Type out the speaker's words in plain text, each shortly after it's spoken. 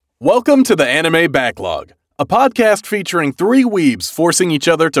Welcome to the Anime Backlog, a podcast featuring three weebs forcing each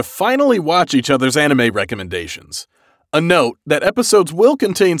other to finally watch each other's anime recommendations. A note that episodes will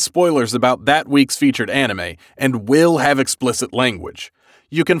contain spoilers about that week's featured anime and will have explicit language.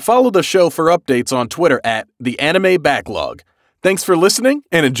 You can follow the show for updates on Twitter at the Anime Backlog. Thanks for listening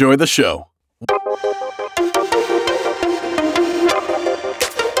and enjoy the show.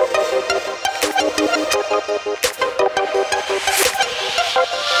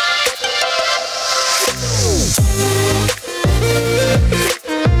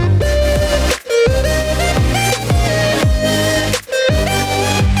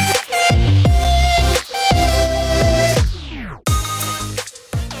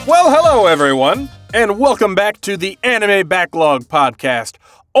 Well, hello everyone, and welcome back to the Anime Backlog podcast,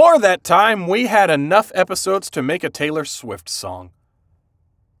 or that time we had enough episodes to make a Taylor Swift song.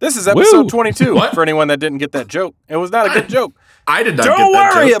 This is episode 22, What? for anyone that didn't get that joke. It was not a good joke. I did not Don't get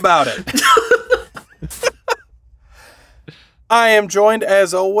that worry joke. about it. I am joined,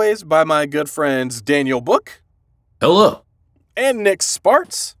 as always, by my good friends Daniel Book Hello. and Nick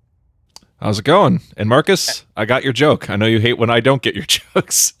Sparts. How's it going? And Marcus, I got your joke. I know you hate when I don't get your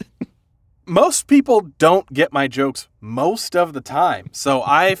jokes. Most people don't get my jokes most of the time, so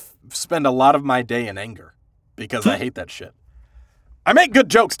I spend a lot of my day in anger because I hate that shit. I make good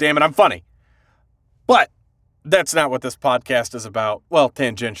jokes, damn it, I'm funny. But that's not what this podcast is about. Well,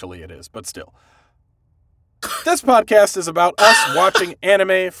 tangentially it is, but still. This podcast is about us watching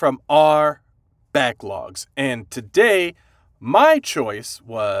anime from our backlogs. And today, my choice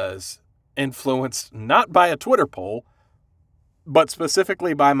was influenced not by a Twitter poll, but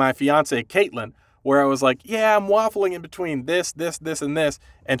specifically by my fiance, Caitlin, where I was like, yeah, I'm waffling in between this, and this.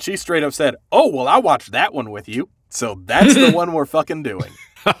 And she straight up said, oh, well, I watched that one with you. So that's the one we're fucking doing.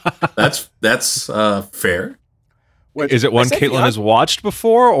 That's fair. Which, Is it one I say Caitlin has watched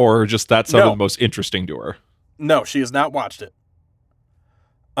before, or just that's some of the most interesting to her? No, she has not watched it.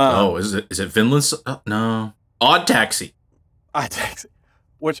 Is it Vinland? No. Odd Taxi. I text.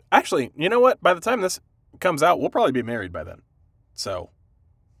 Which, actually, you know what? By the time this comes out, we'll probably be married by then. So,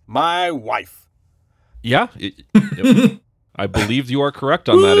 my wife. Yeah, I believe you are correct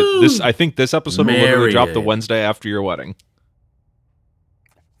on that. I think this episode will literally drop the Married. Wednesday after your wedding.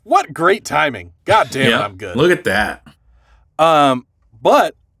 What great timing. God damn it, I'm good. Look at that.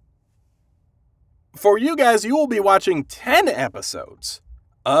 But for you guys, you will be watching 10 episodes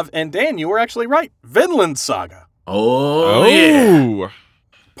of, and Dan, you were actually right, Vinland Saga. Oh, yeah.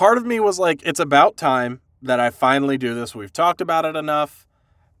 Part of me was like, it's about time that I finally do this. We've talked about it enough.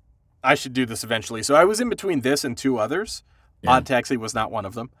 I should do this eventually. So I was in between this and two others. Yeah. Odd Taxi was not one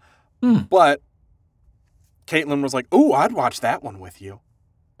of them. Hmm. But Caitlin was like, ooh, I'd watch that one with you.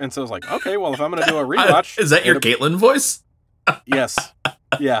 And so I was like, okay, well, if I'm going to do a rewatch. Is that your Caitlin voice? Yes.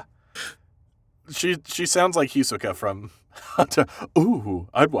 Yeah. She sounds like Hisoka from Hunter. Ooh,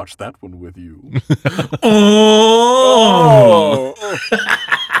 I'd watch that one with you. Oh.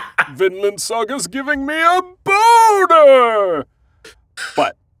 Vinland Saga's giving me a boner!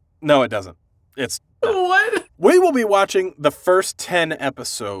 But, no, it doesn't. What? We will be watching the first 10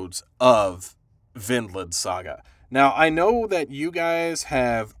 episodes of Vinland Saga. Now, I know that you guys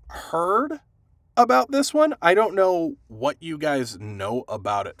have heard about this one. I don't know what you guys know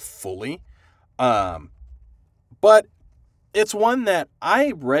about it fully. But it's one that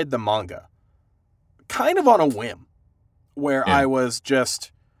I read the manga kind of on a whim, where I was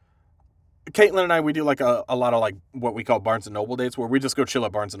just... Caitlin and I, we do like a lot of like what we call Barnes & Noble dates, where we just go chill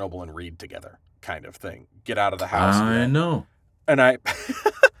at Barnes & Noble and read together kind of thing. Get out of the house. I know. And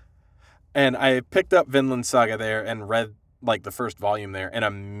I picked up Vinland Saga there and read like the first volume there and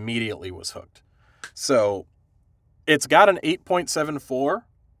immediately was hooked. So it's got an 8.74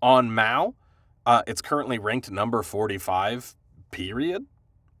 on Mao. It's currently ranked number 45, period.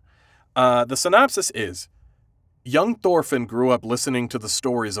 The synopsis is, young Thorfinn grew up listening to the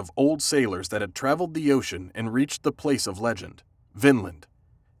stories of old sailors that had traveled the ocean and reached the place of legend, Vinland.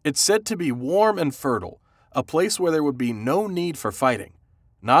 It's said to be warm and fertile, a place where there would be no need for fighting,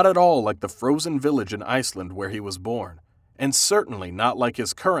 not at all like the frozen village in Iceland where he was born, and certainly not like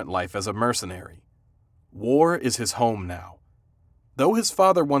his current life as a mercenary. War is his home now. Though his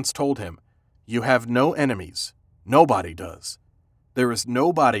father once told him, "You have no enemies. Nobody does. There is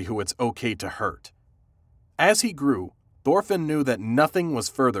nobody who it's okay to hurt." As he grew, Thorfinn knew that nothing was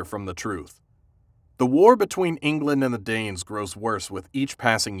further from the truth. The war between England and the Danes grows worse with each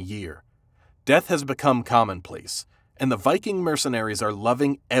passing year. Death has become commonplace, and the Viking mercenaries are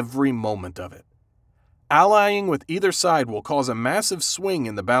loving every moment of it. Allying with either side will cause a massive swing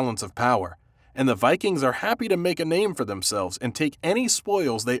in the balance of power, and the Vikings are happy to make a name for themselves and take any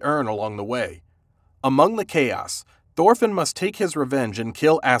spoils they earn along the way. Among the chaos, Thorfinn must take his revenge and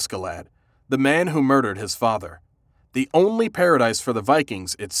kill Askeladd, the man who murdered his father. The only paradise for the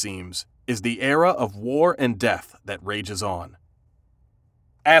Vikings, it seems, is the era of war and death that rages on.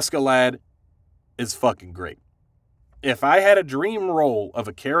 Askeladd is fucking great. If I had a dream role of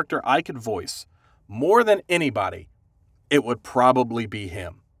a character I could voice, more than anybody, it would probably be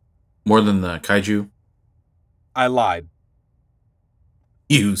him. More than the kaiju? I lied.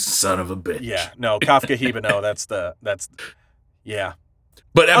 You son of a bitch. Yeah, no, Kafka Hibino, yeah.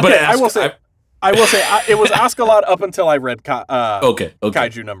 But I will say it was Askeladd up until I read okay.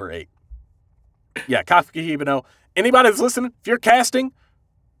 Kaiju number 8. Yeah, Kafka Hibino. Anybody that's listening, if you're casting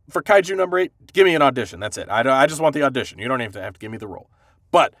for Kaiju number 8, give me an audition. That's it. I just want the audition. You don't even have to give me the role.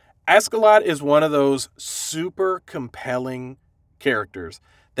 But Askeladd is one of those super compelling characters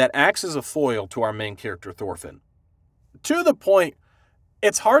that acts as a foil to our main character, Thorfinn. To the point,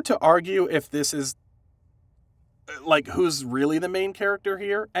 it's hard to argue if this is, like, who's really the main character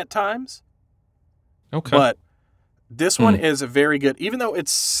here at times. Okay. But this one is a very good, even though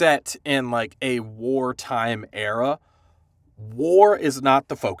it's set in, like, a wartime era, war is not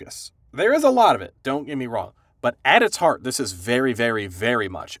the focus. There is a lot of it, don't get me wrong. But at its heart, this is very, very, very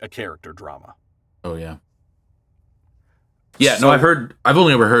much a character drama. Oh, yeah. Yeah, no, I've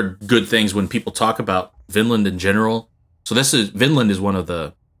only ever heard good things when people talk about Vinland in general. So Vinland is one of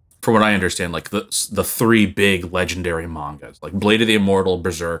the, from what I understand, like the 3 big legendary mangas. Like Blade of the Immortal,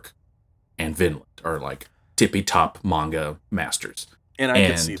 Berserk, and Vinland are like tippy top manga masters. And I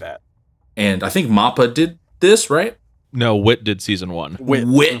can see that. And I think Mappa did this, right? No, Wit did season 1.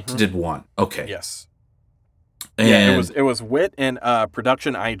 Wit did 1. Okay. Yes. And yeah, it was Wit and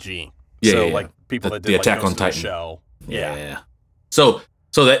Production IG. Yeah, so yeah, like people the that did Attack like, on Ghost in the Titan Shell. Yeah. So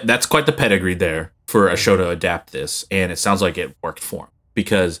that's quite the pedigree there for a show to adapt this, and it sounds like it worked for him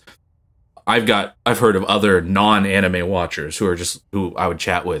because I've heard of other non-anime watchers who I would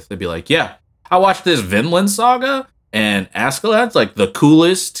chat with. They'd be like, "Yeah, I watched this Vinland Saga, and Askeladd's like the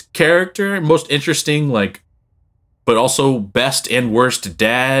coolest character, most interesting, like, but also best and worst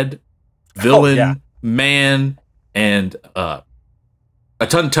dad, villain, man, and a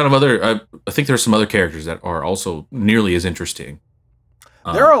ton of other. I think there's some other characters that are also nearly as interesting.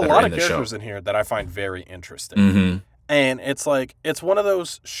 There are a lot of characters in here that I find very interesting. Mm-hmm. And it's like, it's one of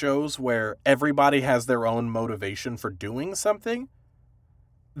those shows where everybody has their own motivation for doing something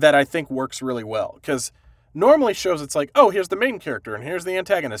that I think works really well. Because normally shows, it's like, oh, here's the main character and here's the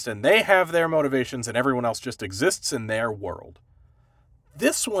antagonist, and they have their motivations and everyone else just exists in their world.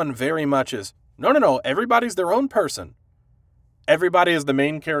 This one very much is, no, everybody's their own person. Everybody is the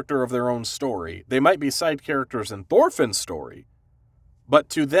main character of their own story. They might be side characters in Thorfinn's story, but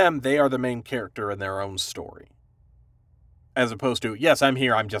to them, they are the main character in their own story. As opposed to, yes, I'm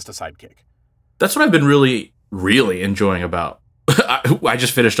here, I'm just a sidekick. That's what I've been really, really enjoying about. I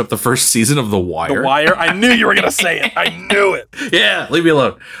just finished up the first season of The Wire. The Wire? I knew you were going to say it. I knew it. Yeah, leave me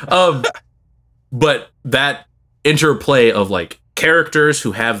alone. But that interplay of like characters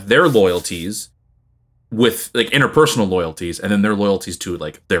who have their loyalties with like interpersonal loyalties, and then their loyalties to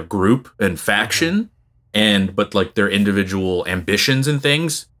like their group and faction, but like their individual ambitions and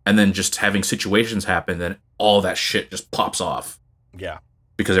things, and then just having situations happen, then all that shit just pops off. Yeah.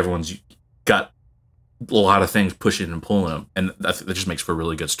 Because everyone's got a lot of things pushing and pulling them, and that just makes for a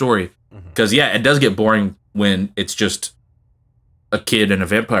really good story. Because it does get boring when it's just a kid and a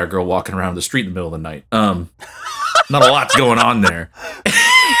vampire girl walking around the street in the middle of the night. Not a lot's going on there.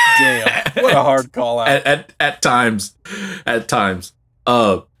 Damn, what a hard call out. At times.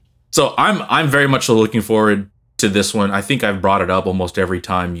 So I'm very much looking forward to this one. I think I've brought it up almost every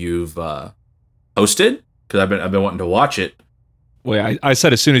time you've hosted, because I've been wanting to watch it. Wait, I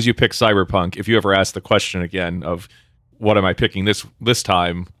said as soon as you pick Cyberpunk, if you ever ask the question again of what am I picking this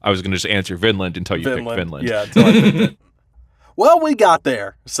time, I was going to just answer Vinland until you picked Vinland. Yeah, until I picked it. Well, we got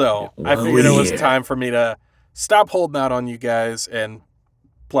there, so I figured it was time for me to stop holding out on you guys, and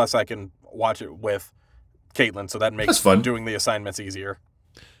plus I can watch it with Caitlin, so that makes doing the assignments easier.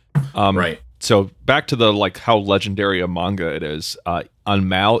 Right. So back to the like how legendary a manga it is. On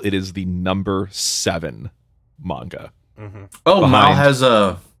Mal, it is the number 7 manga. Oh, Mal has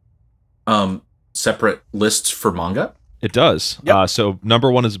a separate lists for manga? It does. Yep. So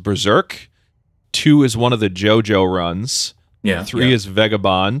number 1 is Berserk. 2 is one of the JoJo runs. Yeah. 3 is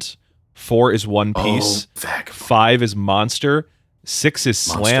Vagabond. 4 is One Piece. 5 is Monster. 6 is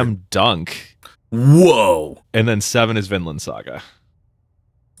Slam Dunk. Whoa. And then 7 is Vinland Saga.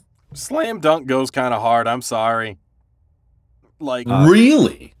 Slam Dunk goes kind of hard. I'm sorry. Like,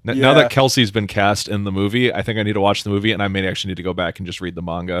 Really? Now Yeah. that Kelsey's been cast in the movie, I think I need to watch the movie, and I may actually need to go back and just read the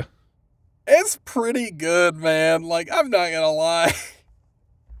manga. it's pretty good, man. Like, I'm not gonna lie.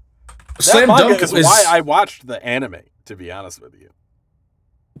 That Slam manga Dunk is is why I watched the anime, to be honest with you.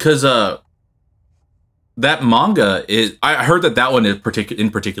 because that manga is. I heard that one in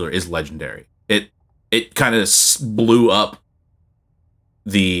particular is legendary. It kind of blew up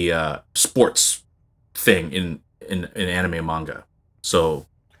the sports thing in anime and manga. So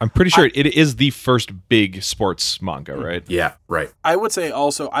I'm pretty sure it is the first big sports manga, right? yeah, right. I would say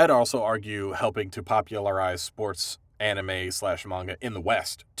also, I'd also argue helping to popularize sports anime/manga in the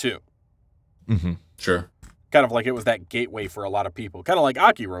West, too. Mm-hmm. Sure. Kind of like it was that gateway for a lot of people. Kind of like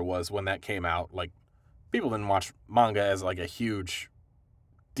Akira was when that came out. Like, people didn't watch manga as like a huge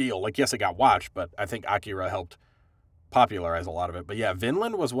deal. Like, yes, it got watched, but I think Akira helped popularize a lot of it. But yeah,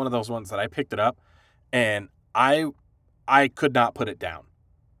 Vinland was one of those ones that I picked it up, and I could not put it down.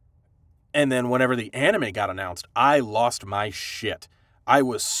 And then whenever the anime got announced, I lost my shit. I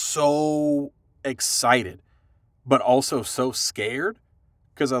was so excited, but also so scared,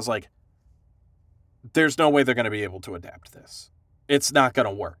 because I was like, there's no way they're going to be able to adapt this. It's not going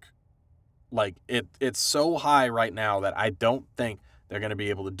to work. Like, it's so high right now that I don't think they're going to be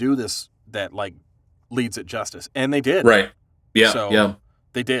able to do this that, like, leads it justice. And they did. Right. Yeah. So, yeah.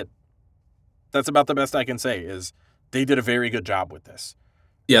 They did. That's about the best I can say, is they did a very good job with this.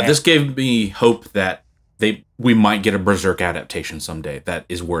 Yeah. And- This gave me hope that we might get a Berserk adaptation someday that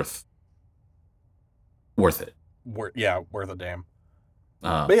is worth it. Worth a damn.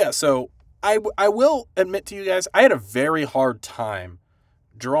 Uh, But yeah, so I will admit to you guys, I had a very hard time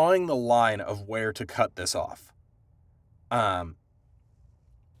drawing the line of where to cut this off. Because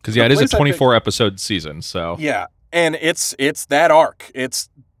The it is a place I 24 episode season, so Yeah, and it's that arc. It's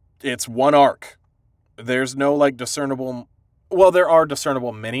one arc. There's no like discernible. Well, there are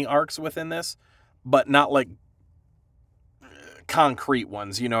discernible mini arcs within this, but not like concrete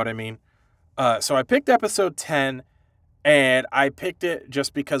ones. You know what I mean? So I picked episode 10, and I picked it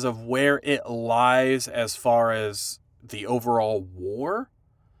just because of where it lies as far as the overall war.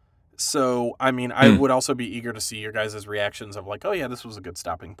 So, I mean, I would also be eager to see your guys' reactions of like, oh yeah, this was a good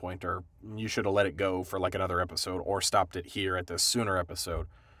stopping point, or you should have let it go for like another episode, or stopped it here at this sooner episode.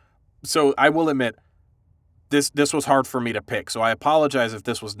 So I will admit, this was hard for me to pick. So I apologize if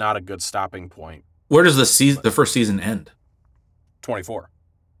this was not a good stopping point. where does the first season end? 24.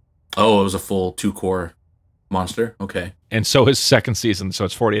 Oh, it was a full 2-core monster. Okay. and so his second season, so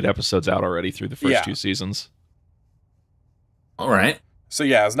it's 48 episodes out already through the first Yeah. 2 seasons. All right. So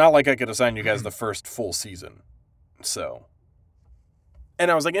yeah, it's not like I could assign you guys the first full season. So,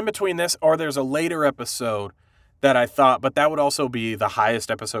 and I was like, in between this, or there's a later episode that I thought, but that would also be the highest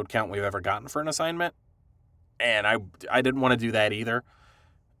episode count we've ever gotten for an assignment. And I didn't want to do that either.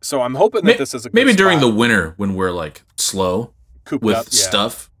 So I'm hoping that this is a good maybe during the spot. winter when we're like slow Cooped with up, yeah.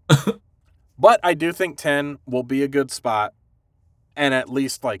 stuff. But I do think 10 will be a good spot. And at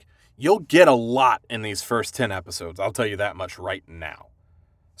least, like, you'll get a lot in these first 10 episodes. I'll tell you that much right now.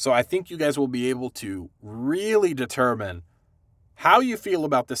 So I think you guys will be able to really determine how you feel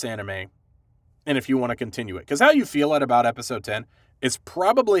about this anime and if you want to continue it. Because how you feel about episode 10 is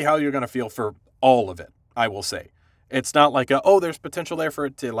probably how you're going to feel for all of it, I will say. It's not like there's potential there for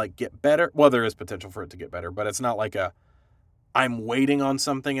it to, like, get better. Well, there is potential for it to get better, but it's not like I'm waiting on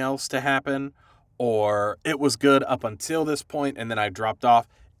something else to happen, or it was good up until this point and then I dropped off.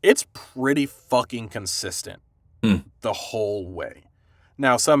 It's pretty fucking consistent the whole way.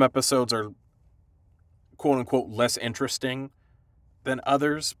 Now, some episodes are quote unquote less interesting than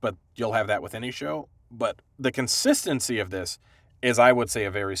others, but you'll have that with any show. But the consistency of this is, I would say,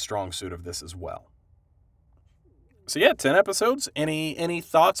 a very strong suit of this as well. So yeah, 10 episodes. Any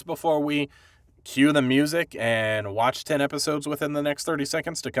thoughts before we cue the music and watch 10 episodes within the next 30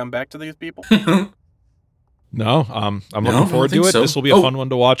 seconds to come back to these people? No, I'm No, I looking don't forward to think it. so. This will be a fun one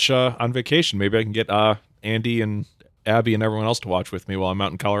to watch on vacation. Maybe I can get Andy and Abby and everyone else to watch with me while I'm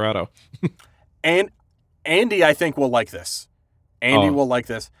out in Colorado. And Andy, I think, will like this. Andy will like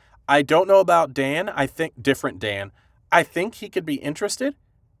this. I don't know about Dan. I think different Dan. I think he could be interested.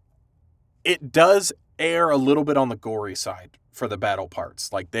 It does err a little bit on the gory side for the battle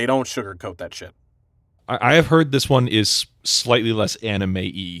parts. Like, they don't sugarcoat that shit. I have heard this one is slightly less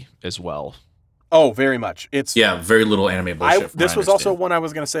anime-y as well. Oh, very much. It's Yeah, very little anime bullshit. from this what I was also understand. one I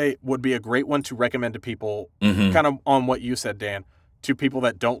was going to say would be a great one to recommend to people, Mhm. kind of on what you said, Dan, to people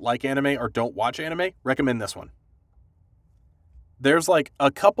that don't like anime or don't watch anime. Recommend this one. There's like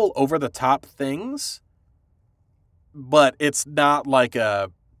a couple over-the-top things, but it's not like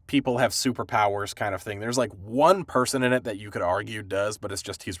a people have superpowers kind of thing. There's like one person in it that you could argue does, but it's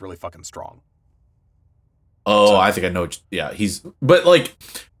just he's really fucking strong. Oh, So- I think I know. Yeah, but like,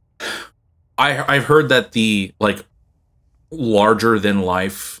 I've heard that the like larger than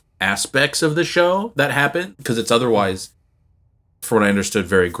life aspects of the show that happen because it's otherwise, from what I understood,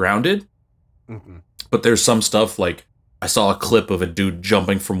 very grounded. Mm-hmm. But there's some stuff like I saw a clip of a dude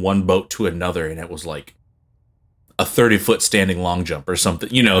jumping from one boat to another, and it was like a 30-foot standing long jump or something.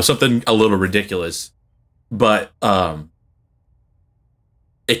 You know, something a little ridiculous. But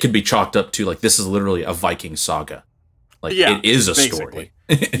it could be chalked up to like this is literally a Viking saga. Like it is a story.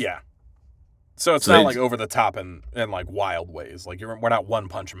 Yeah. So it's not like over the top and like wild ways. Like we're not One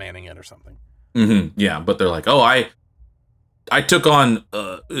Punch Manning it or something. Mm-hmm, yeah, but they're like, oh, I took on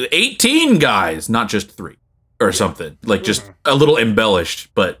 18 guys, not just 3 or something. Like just a little embellished,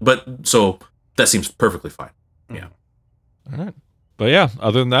 but so that seems perfectly fine. Yeah. All right. But yeah,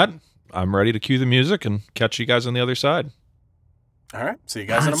 other than that, I'm ready to cue the music and catch you guys on the other side. All right. See you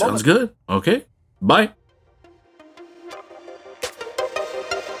guys in a moment. Sounds good. Okay. Bye.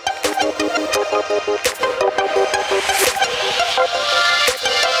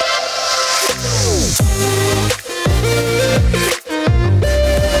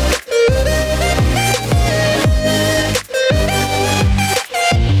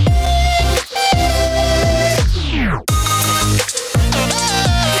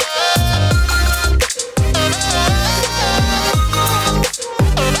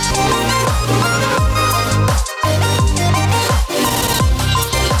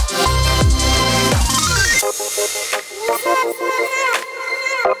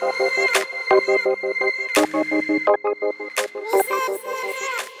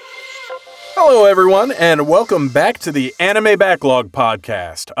 Hello, everyone, and welcome back to the Anime Backlog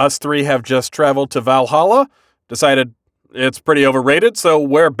Podcast. Us three have just traveled to Valhalla, decided it's pretty overrated, so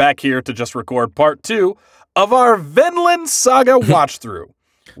we're back here to just record part 2 of our Vinland Saga watch-through.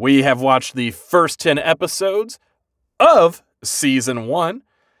 We have watched the first 10 episodes of Season 1,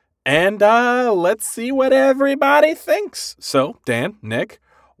 and let's see what everybody thinks. So, Dan, Nick,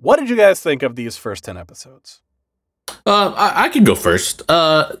 what did you guys think of these first 10 episodes? I can go first.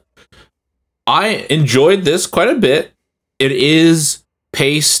 I enjoyed this quite a bit. It is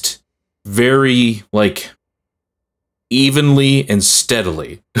paced very like evenly and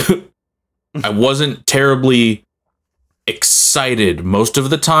steadily. I wasn't terribly excited most of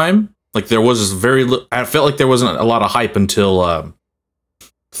the time. Like there was I felt like there wasn't a lot of hype until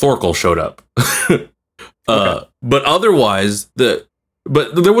Thorkel showed up. Okay. But otherwise it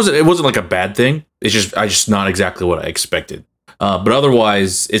wasn't like a bad thing. It's just not exactly what I expected. But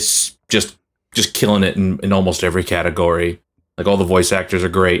otherwise it's just killing it in almost every category. Like all the voice actors are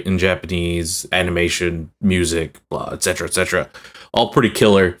great in Japanese, animation, music, blah, etc. All pretty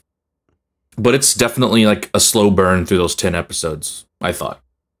killer. But it's definitely like a slow burn through those 10 episodes, I thought.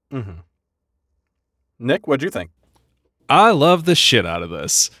 Mm-hmm. Nick, what'd you think? I love the shit out of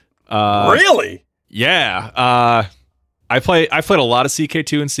this. Really? Yeah. I played a lot of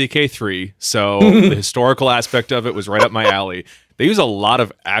CK2 and CK3, so the historical aspect of it was right up my alley. They use a lot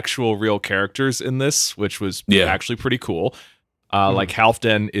of actual real characters in this, which was actually pretty cool. Like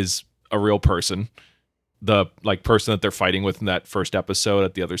Halfdan is a real person. The like person that they're fighting with in that first episode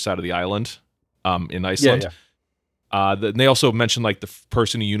at the other side of the island in Iceland. They also mentioned like the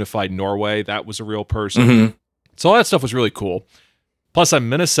person who unified Norway. That was a real person. Mm-hmm. So all that stuff was really cool. Plus, I'm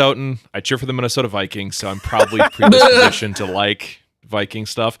Minnesotan. I cheer for the Minnesota Vikings, so I'm probably predispositioned to like Viking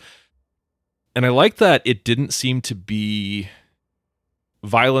stuff. And I like that it didn't seem to be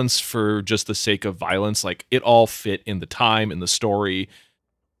violence for just the sake of violence. Like, it all fit in the time, in the story.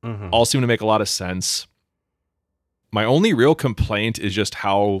 All seemed to make a lot of sense. My only real complaint is just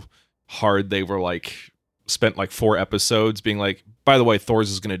how hard they were, like, spent, like, 4 episodes being like, by the way,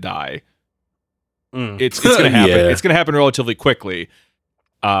 Thor's is going to die. It's going to happen. Yeah. It's going to happen relatively quickly.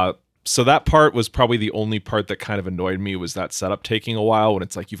 So that part was probably the only part that kind of annoyed me, was that setup taking a while, when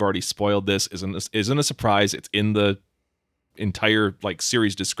it's like, you've already spoiled this. Isn't a surprise. It's in the entire like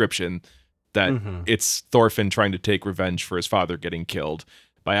series description that it's Thorfinn trying to take revenge for his father getting killed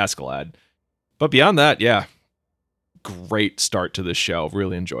by Askeladd. But beyond that, yeah, great start to this show.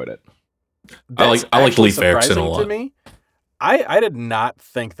 Really enjoyed it. That's I like actually Leif Erikson a surprising lot. to me. I did not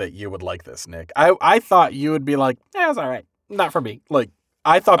think that you would like this, Nick. I thought you would be like, it's all right. Not for me. Like,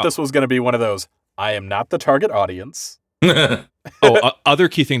 I thought this was going to be one of those, I am not the target audience. Other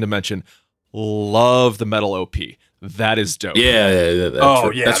key thing to mention, love the metal OP. That is dope.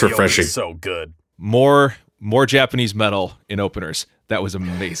 That's refreshing. So good. More Japanese metal in openers. That was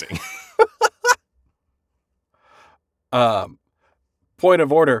amazing. point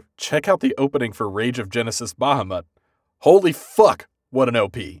of order, check out the opening for Rage of Genesis Bahamut. Holy fuck, what an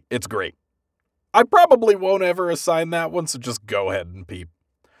OP. It's great. I probably won't ever assign that one, so just go ahead and peep.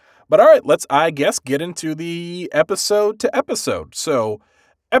 But all right, let's, I guess, get into the episode to episode. So,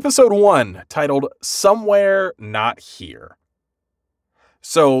 episode 1, titled Somewhere Not Here.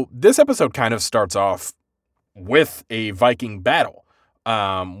 So, this episode kind of starts off with a Viking battle.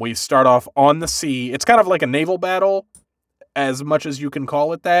 We start off on the sea. It's kind of like a naval battle, as much as you can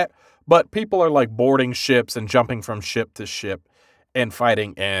call it that. But people are like boarding ships and jumping from ship to ship and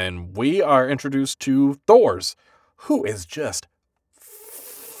fighting. And we are introduced to Thors, who is just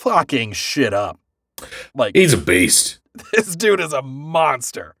fucking shit up. Like, He's a beast. this dude is a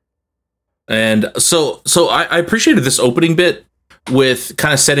monster. And so I appreciated this opening bit with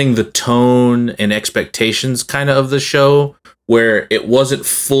kind of setting the tone and expectations kind of the show, where it wasn't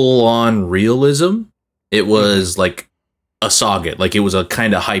full on realism. It was like a saga, like it was a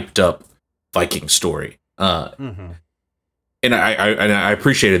kind of hyped up Viking story. And I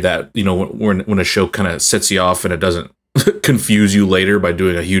appreciated that, you know, when a show kind of sets you off and it doesn't confuse you later by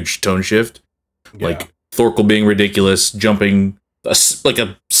doing a huge tone shift. Yeah. Like Thorkel being ridiculous, jumping like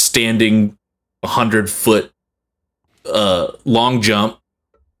a standing 100-foot long jump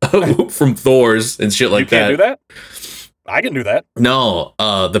from Thor's and shit like that. You can't do that? I can do that. No,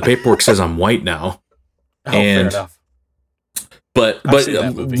 the paperwork says I'm white now. Oh, fair enough. But I've seen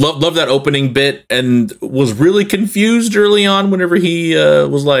that movie. love that opening bit, and was really confused early on whenever he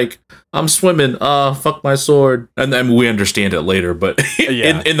was like, "I'm swimming, fuck my sword," and then we understand it later. But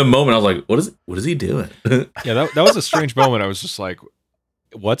Yeah. in the moment, I was like, "What is he doing?" Yeah, that was a strange moment. I was just like,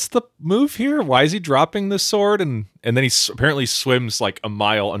 what's the move here? Why is he dropping this sword? And then he apparently swims like a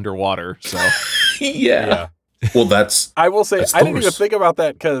mile underwater. So yeah. Well, that's I will say, that's I didn't even Thor's. think about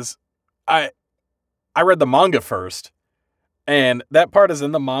that because I read the manga first, and that part is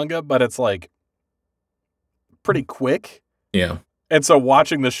in the manga, but it's like pretty quick. Yeah. And so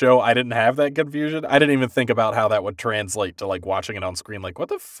watching the show, I didn't have that confusion. I didn't even think about how that would translate to like watching it on screen. Like, what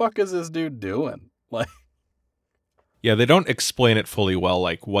the fuck is this dude doing? Like, yeah, they don't explain it fully well,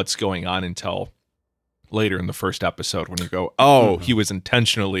 like what's going on until later in the first episode when you go, oh, he was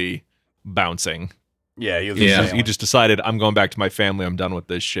intentionally bouncing. yeah, he was Yeah. He just decided, I'm going back to my family. I'm done with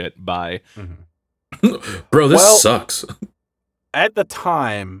this shit. Bye. Bro, this Well- sucks. At the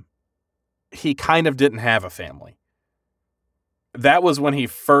time, he kind of didn't have a family. That was when he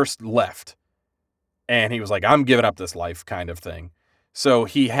first left. And he was like, I'm giving up this life kind of thing. So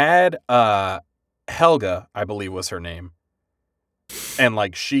he had Helga, I believe was her name. And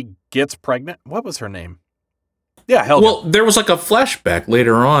like she gets pregnant. What was her name? Yeah, Helga. Well, there was like a flashback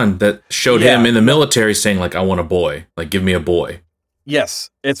later on that showed Yeah. him in the military saying like, "I want a boy. Like, give me a boy." Yes,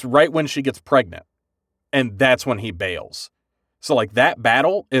 it's right when she gets pregnant. And that's when he bails. So like that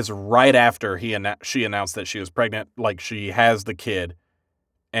battle is right after she announced that she was pregnant. Like she has the kid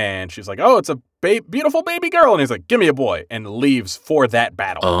and she's like, oh, it's a beautiful baby girl. And he's like, give me a boy, and leaves for that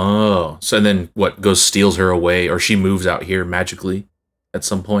battle. Oh, so then what? Goes steals her away, or she moves out here magically at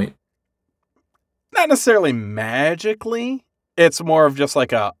some point. Not necessarily magically. It's more of just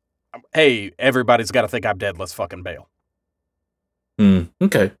like a, hey, everybody's got to think I'm dead. Let's fucking bail.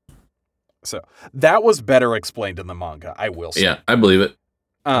 Okay. So that was better explained in the manga, I will say. Yeah, I believe it.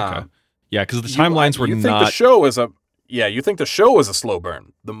 Okay. Yeah, because the timelines were you think not. the show is you think the show is a slow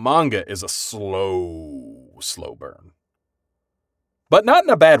burn. The manga is a slow burn. But not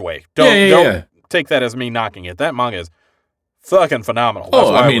in a bad way. Don't take that as me knocking it. That manga is fucking phenomenal. That's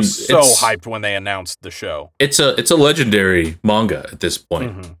why I was so hyped when they announced the show. It's a legendary manga at this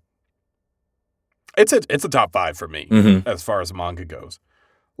point. Mm-hmm. It's a top 5 for me Mm-hmm. as far as manga goes.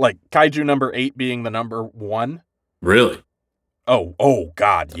 Like Kaiju number 8 being the number 1. Really? Oh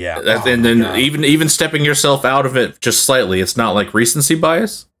God, yeah. And then even stepping yourself out of it just slightly, it's not like recency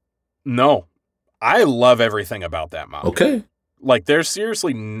bias. No, I love everything about that manga. Okay. Like, there's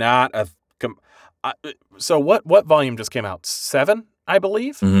seriously not a. So what volume just came out? 7, I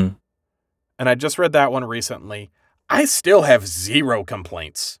believe. Mm-hmm. And I just read that one recently. I still have 0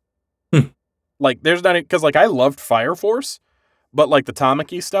 complaints. Like, there's not, because like I loved Fire Force, but like the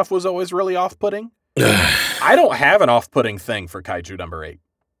Tamaki stuff was always really off-putting. I don't have an off-putting thing for Kaiju number 8.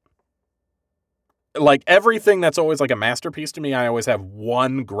 Like, everything that's always like a masterpiece to me, I always have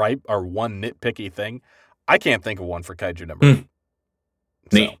one gripe or one nitpicky thing. I can't think of one for Kaiju number 8.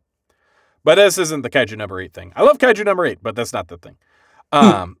 Neat. But this isn't the Kaiju number 8 thing. I love Kaiju number 8, but that's not the thing.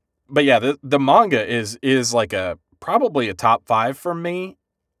 But yeah, the manga is like probably a top 5 for me.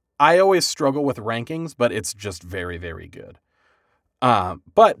 I always struggle with rankings, but it's just very, very good.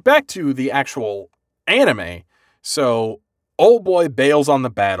 But back to the actual anime. So Old boy bails on the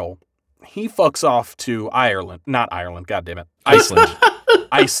battle. He fucks off to Ireland. Not Ireland, goddammit. Iceland.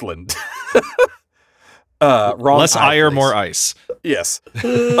 Iceland. Wrong. Less ire, more ice. Yes.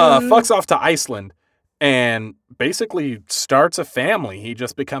 Fucks off to Iceland and basically starts a family. He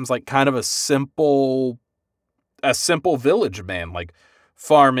just becomes like kind of a simple village man, like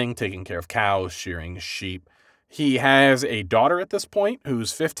farming, taking care of cows, shearing sheep. He has a daughter at this point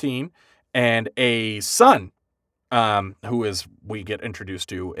who's 15 and a son who is we get introduced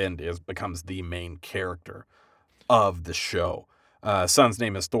to and becomes the main character of the show. Son's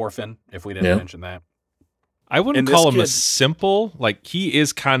name is Thorfinn, if we didn't mention that. I wouldn't call him a simple, like he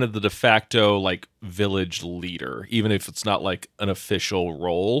is kind of the de facto like village leader, even if it's not like an official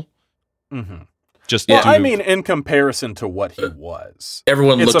role. Mm-hmm. Just I mean, in comparison to what he was,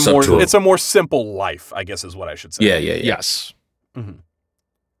 everyone looks up to him. It's a more simple life, I guess, is what I should say. Yeah. Yes. Mm-hmm.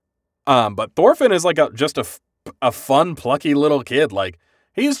 But Thorfinn is like just a fun, plucky little kid. Like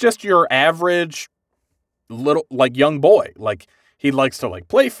he's just your average little like young boy. Like he likes to like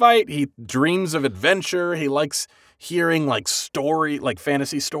play fight. He dreams of adventure. He likes hearing like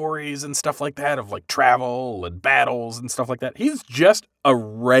fantasy stories and stuff like that of like travel and battles and stuff like that. He's just a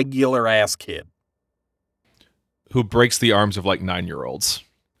regular ass kid who breaks the arms of like 9-year-olds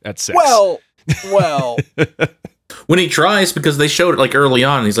at 6. Well. When he tries, because they showed it like early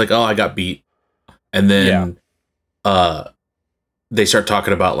on, he's like, "Oh, I got beat," and then they start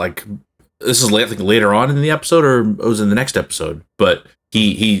talking about like this is later on in the episode, or it was in the next episode. But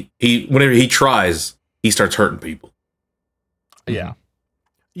he whenever he tries, he starts hurting people. Yeah,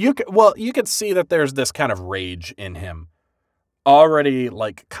 you could see that there's this kind of rage in him already,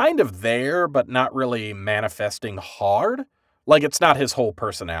 like kind of there, but not really manifesting hard. Like it's not his whole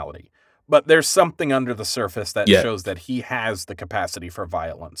personality. But there's something under the surface that shows that he has the capacity for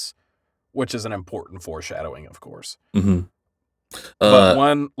violence, which is an important foreshadowing, of course. Mm-hmm. But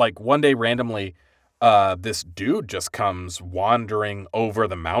one day randomly, this dude just comes wandering over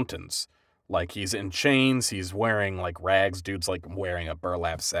the mountains. Like he's in chains, he's wearing like rags. Dude's like wearing a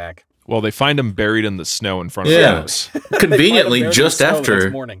burlap sack. Well, they find him buried in the snow in front of the house. Conveniently, just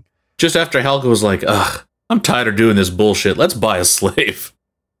after Helga was like, "Ugh, I'm tired of doing this bullshit. Let's buy a slave."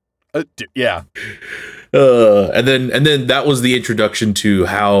 Yeah. And then that was the introduction to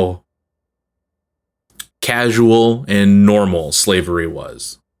how casual and normal slavery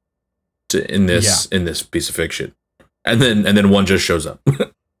was in this piece of fiction. And then one just shows up.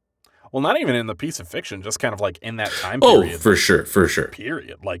 Well, not even in the piece of fiction, just kind of like in that time period. Oh, for sure.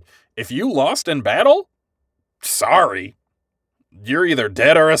 Period. Like if you lost in battle, sorry. You're either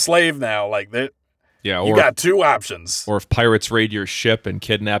dead or a slave now. Like that. Yeah, you got two options. Or if pirates raid your ship and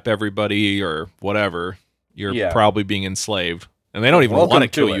kidnap everybody or whatever, you're probably being enslaved. And they don't even want to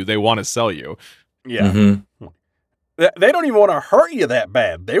kill you. They want to sell you. Yeah. Mm-hmm. They don't even want to hurt you that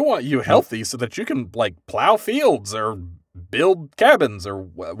bad. They want you healthy so that you can like plow fields or build cabins or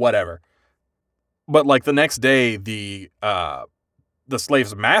whatever. But like the next day, the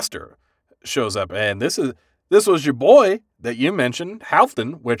slave's master shows up, and this was your boy that you mentioned,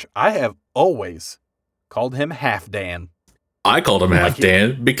 Halfdan, which I have always called him Half Dan. I called him Half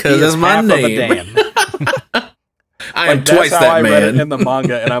Dan because that's my name. I am twice that man. I read it in the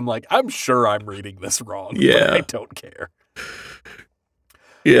manga, and I'm like, I'm sure I'm reading this wrong. Yeah, but I don't care.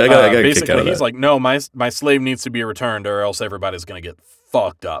 Yeah, I got a basically, kick out of that. He's like, no, my slave needs to be returned, or else everybody's gonna get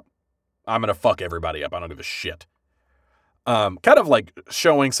fucked up. I'm gonna fuck everybody up. I don't give a shit. Kind of like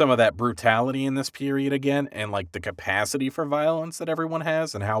showing some of that brutality in this period again, and like the capacity for violence that everyone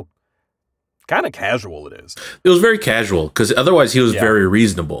has, and how kind of casual it is. It was very casual because otherwise he was very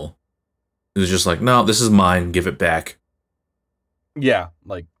reasonable. It was just like, no, this is mine. Give it back. Yeah,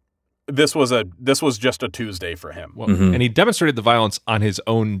 like this was just a Tuesday for him. Well, and he demonstrated the violence on his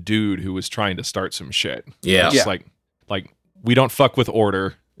own dude who was trying to start some shit. Yeah, just like we don't fuck with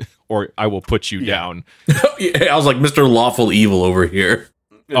order, or I will put you down. I was like Mr. Lawful Evil over here.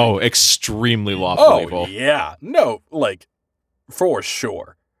 Oh, extremely lawful evil. Yeah, no, like for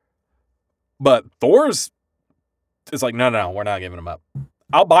sure. But Thor's is like, no, we're not giving him up.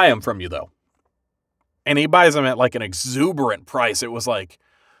 I'll buy him from you though. And he buys them at like an exuberant price. It was like,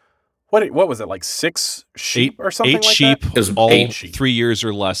 what was it, like 6 sheep or something like that? 8 sheep. It was all 3 years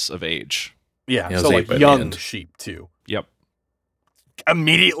or less of age. Yeah, so like young sheep too. Yep.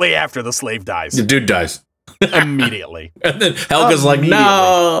 Immediately after the slave dies. The dude dies. Immediately. And then Helga's like,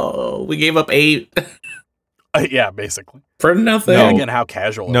 no, we gave up 8. Yeah, basically. For nothing. No, again, how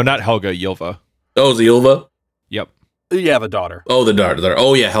casual. No, not Helga, Ylva. Oh, it was Ylva? Yep. Yeah, the daughter. Oh, the daughter.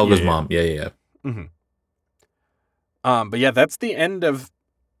 Oh, yeah, Helga's mom. Yeah. Mm-hmm. But yeah, that's the end of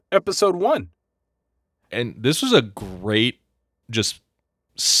episode 1. And this was a great just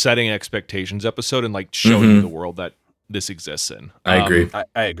setting expectations episode and like showing you the world that this exists in. I agree.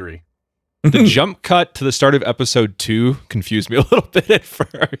 I agree. The jump cut to the start of episode 2 confused me a little bit at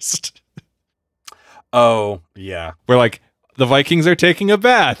first. Oh, yeah. Where like the Vikings are taking a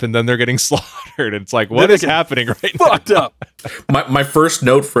bath and then they're getting slaughtered. It's like, what is happening right now? Fucked up. My first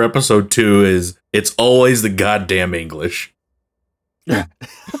note for episode 2 is it's always the goddamn English. And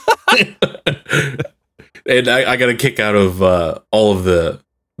I got a kick out of all of the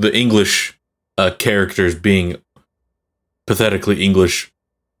English characters being pathetically English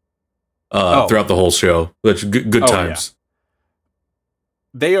throughout the whole show. Which good times.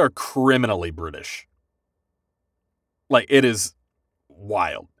 Yeah. They are criminally British. Like, it is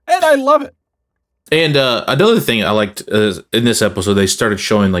wild. And I love it. And another thing I liked is in this episode, they started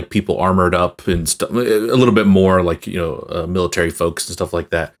showing like people armored up and stuff, a little bit more like, military folks and stuff like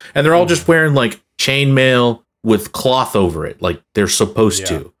that. And they're all just wearing like chainmail with cloth over it, like they're supposed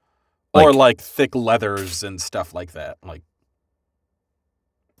to. Or like thick leathers and stuff like that. Like,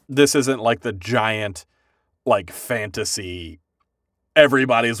 this isn't like the giant, like, fantasy.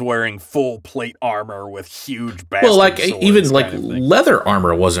 Everybody's wearing full plate armor with huge bastard well, like swords even like kind of thing. leather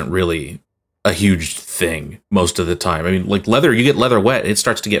armor wasn't really a huge thing most of the time. I mean, like leather, you get leather wet, it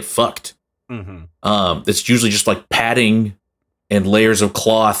starts to get fucked. Mm-hmm. It's usually just like padding and layers of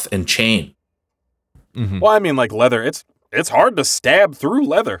cloth and chain. Mm-hmm. Well, I mean, like leather, it's hard to stab through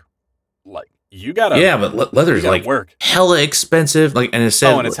leather. Like, you gotta but leather is like work. hella expensive. Like, and it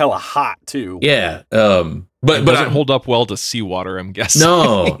said, and it's hella hot too. Yeah. But But doesn't hold up well to seawater, I'm guessing.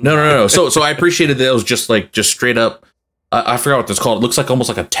 No. So I appreciated that it was just straight up. I forgot what that's called. It looks like almost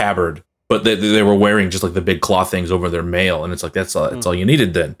like a tabard, but they were wearing just like the big cloth things over their mail, and it's like that's all you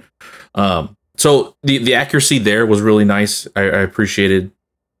needed then. So the accuracy there was really nice. I appreciated.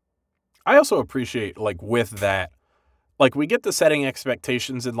 I also appreciate, like, with that, like, we get the setting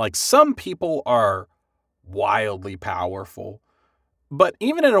expectations, and like some people are wildly powerful, but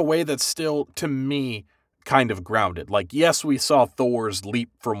even in a way that's still, to me, kind of grounded. Like, yes, we saw Thor's leap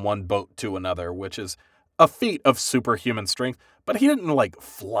from one boat to another, which is a feat of superhuman strength, but he didn't like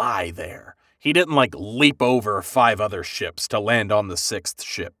fly there. He didn't like leap over 5 other ships to land on the 6th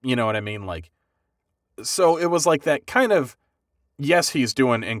ship. You know what I mean? Like, so it was like that kind of, yes, he's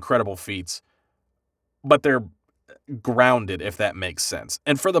doing incredible feats, but they're grounded, if that makes sense.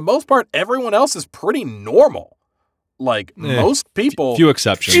 And for the most part, everyone else is pretty normal. Like, most people... Few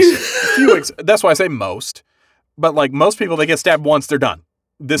exceptions. That's why I say most. But, like, most people, they get stabbed once, they're done.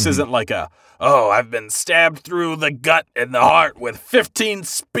 This isn't like I've been stabbed through the gut and the heart with 15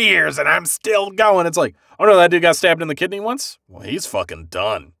 spears and I'm still going. It's like, oh no, that dude got stabbed in the kidney once? Well, he's fucking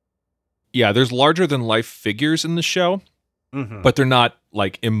done. Yeah, there's larger-than-life figures in the show, but they're not,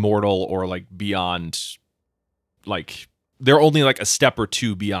 like, immortal or, like, beyond... Like, they're only, like, a step or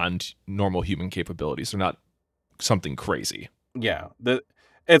two beyond normal human capabilities. They're not something crazy. Yeah.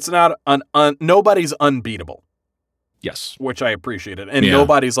 It's not... nobody's unbeatable. Yes. Which I appreciated. And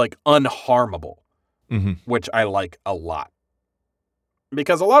nobody's, like, unharmable. Which I like a lot.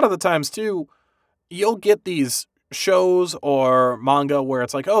 Because a lot of the times, too, you'll get these shows or manga where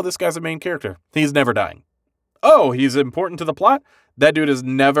it's like, oh, this guy's a main character. He's never dying. Oh, he's important to the plot. That dude is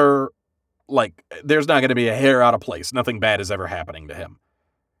never, like, there's not going to be a hair out of place. Nothing bad is ever happening to him.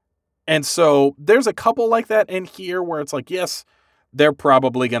 And so there's a couple like that in here where it's like, yes, they're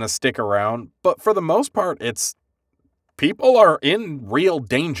probably going to stick around. But for the most part, it's people are in real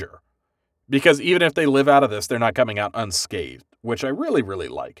danger. Because even if they live out of this, they're not coming out unscathed, which I really, really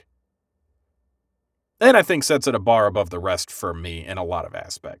like. And I think sets it a bar above the rest for me in a lot of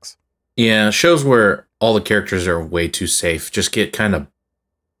aspects. Yeah, shows where all the characters are way too safe just get kind of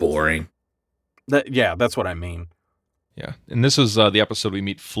boring. That's what I mean. Yeah, and this is the episode we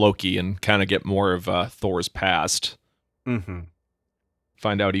meet Floki and kind of get more of Thor's past.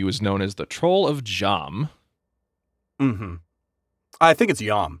 Find out he was known as the Troll of Jom. I think it's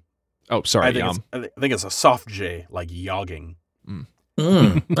Yom. Oh, sorry, Yom. I think it's a soft J, like yogging.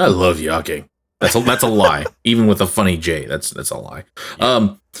 I love yogging. That's a lie. Even with a funny J, that's a lie.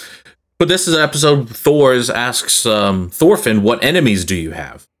 Yeah. But this is an episode Thor's asks Thorfinn, what enemies do you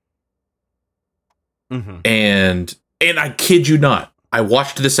have? And I kid you not, I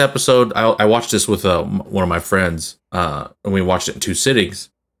watched this episode. I watched this with one of my friends, and we watched it in 2 sittings.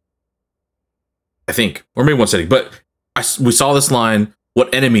 I think, or maybe 1 sitting. But we saw this line,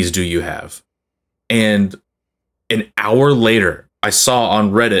 what enemies do you have? And an hour later, I saw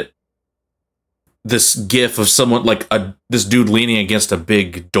on Reddit this gif of someone like this dude leaning against a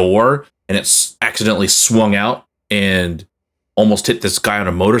big door, and it's accidentally swung out and almost hit this guy on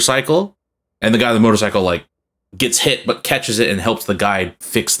a motorcycle. And the guy on the motorcycle like gets hit but catches it and helps the guy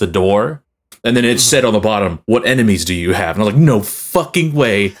fix the door. And then it said on the bottom, "What enemies do you have?" And I'm like, no fucking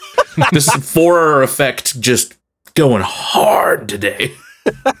way. This 4-hour effect just going hard today.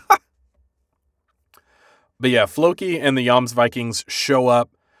 But yeah, Floki and the Jomsvikings show up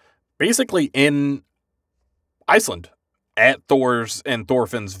basically in Iceland at Thor's and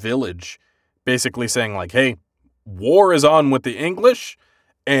Thorfinn's village, basically saying like, hey, war is on with the English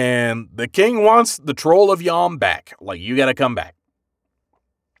and the king wants the troll of Yom back. Like, you got to come back.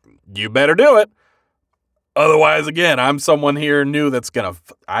 You better do it. Otherwise, again, I'm someone here new that's going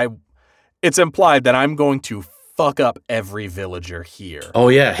to... It's implied that I'm going to fuck up every villager here. Oh,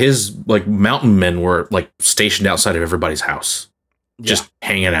 yeah. His, like, mountain men were, like, stationed outside of everybody's house. Just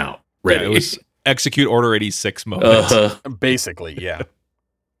hanging out. Ready. Yeah, it was execute Order 86 moment. Basically, yeah.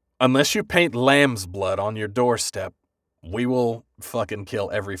 Unless you paint lamb's blood on your doorstep, we will fucking kill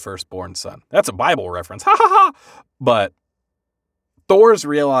every firstborn son. That's a Bible reference. Ha ha ha! But Thor's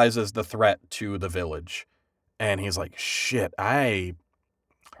realizes the threat to the village. And he's like, shit, I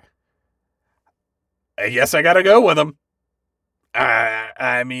guess I gotta go with him.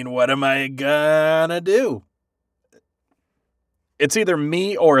 I mean, what am I gonna do? It's either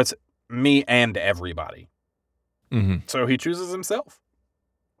me or it's me and everybody. Mm-hmm. So he chooses himself.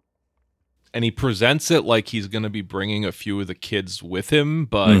 And he presents it like he's going to be bringing a few of the kids with him,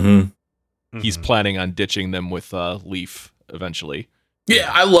 but he's planning on ditching them with Leif eventually.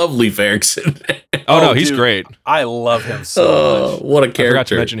 Yeah, I love Leif Erikson. No, he's dude, great. I love him so much. What a character. I forgot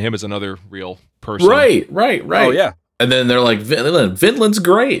to mention him as another real person. Right. Oh, yeah. And then they're like, Vinland's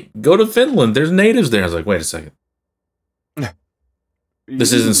great. Go to Finland. There's natives there. I was like, wait a second.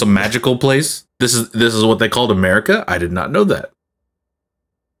 This isn't some magical place? This is what they called America? I did not know that.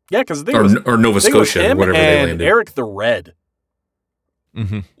 Yeah, because or Nova Scotia, or whatever they landed. Eric the Red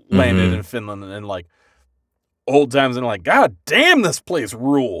landed Mhm. in Finland and like old times, and like, God damn, this place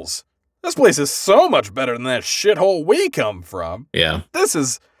rules. This place is so much better than that shithole we come from. Yeah. This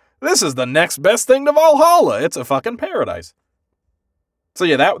is the next best thing to Valhalla. It's a fucking paradise. So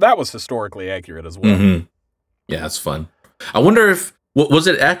yeah, that was historically accurate as well. Mm-hmm. Yeah, it's fun. I wonder if was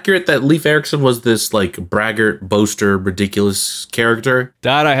it accurate that Leif Erikson was this like braggart, boaster, ridiculous character?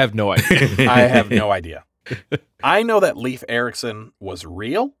 That I have no idea. I have no idea. I know that Leif Erikson was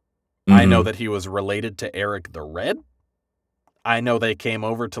real. I know that he was related to Eric the Red. I know they came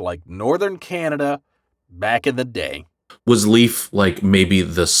over to like northern Canada back in the day. Was Leif like maybe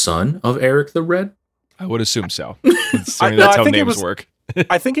the son of Eric the Red? I would assume so. Considering that's how names work.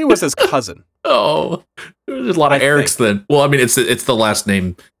 I think he was his cousin. Oh, there's a lot of Erics then. Well, I mean, it's the last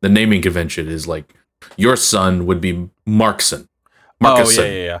name. The naming convention is like your son would be Markson. Markuson. Oh,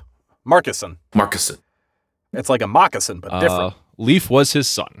 yeah. Markuson. It's like a moccasin, but different. Leif was his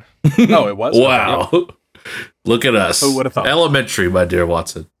son. Oh, it was? Wow. Yep. Look at us. Who would have thought? Elementary, my dear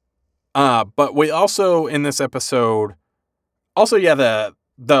Watson. But we also, in this episode,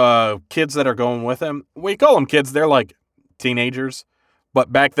 the kids that are going with him, we call them kids. They're like teenagers. But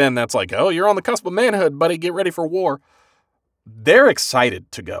back then, that's like, oh, you're on the cusp of manhood, buddy. Get ready for war. They're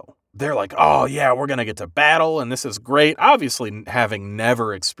excited to go. They're like, oh, yeah, we're going to get to battle, and this is great. Obviously, having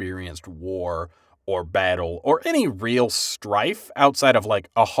never experienced war or battle or any real strife outside of like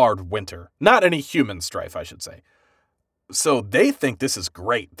a hard winter. Not any human strife, I should say. So they think this is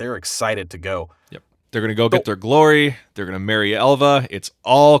great. They're excited to go. Yep. They're going to go get their glory. They're going to marry Elva. It's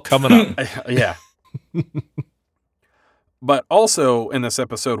all coming up. Yeah. But also in this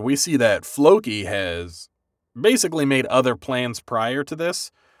episode, we see that Floki has basically made other plans prior to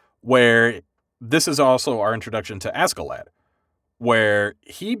this, where this is also our introduction to Askeladd, where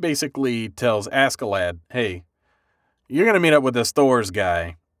he basically tells Askeladd, hey, you're going to meet up with this Thor's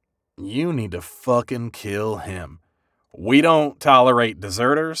guy. You need to fucking kill him. We don't tolerate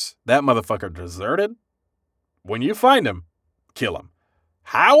deserters. That motherfucker deserted. When you find him, kill him.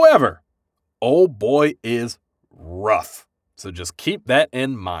 However, old boy is rough. So just keep that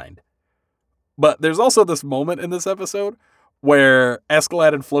in mind. But there's also this moment in this episode where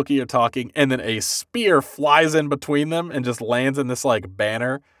Askeladd and Floki are talking, and then a spear flies in between them and just lands in this like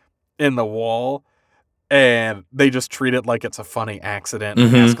banner in the wall. And they just treat it like it's a funny accident.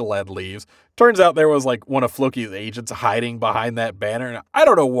 And Askeladd leaves. Turns out there was like one of Floki's agents hiding behind that banner. And I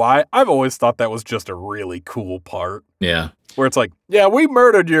don't know why. I've always thought that was just a really cool part. Yeah. Where it's like, yeah, we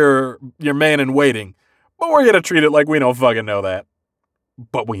murdered your man in waiting, but we're going to treat it like we don't fucking know that.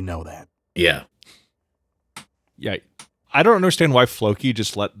 But we know that. Yeah. Yeah. I don't understand why Floki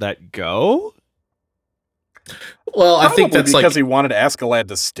just let that go. Well, I think that's because like... he wanted Askeladd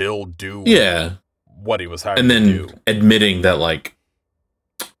to still do what he was hired and then to do. Admitting that, like,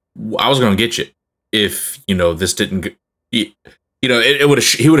 I was going to get you. if this didn't, he would have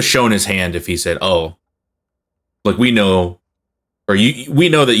he would have shown his hand if he said, "Oh, like we know, or we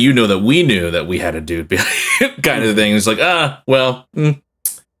know that that we knew that we had a dude," kind of thing. It's like,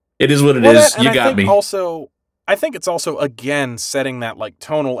 it is what it is. You got me. I think it's also again setting that like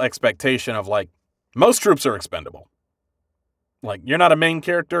tonal expectation of like most troops are expendable. Like you're not a main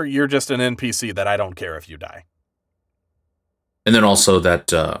character, you're just an NPC that I don't care if you die. And then also that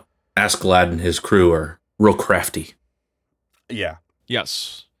Askeladd and his crew are real crafty. Yeah.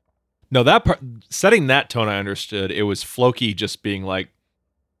 Yes. No, that part, setting that tone, I understood. It was Floki just being like,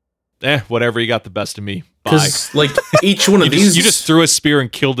 whatever, you got the best of me. Bye. Because like each one of these, you just threw a spear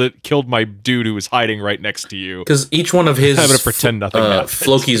and killed my dude who was hiding right next to you. Because each one of his having to pretend nothing happened.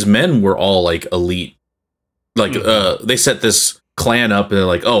 Floki's men were all like elite. Like they set this clan up and they're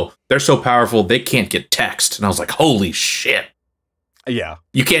like, oh, they're so powerful they can't get taxed. And I was like, holy shit. Yeah.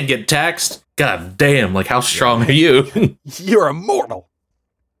 You can't get taxed? God damn, like how strong are you? You're immortal.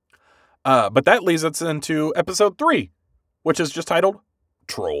 But that leads us into episode 3, which is just titled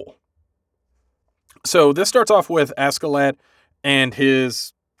Troll. So this starts off with Askeladd and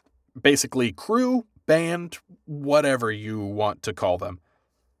his basically crew, band, whatever you want to call them.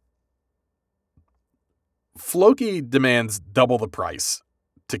 Floki demands double the price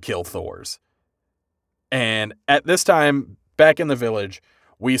to kill Thors. And at this time, back in the village,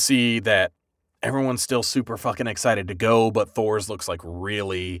 we see that everyone's still super fucking excited to go, but Thors looks like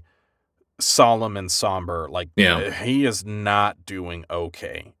really solemn and somber. Like, he is not doing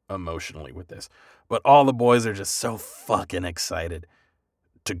okay emotionally with this. But all the boys are just so fucking excited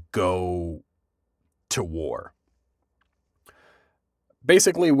to go to war.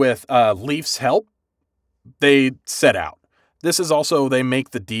 Basically, with Leif's help, they set out. This is also, they make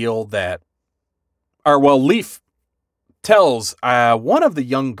the deal that, Leif tells one of the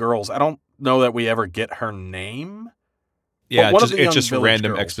young girls, I don't know that we ever get her name. Yeah, it's just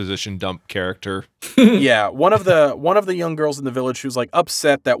random girls. Exposition dump character. Yeah, one of the young girls in the village who's like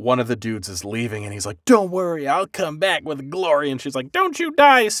upset that one of the dudes is leaving, and he's like, "Don't worry, I'll come back with glory." And she's like, "Don't you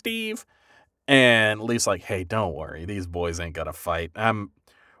die, Steve." And Leif's like, "Hey, don't worry, these boys ain't gonna fight.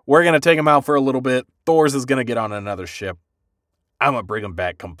 We're gonna take them out for a little bit. Thors is gonna get on another ship. I'm gonna bring them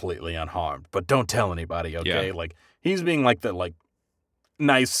back completely unharmed, but don't tell anybody, okay?" Yeah. Like he's being like the like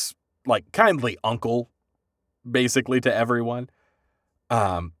nice, like kindly uncle. Basically to everyone.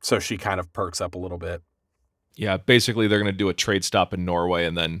 So she kind of perks up a little bit. Yeah, basically they're going to do a trade stop in Norway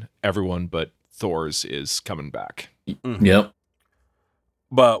and then everyone but Thors is coming back. Mm-hmm. Yep.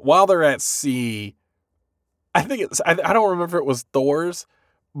 But while they're at sea, I think I don't remember if it was Thors,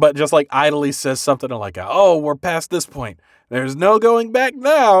 but just like idly says something like, "Oh, we're past this point. There's no going back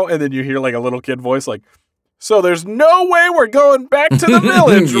now." And then you hear like a little kid voice like, "So there's no way we're going back to the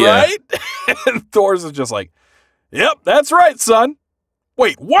village, right?" And Thors is just like, "Yep, that's right, son.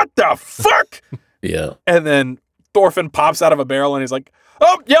 Wait, what the fuck?" Yeah. And then Thorfinn pops out of a barrel and he's like,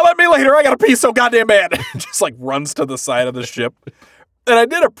 "Oh, yell at me later. I gotta pee so goddamn bad." Just like runs to the side of the ship. And I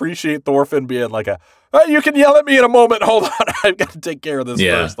did appreciate Thorfinn being like "You can yell at me in a moment. Hold on. I've got to take care of this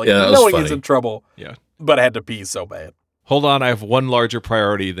first." Like knowing he's in trouble. Yeah. But I had to pee so bad. Hold on. I have one larger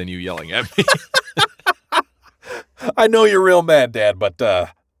priority than you yelling at me. I know you're real mad, Dad, but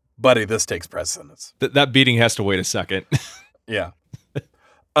buddy, this takes precedence. That beating has to wait a second. Yeah.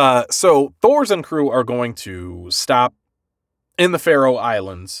 So Thors and crew are going to stop in the Faroe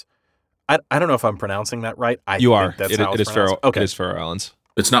Islands. I don't know if I'm pronouncing that right. You are. That's it is Faroe. Okay. It is Faroe Islands.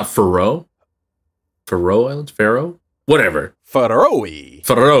 It's not Faroe? Faroe Islands? Faroe? Whatever. Faroe.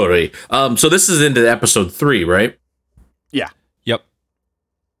 So this is into episode 3, right? Yeah. Yep.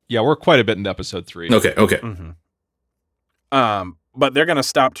 Yeah, we're quite a bit into episode 3. Okay. Mm-hmm. But they're going to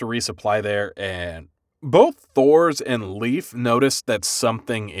stop to resupply there, and both Thors and Leif notice that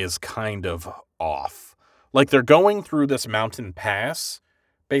something is kind of off. Like they're going through this mountain pass,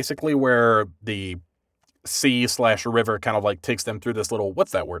 basically where the sea/river kind of like takes them through this little,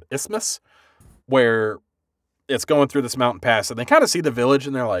 what's that word? Isthmus? Where it's going through this mountain pass, and they kind of see the village,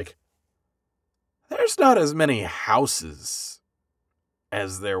 and they're like, "There's not as many houses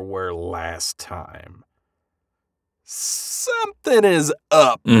as there were last time. Something is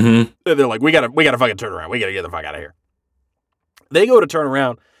up." Mm-hmm. And they're like, we gotta fucking turn around. We gotta get the fuck out of here. They go to turn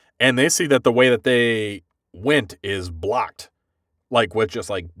around, and they see that the way that they went is blocked. Like with just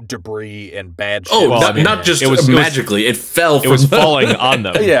like debris and bad shit. Oh, not just magically. It fell from It was falling on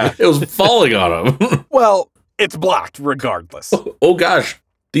them. Yeah. It was falling on them. Well, it's blocked regardless. Oh gosh.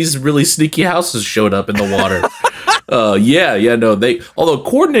 These really sneaky houses showed up in the water. Although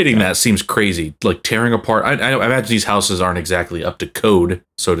coordinating that seems crazy, like tearing apart. I imagine these houses aren't exactly up to code,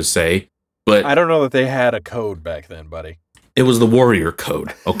 so to say. But I don't know that they had a code back then, buddy. it was the warrior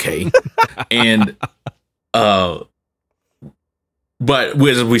code, okay? And but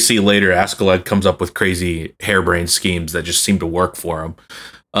as we see later, Askeladd comes up with crazy harebrained schemes that just seem to work for him.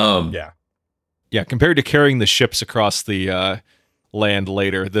 Yeah, compared to carrying the ships across the land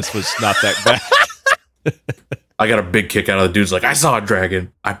later, this was not that bad. I got a big kick out of the dude's like, I saw a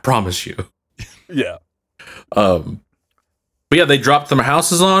dragon. I promise you. Yeah. But yeah, they dropped their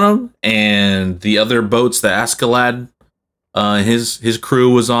houses on him, and the other boats that Askeladd, his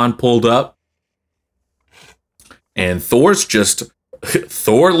crew was on, pulled up, and Thor's just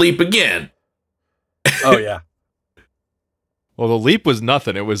Thor leap again. Oh yeah. Well, the leap was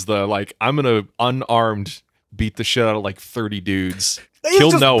nothing. It was the like, I'm gonna unarmed beat the shit out of like 30 dudes,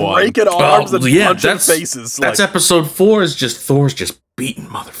 kill no one. Breaking arms and punching that's faces. That's like, episode 4. Is just Thor's just beating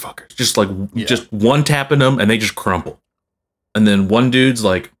motherfuckers, just like just one tapping them, and they just crumple. And then one dude's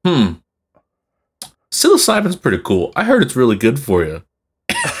like, psilocybin's pretty cool. I heard it's really good for you.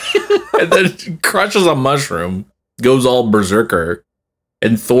 And then crushes a mushroom, goes all berserker,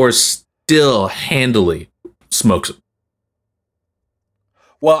 and Thor still handily smokes him.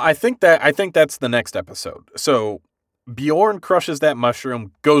 Well, I think that's the next episode. So Bjorn crushes that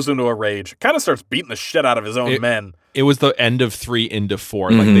mushroom, goes into a rage, kind of starts beating the shit out of his own men. It was the end of 3 into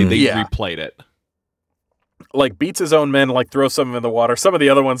 4. Like they replayed it. Like beats his own men, like throws some in the water. Some of the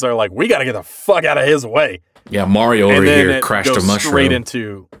other ones are like, we got to get the fuck out of his way. Yeah, Mario over here crashed a mushroom.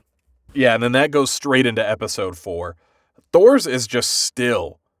 And then that goes straight into episode 4. Thor's is just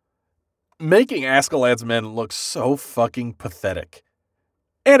still making Askeladd's men look so fucking pathetic.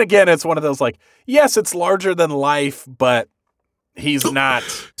 And again, it's one of those like, yes, it's larger than life, but he's not.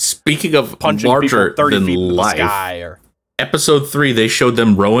 Speaking of punching larger 30 than feet in the life, sky episode 3, they showed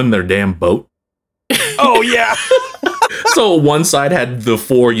them rowing their damn boat. Oh yeah. So one side had the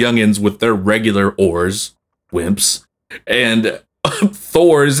 4 youngins with their regular oars, wimps, and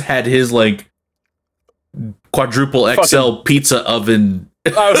Thor's had his like quadruple XL pizza oven.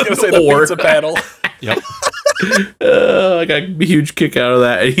 I was gonna say the pizza paddle. Yep. I got a huge kick out of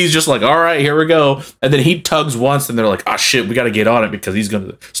that. And he's just like, all right, here we go. And then he tugs once, and they're like, oh shit, we got to get on it because he's going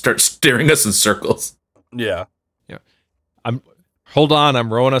to start steering us in circles. Yeah. Hold on,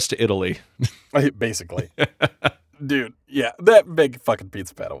 I'm rowing us to Italy. Basically. Dude, yeah, that big fucking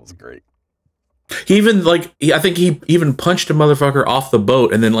pizza paddle was great. He even, I think he even punched a motherfucker off the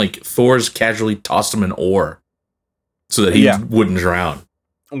boat, and then, Thor's casually tossed him an oar so that he wouldn't drown.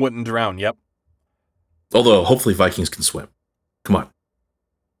 Wouldn't drown, yep. Although, hopefully Vikings can swim. Come on.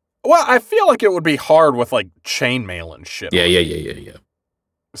 Well, I feel like it would be hard with, chainmail and shit. Yeah.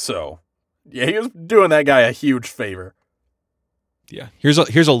 So, yeah, he was doing that guy a huge favor. Yeah, here's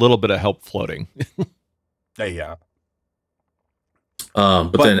a little bit of help floating. Yeah.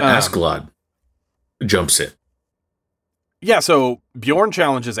 But then Askeladd jumps in. Yeah, so Bjorn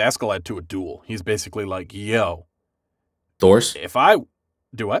challenges Askeladd to a duel. He's basically like, yo. Thors? If I...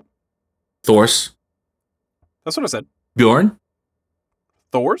 Do what? Thors? That's what I said. Bjorn?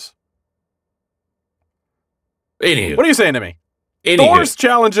 Thors? Anywho. What are you saying to me? Thors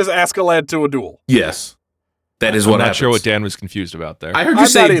challenges Askeladd to a duel. Yes. That is what happens. I'm not sure what Dan was confused about there. I heard you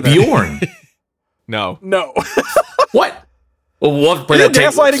say Bjorn. No. What? Well, we'll have to play that tape.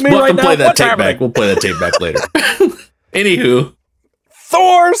 Gaslighting me right now? What's happening? We'll play that tape back later. Anywho.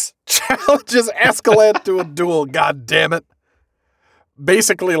 Thors challenges Askeladd to a duel. God damn it.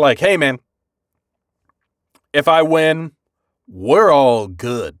 Basically like, hey, man. If I win, we're all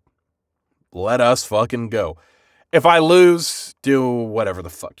good. Let us fucking go. If I lose, do whatever the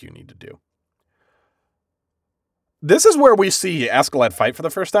fuck you need to do. This is where we see Askeladd fight for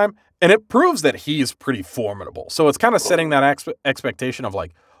the first time, and it proves that he's pretty formidable. So it's kind of setting that expectation of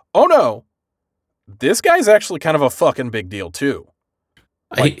like, oh no, this guy's actually kind of a fucking big deal too.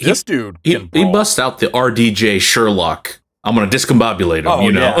 This dude he busts out the RDJ Sherlock. I'm going to discombobulate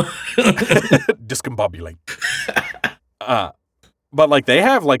him, know? Discombobulate. But they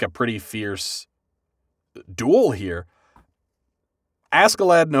have a pretty fierce duel here.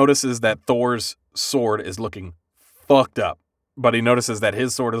 Askeladd notices that Thor's sword is looking fucked up, but he notices that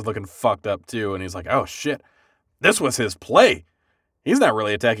his sword is looking fucked up too, and he's like, oh shit, this was his play. He's not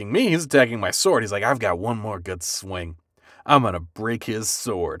really attacking me, he's attacking my sword. He's like, I've got one more good swing. I'm gonna break his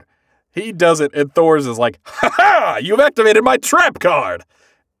sword. He does it, and Thor's is like, ha-ha, you've activated my trap card!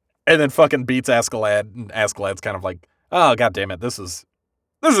 And then fucking beats Askeladd, and Askeladd's kind of like, oh, god damn it, this is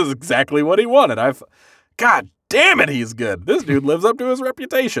exactly what he wanted. God damn it, he's good. This dude lives up to his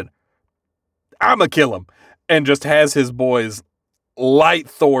reputation. I'ma kill him. And just has his boys light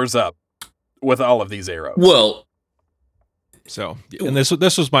Thor's up with all of these arrows. Well, So, and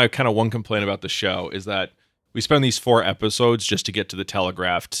this was my kind of one complaint about the show is that we spend these 4 episodes just to get to the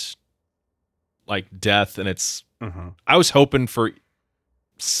telegraphed like death, and it's. I was hoping for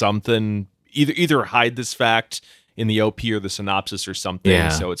something either hide this fact in the OP or the synopsis or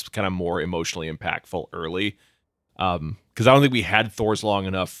something, so it's kind of more emotionally impactful early. Because I don't think we had Thor's long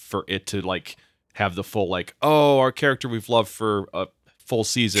enough for it to like have the full like, oh, our character we've loved for a full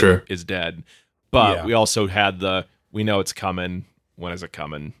season is dead. But we also had we know it's coming. When is it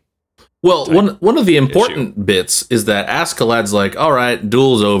coming? Well, one of the important bits is that Askeladd's like, all right,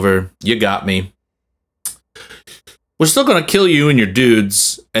 duel's over. You got me. We're still going to kill you and your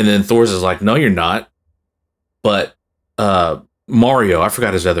dudes. And then Thor's is like, no, you're not. But Mario, I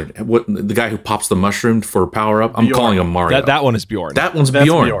forgot his the guy who pops the mushroom for power up. I'm calling him Mario. That one is Bjorn. That's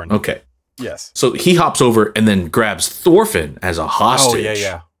Bjorn. Okay. Yes. So he hops over and then grabs Thorfinn as a hostage. Oh,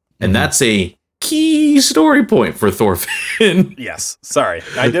 yeah. And that's a key story point for Thorfinn. Yes. Sorry.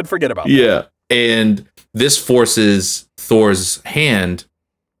 I did forget about that. Yeah. And this forces Thor's hand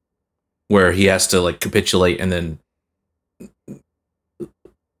where he has to like capitulate and then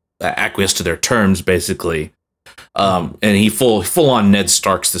acquiesce to their terms, basically. And he full on Ned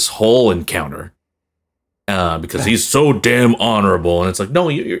Starks this whole encounter because he's so damn honorable. And it's like, no,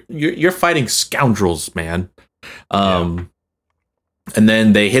 you're fighting scoundrels, man. And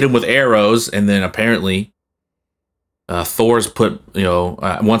then they hit him with arrows, and then apparently Thor's put,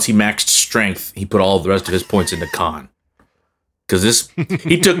 once he maxed strength, he put all the rest of his points into con. Because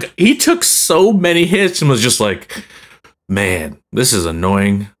he took so many hits and was just like, man, this is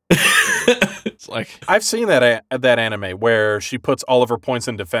annoying. It's like, I've seen that anime where she puts all of her points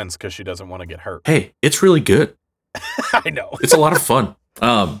in defense because she doesn't want to get hurt. Hey, it's really good. I know. It's a lot of fun.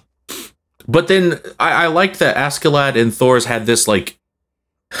 But then I liked that Askeladd and Thor's had this like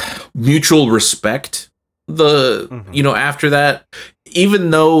mutual respect. After that,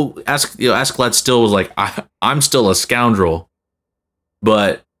 even though Askeladd still was like, I'm still a scoundrel,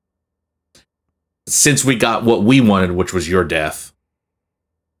 but since we got what we wanted, which was your death,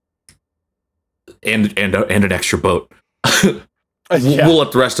 and an extra boat, we'll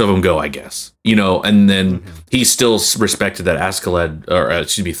let the rest of them go, I guess. And then he still respected that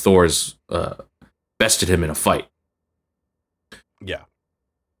Askeladd, Thor's bested him in a fight. Yeah.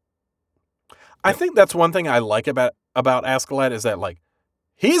 I think that's one thing I like about Askeladd is that, like,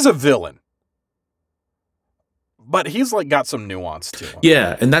 he's a villain. But he's, like, got some nuance to him.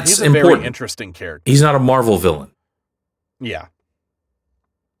 Yeah, and that's he's a important. Very interesting character. He's not a Marvel villain. Yeah.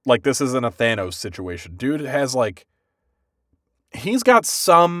 Like, this isn't a Thanos situation. Dude has, like, he's got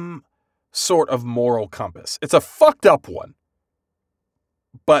some sort of moral compass. It's a fucked up one.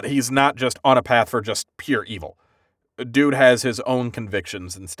 But he's not just on a path for just pure evil. Dude has his own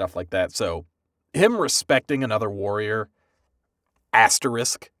convictions and stuff like that. So him respecting another warrior,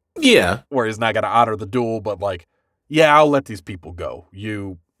 asterisk. Yeah. Where he's not going to honor the duel, but like, yeah, I'll let these people go.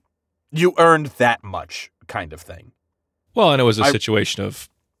 You earned that much kind of thing. Well, and it was a situation of,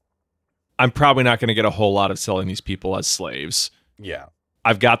 I'm probably not going to get a whole lot of selling these people as slaves. Yeah.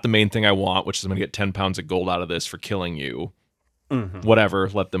 I've got the main thing I want, which is I'm going to get 10 pounds of gold out of this for killing you. Whatever,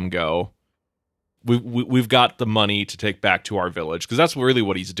 let them go. We've got the money to take back to our village, because that's really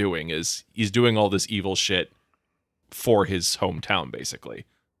what he's doing, is he's doing all this evil shit for his hometown, basically.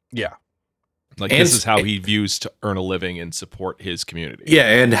 Yeah. Like, this is how he views to earn a living and support his community. Yeah,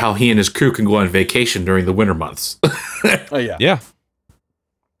 and how he and his crew can go on vacation during the winter months. Oh, yeah. Yeah.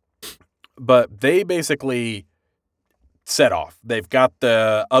 But they basically set off. They've got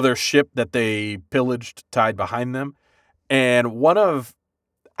the other ship that they pillaged tied behind them. And one of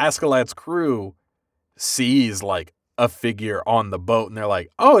Askeladd's crew sees, like, a figure on the boat. And they're like,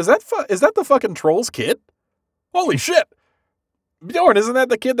 oh, is that the fucking troll's kid? Holy shit. Bjorn, isn't that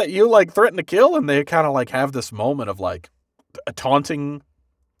the kid that you, like, threatened to kill? And they kind of, like, have this moment of, like, taunting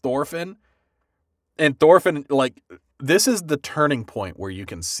Thorfinn. And Thorfinn, like, this is the turning point where you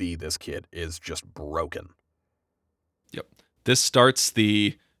can see this kid is just broken. Yep. This starts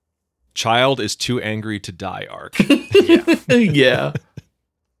the child is too angry to die arc. Yeah.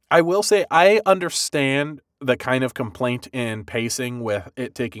 I will say I understand the kind of complaint in pacing with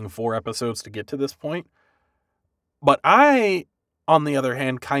it taking 4 episodes to get to this point. But I, on the other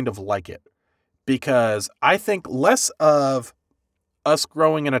hand, kind of like it. Because I think less of us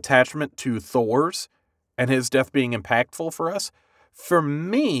growing an attachment to Thor's and his death being impactful for us. For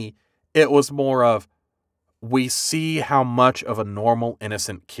me, it was more of, we see how much of a normal,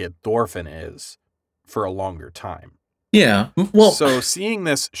 innocent kid Thorfinn is for a longer time. Yeah. Well, so seeing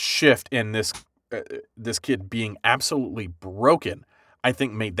this shift in this kid being absolutely broken, I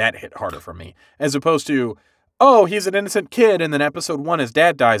think made that hit harder for me. As opposed to, oh, he's an innocent kid, and then episode 1, his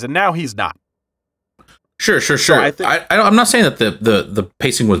dad dies, and now he's not. Sure. I'm not saying that the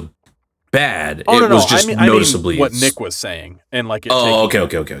pacing was bad. Oh, it was just noticeably. I mean what Nick was saying, and like it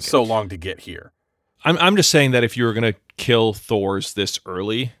okay. so long to get here. I'm just saying that if you were gonna kill Thor's this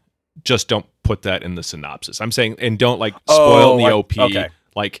early, just don't put that in the synopsis. I'm saying, and don't like spoil the OP. Okay.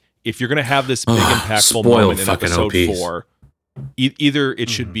 Like if you're gonna have this big impactful moment in episode OPs. 4, either it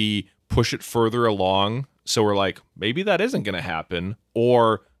should be push it further along, so we're like maybe that isn't gonna happen,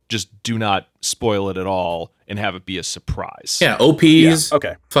 or just do not spoil it at all and have it be a surprise. Yeah, OPs. Yeah,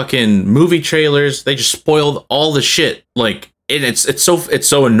 okay. Fucking movie trailers. They just spoiled all the shit. Like, and it's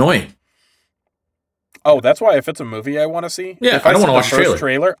so annoying. Oh, that's why if it's a movie I want to see, yeah, if I don't want to watch the the first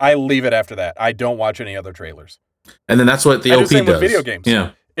trailer. I leave it after that. I don't watch any other trailers. And then that's what the OP same does. with video games.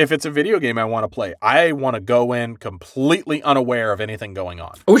 Yeah. If it's a video game I want to play, I want to go in completely unaware of anything going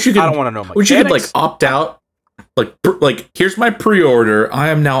on. I wish you could. I don't want to know. Wish you could like opt out. Like here's my pre-order. I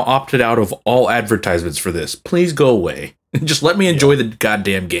am now opted out of all advertisements for this. Please go away. Just let me enjoy the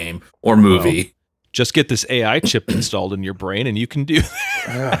goddamn game or movie. Well, just get this AI chip installed in your brain, and you can do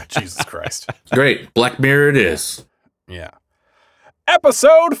that. Jesus Christ. Great. Black Mirror it is. Yeah.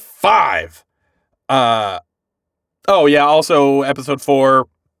 Episode 5. Oh yeah, also episode 4,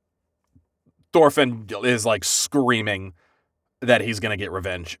 Thorfinn is like screaming that he's gonna get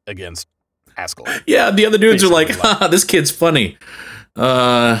revenge against Askeladd. Yeah, the other dudes Basically, are like, this kid's funny.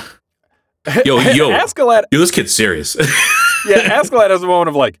 Yo, Askeladd. Yo, this kid's serious. Yeah, Askeladd has a moment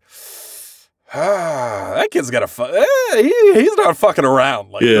of like, that kid's got he's not fucking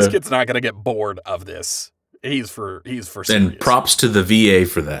around. Like this kid's not gonna get bored of this. He's for serious. And props to the VA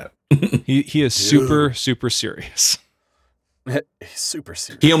for that. He is super serious. He's super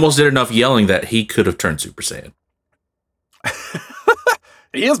serious. He almost did enough yelling that he could have turned Super Saiyan.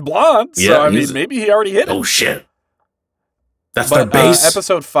 He is blonde, so Yeah, I mean, maybe he already hit it. Oh shit! That's their base.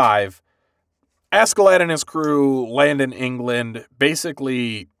 Episode 5, Askeladd and his crew land in England,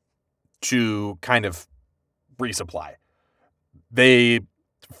 basically to kind of resupply. They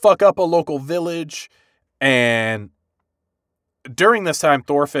fuck up a local village, and during this time,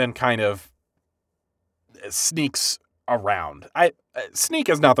 Thorfinn kind of sneaks around. Sneak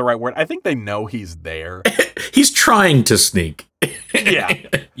is not the right word. I think they know he's there. He's trying to sneak.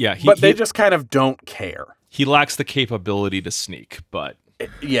 Yeah. But they just kind of don't care. He lacks the capability to sneak, but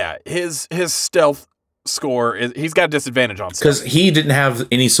yeah, his stealth score is he's got a disadvantage on because stealth. he didn't have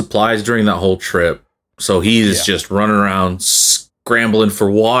any supplies during that whole trip, so he's just running around scrambling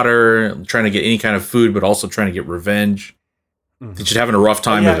for water, trying to get any kind of food, but also trying to get revenge. Mm-hmm. He's just having a rough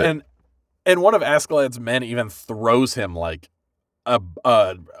time of it. And one of Askeladd's men even throws him like a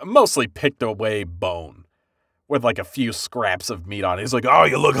mostly picked away bone with like a few scraps of meat on it. He's like, "Oh,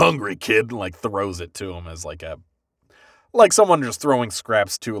 you look hungry, kid," and like throws it to him as like someone just throwing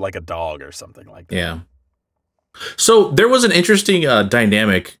scraps to like a dog or something like that. Yeah. So there was an interesting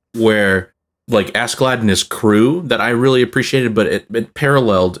dynamic where like Askeladd and his crew that I really appreciated, but it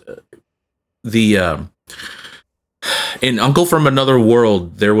paralleled the in Uncle from Another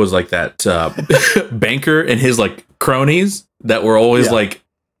World. There was like that banker and his like cronies that were always like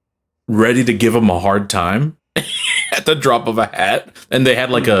ready to give him a hard time at the drop of a hat, and they had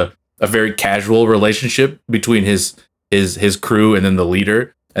like a very casual relationship between his crew and then the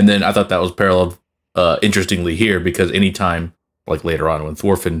leader. And then I thought that was paralleled interestingly here, because anytime like later on when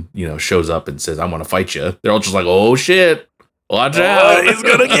Thorfinn shows up and says, "I'm gonna fight you," they're all just like, "Oh shit, watch out, he's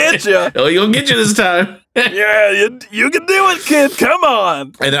gonna get you." Oh, he'll get you this time. Yeah, you can do it, kid. Come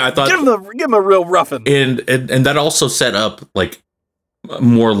on. And I thought give him a real roughing. And that also set up like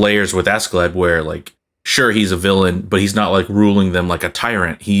more layers with Askeladd, where like sure he's a villain, but he's not like ruling them like a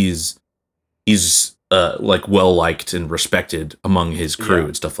tyrant. He's like well liked and respected among his crew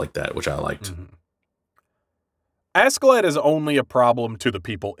and stuff like that, which I liked. Mm-hmm. Askeladd is only a problem to the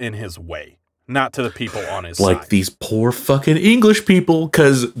people in his way, not to the people on his like side. These poor fucking English people,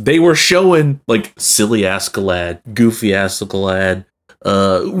 because they were showing like silly Askeladd, goofy Askeladd,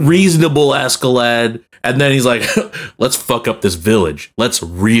 reasonable Askeladd, and then he's like, "Let's fuck up this village. Let's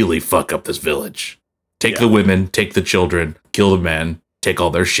really fuck up this village. Take the women, take the children, kill the men, take all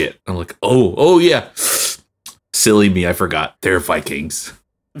their shit." I'm like, oh yeah, silly me, I forgot they're Vikings.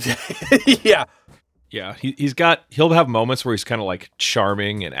 Yeah. Yeah, he'll have moments where he's kind of like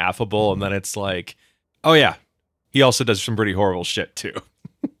charming and affable, and then it's like, oh yeah, he also does some pretty horrible shit too.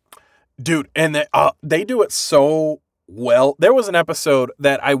 Dude, and they do it so well. There was an episode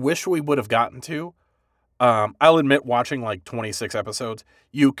that I wish we would have gotten to. I'll admit, watching like 26 episodes,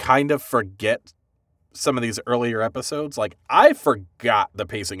 you kind of forget some of these earlier episodes. Like, I forgot the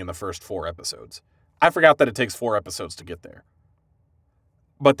pacing in the first 4 episodes. I forgot that it takes 4 episodes to get there.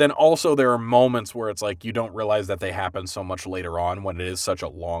 But then also there are moments where it's like you don't realize that they happen so much later on when it is such a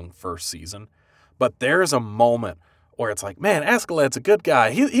long first season. But there's a moment where it's like, man, Askeladd's a good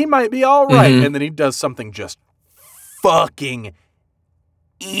guy. He might be all right. And then he does something just fucking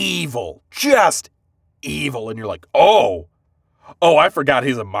evil. Just evil. And you're like, oh, I forgot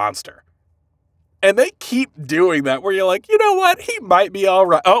he's a monster. And they keep doing that where you're like, you know what? He might be all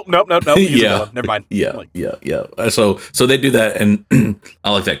right. Oh, nope. He's a villain. Never mind. Yeah. So they do that, and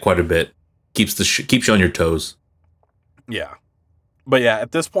I like that quite a bit. Keeps you on your toes. Yeah. But yeah,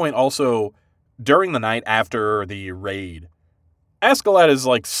 at this point also, during the night after the raid, Askeladd is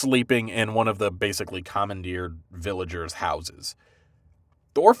like sleeping in one of the basically commandeered villagers' houses.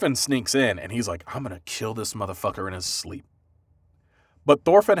 Thorfinn sneaks in and he's like, I'm going to kill this motherfucker in his sleep. But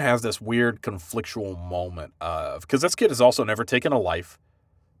Thorfinn has this weird conflictual moment of, because this kid has also never taken a life,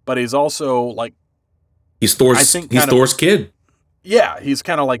 but he's also like, he's Thor's kid. Yeah, he's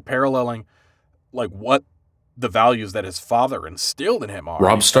kind of like paralleling like what the values that his father instilled in him are.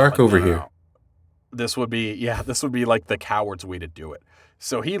 Robb Stark over here. This would be like the coward's way to do it.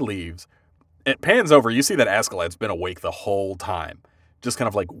 So he leaves. It pans over. You see that Askeladd's been awake the whole time, just kind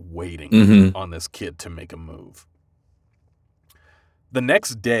of like waiting on this kid to make a move. The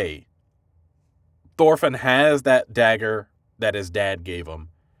next day, Thorfinn has that dagger that his dad gave him,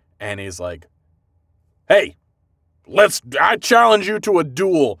 and he's like, hey, I challenge you to a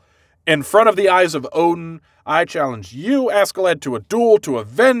duel. In front of the eyes of Odin, I challenge you, Askeladd, to a duel to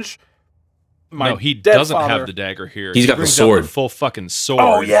avenge my he dead doesn't father. have the dagger here. He's got the sword. The full fucking sword.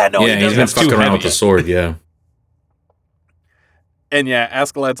 Oh, yeah, no, yeah, he's been fucking around with the sword, yeah. And yeah,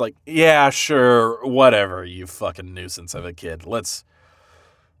 Askeladd's like, yeah, sure, whatever, you fucking nuisance of a kid. Let's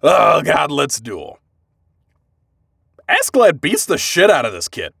duel. Askeladd beats the shit out of this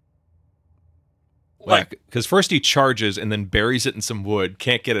kid. Because first he charges and then buries it in some wood,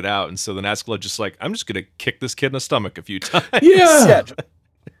 can't get it out, and so then Askeladd just like, I'm just gonna kick this kid in the stomach a few times. Yeah.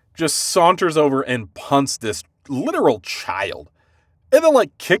 Just saunters over and punts this literal child. And then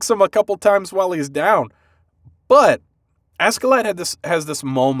like kicks him a couple times while he's down. But Askeladd has this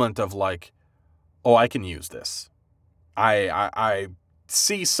moment of like, oh, I can use this. I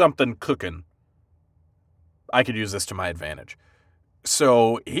see something cooking. I could use this to my advantage.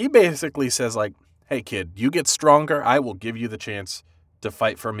 So he basically says like, hey kid, you get stronger, I will give you the chance to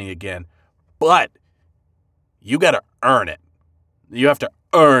fight for me again. But you got to earn it. You have to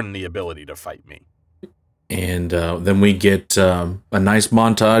earn the ability to fight me. And then we get a nice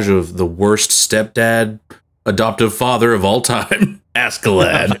montage of the worst stepdad, adoptive father of all time,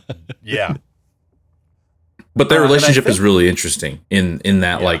 Askeladd. Yeah. But their relationship is really interesting in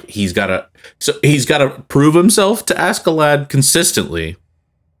that like he's got to prove himself to Askeladd consistently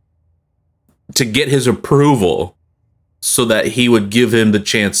to get his approval so that he would give him the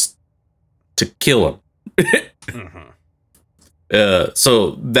chance to kill him.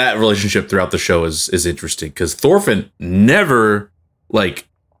 So that relationship throughout the show is interesting because Thorfinn never like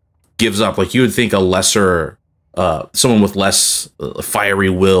gives up. Like you would think a lesser someone with less fiery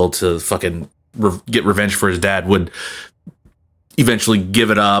will to fucking get revenge for his dad would eventually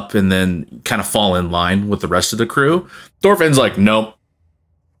give it up and then kind of fall in line with the rest of the crew. Thorfinn's like, nope,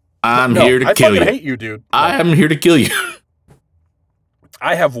 I'm here to kill you. I hate you, dude. I am here to kill you.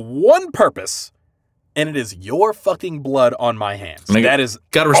 I have one purpose, and it is your fucking blood on my hands. That is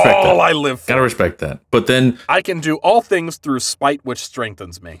gotta respect all that. I live for. Gotta respect that. But then I can do all things through spite, which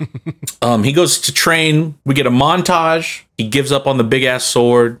strengthens me. He goes to train. We get a montage. He gives up on the big ass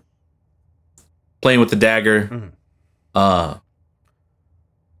sword, playing with the dagger, and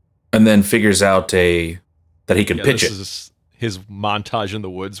then figures out that he can pitch it. Is his montage in the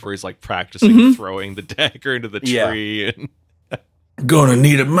woods where he's like practicing throwing the dagger into the tree. And gonna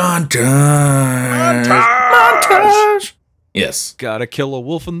need a montage. Yes. Gotta kill a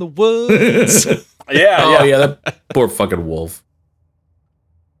wolf in the woods. Yeah. That poor fucking wolf.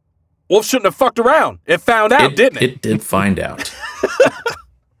 Wolf shouldn't have fucked around. It found out, didn't it? It did find out.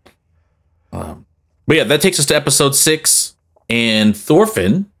 But yeah, that takes us to episode 6, and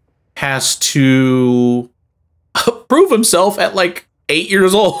Thorfinn has to prove himself at like 8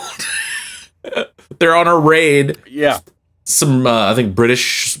 years old. They're on a raid. Yeah. Some, I think,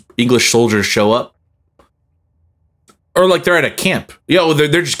 English soldiers show up. Or like they're at a camp. Yeah, well,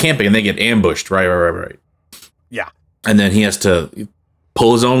 they're just camping and they get ambushed. Right. Yeah. And then he has to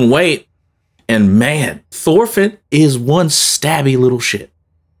pull his own weight. And man, Thorfinn is one stabby little shit.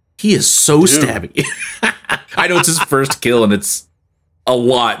 He is so stabby. I know it's his first kill and it's a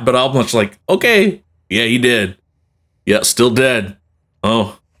lot, but I'm much like, okay, yeah, he did. Yeah, still dead.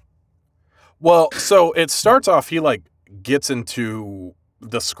 Oh. Well, so it starts off, he like gets into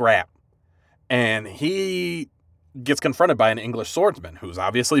the scrap and he gets confronted by an English swordsman who's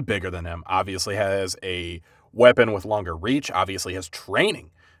obviously bigger than him, obviously has a weapon with longer reach, obviously has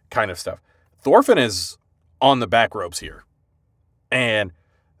training kind of stuff. Thorfinn is on the back ropes here. And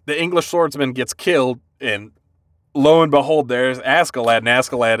the English swordsman gets killed, and lo and behold, there's Askeladd, and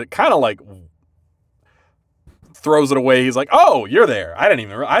Askeladd kind of like throws it away. He's like, "Oh, you're there.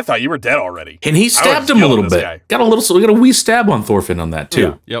 I thought you were dead already." And he stabbed him a little bit. Guy. So we got a wee stab on Thorfinn on that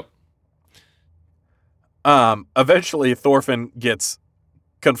too. Yep. Eventually, Thorfinn gets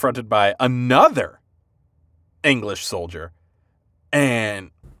confronted by another English soldier,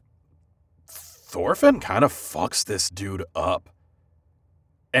 and Thorfinn kind of fucks this dude up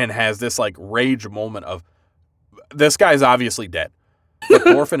and has this like rage moment of, this guy's obviously dead, but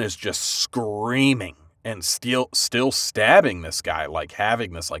Thorfinn is just screaming and still stabbing this guy, like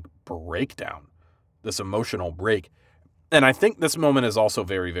having this like breakdown, this emotional break. And I think this moment is also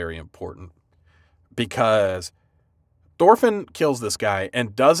very, very important because Thorfinn kills this guy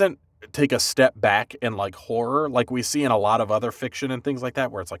and doesn't take a step back in like horror like we see in a lot of other fiction and things like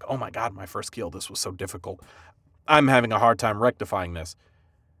that, where it's like, oh my God, my first kill, this was so difficult. I'm having a hard time rectifying this.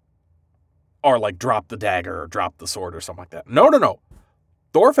 Or like drop the dagger or drop the sword or something like that. No.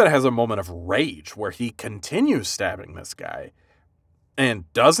 Thorfinn has a moment of rage where he continues stabbing this guy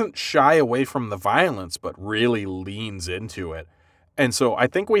and doesn't shy away from the violence, but really leans into it. And so I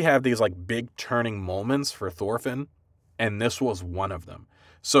think we have these like big turning moments for Thorfinn, and this was one of them.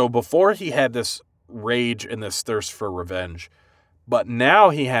 So before he had this rage and this thirst for revenge, but now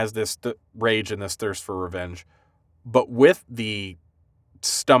he has this rage and this thirst for revenge, but with the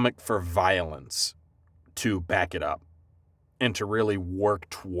stomach for violence to back it up and to really work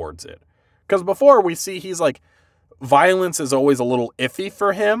towards it. Because before we see he's like, violence is always a little iffy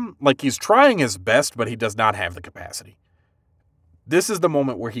for him. Like he's trying his best, but he does not have the capacity. This is the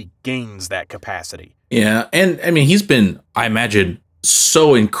moment where he gains that capacity. Yeah, and I mean, he's been, I imagine,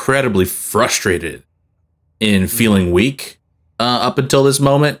 so incredibly frustrated in feeling weak up until this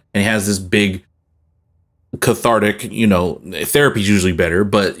moment. And he has this big cathartic, therapy's usually better,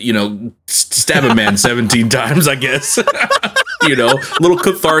 but, stab a man 17 times, I guess. Little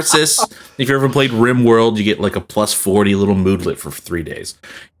catharsis. If you ever played RimWorld, you get like a plus 40 little moodlet for 3 days.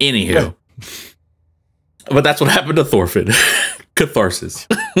 Anywho. But that's what happened to Thorfinn. Catharsis.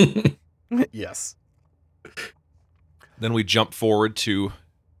 Yes. Then we jump forward to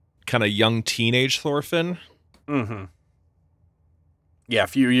kind of young teenage Thorfinn. Mm-hmm. Yeah, a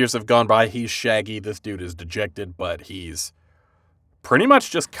few years have gone by. He's shaggy. This dude is dejected, but he's pretty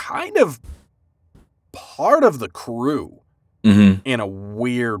much just kind of part of the crew in a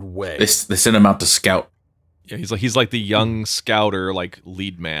weird way. They send him out to scout. Yeah, he's like the young scouter, like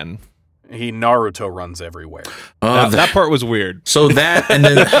lead man. He Naruto runs everywhere. That part was weird. So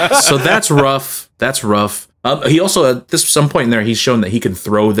that's rough. That's rough. He also at some point in there, he's shown that he can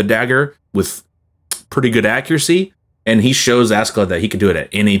throw the dagger with pretty good accuracy, and he shows Askeladd that he can do it at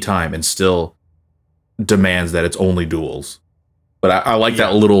any time and still demands that it's only duels. But I like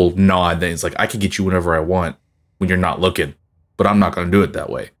that little nod that it's like, I can get you whenever I want when you're not looking, but I'm not going to do it that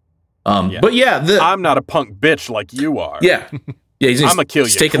way. But yeah, I'm not a punk bitch like you are. Yeah. Yeah, he's I'm gonna kill you.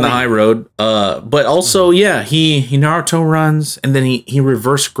 He's taking the high road. But also, yeah, he Naruto runs and then he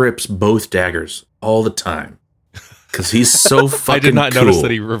reverse grips both daggers all the time because he's so fucking. I did not cool. notice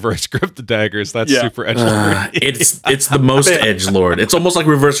that he reverse gripped the daggers. That's super edgelord. It's the most edgelord. It's almost like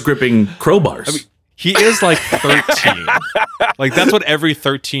reverse gripping crowbars. I mean, he is like 13. Like that's what every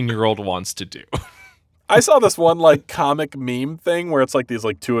 13-year-old wants to do. I saw this one like comic meme thing where it's like these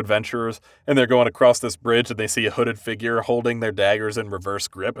like two adventurers and they're going across this bridge and they see a hooded figure holding their daggers in reverse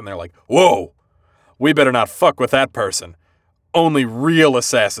grip and they're like, whoa, we better not fuck with that person. Only real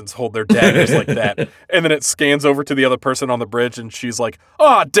assassins hold their daggers like that. And then it scans over to the other person on the bridge and she's like,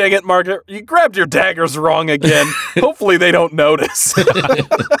 oh, dang it, Margaret, you grabbed your daggers wrong again. Hopefully they don't notice.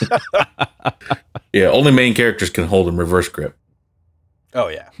 Yeah, only main characters can hold in reverse grip. Oh,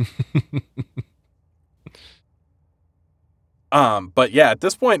 yeah. But yeah, at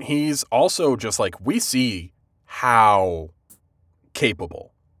this point, he's also just like, we see how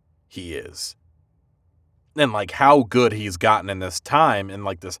capable he is and like how good he's gotten in this time and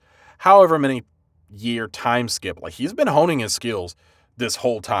like this, however many year time skip, like he's been honing his skills this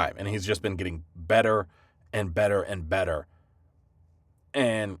whole time and he's just been getting better and better and better.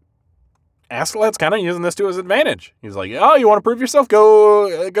 And Askeladd's kind of using this to his advantage. He's like, oh, you want to prove yourself?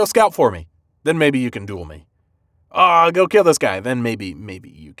 Go scout for me. Then maybe you can duel me. Oh, go kill this guy. Then maybe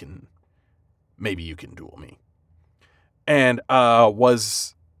you can duel me. And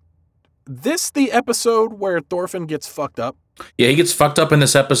was this the episode where Thorfinn gets fucked up? Yeah, he gets fucked up in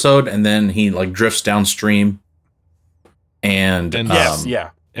this episode, and then he like drifts downstream. And Yes, Yeah.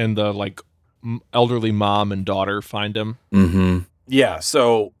 And the like elderly mom and daughter find him. Mm-hmm. Yeah,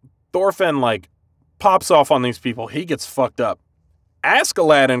 so Thorfinn like pops off on these people. He gets fucked up.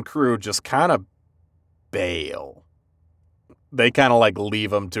 Askeladd and crew just kind of bail. They kind of like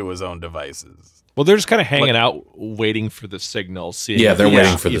leave him to his own devices. Well, they're just kind of hanging out, waiting for the signal. Seeing Yeah, they're if-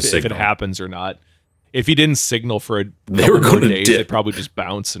 waiting for the if signal. it happens or not. If he didn't signal for a They couple were more gonna days, dip. they'd probably just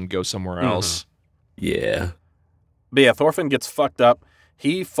bounce and go somewhere else. Yeah. But yeah, Thorfinn gets fucked up.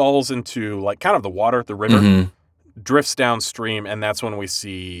 He falls into like kind of the water, the river, Mhm. drifts downstream, and that's when we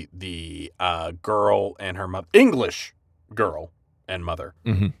see the girl and her mother, English girl and mother,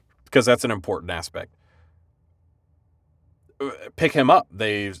 Mhm. because that's an important aspect. Pick him up.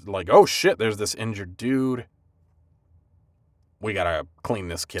 They like, oh shit, there's this injured dude. We gotta clean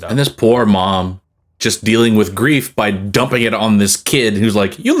this kid up. And this poor mom just dealing with grief by dumping it on this kid who's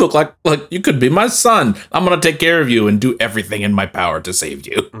like, you look like you could be my son. I'm going to take care of you and do everything in my power to save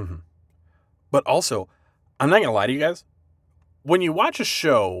you. Mm-hmm. But also, I'm not gonna lie to you guys. When you watch a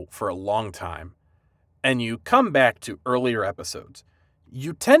show for a long time and you come back to earlier episodes,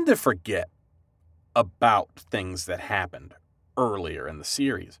 you tend to forget about things that happened earlier in the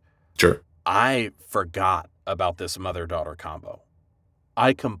series. Sure. I forgot about this mother-daughter combo.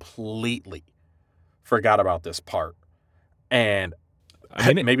 I completely forgot about this part. And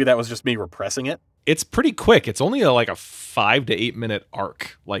I mean, maybe that was just me repressing it. it's pretty quick. It's only like a 5 to 8 minute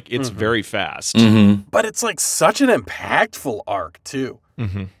arc. Like it's Mhm. very fast. Mm-hmm. But it's like such an impactful arc, too.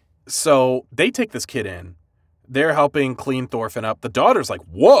 Mhm. So they take this kid in. They're helping clean Thorfinn up. The daughter's like,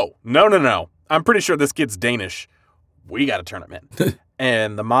 whoa, no. I'm pretty sure this kid's Danish. We got to turn him in.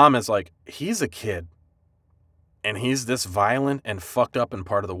 And the mom is like, he's a kid. And he's this violent and fucked up in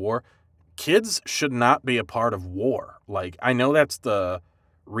part of the war. Kids should not be a part of war. Like, I know that's the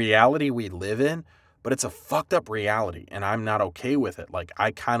reality we live in, but it's a fucked up reality. And I'm not okay with it. Like,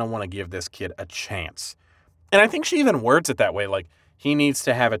 I kind of want to give this kid a chance. And I think she even words it that way. Like, he needs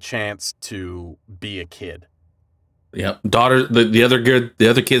to have a chance to be a kid. Yeah. Daughter, the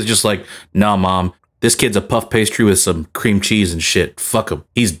other kid's just like, nah, mom, this kid's a puff pastry with some cream cheese and shit. Fuck him.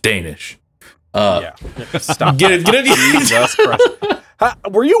 He's Danish. Yeah. Stop. Get it? Jesus Christ.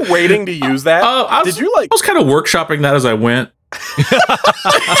 Were you waiting to use that? Did you like? I was kind of workshopping that as I went.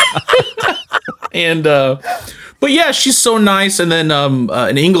 And but yeah, she's so nice. And then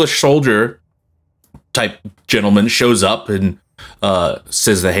an English soldier type gentleman shows up and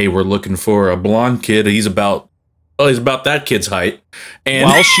says that, hey, we're looking for a blonde kid. He's about that kid's height. And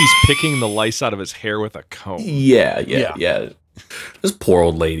While she's picking the lice out of his hair with a comb. yeah. This poor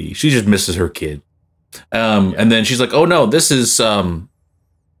old lady. She just misses her kid. And then she's like, oh no, this is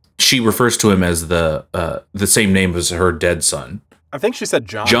she refers to him as the same name as her dead son. I think she said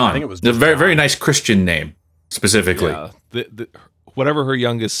John. John. I think it was a just very, John. very nice Christian name, specifically. Yeah. Whatever her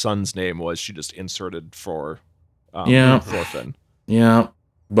youngest son's name was, she just inserted for Thorfinn. Yeah.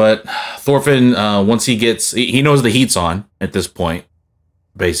 But Thorfinn, once he knows the heat's on at this point,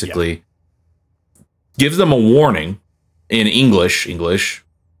 basically, gives them a warning in English,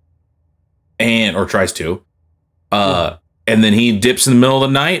 or tries to, and then he dips in the middle of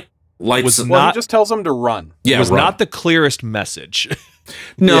the night. Lights. Well, he just tells them to run. It was run. not the clearest message.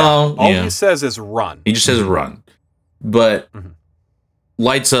 No. All yeah. he says is run. He just says run, but Mhm.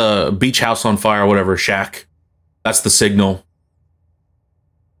 lights a beach house on fire, whatever, shack. That's the signal.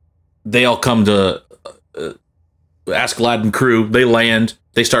 They all come to Askeladd and crew. They land.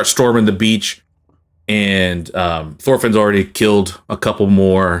 They start storming the beach, and Thorfinn's already killed a couple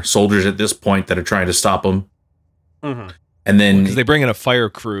more soldiers at this point that are trying to stop him. Mm-hmm. And then Because they bring in a fire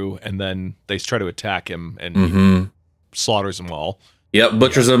crew and then they try to attack him and he Mhm. slaughters them all. Yep,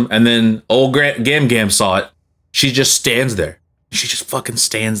 butchers them. And then old Gam Gam saw it. She just stands there. She just fucking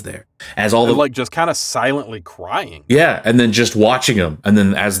stands there as all They're the like just kind of silently crying. yeah, and then just watching them. And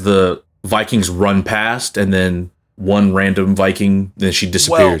then as the Vikings run past, and then one random Viking, then she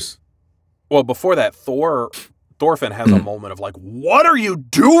disappears. Well, before that, Thorfinn has a moment of like, what are you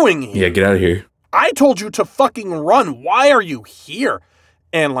doing here? Yeah, get out of here. I told you to fucking run. Why are you here?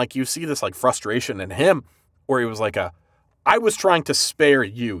 And like you see this like frustration in him where he was like I was trying to spare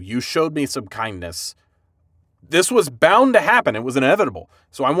you. You showed me some kindness. This was bound to happen. It was inevitable.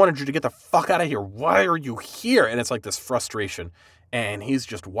 So I wanted you to get the fuck out of here. Why are you here? And it's like this frustration. And he's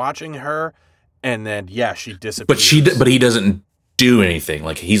just watching her. And then, yeah, she disappears. But he doesn't do anything.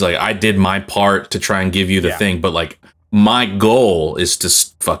 Like, he's like, I did my part to try and give you the Yeah. thing, but like, my goal is to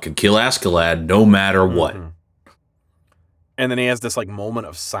fucking kill Askeladd no matter what. Mhm. And then he has this like moment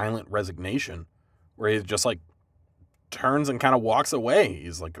of silent resignation where he just like turns and kind of walks away.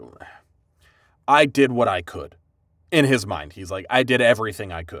 He's like, I did what I could. In his mind, he's like, I did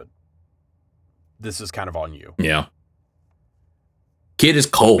everything I could. This is kind of on you. Yeah. Kid is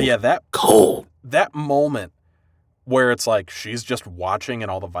cold. But yeah, cold. That moment where it's like she's just watching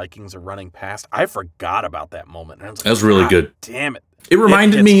and all the Vikings are running past. I forgot about that moment. And I was like, That was really good. Damn it. It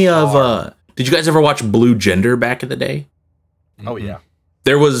reminded me of hard. did you guys ever watch Blue Gender back in the day? Oh yeah.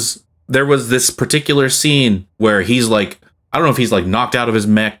 There was this particular scene where he's like, I don't know if he's like knocked out of his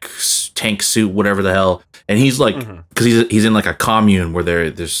mech tank suit, whatever the hell, and he's like, because he's in like a commune where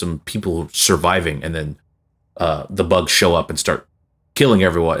there's some people surviving, and then the bugs show up and start killing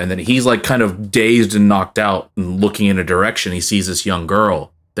everyone, and then he's like kind of dazed and knocked out and looking in a direction. He sees this young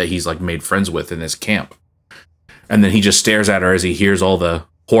girl that he's like made friends with in this camp, and then he just stares at her as he hears all the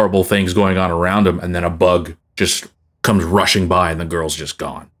horrible things going on around him, and then a bug just comes rushing by, and the girl's just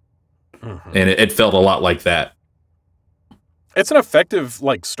gone. And it felt a lot like that. It's an effective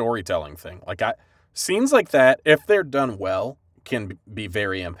like storytelling thing. Like scenes like that, if they're done well, can be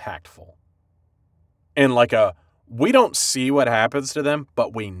very impactful. And like we don't see what happens to them,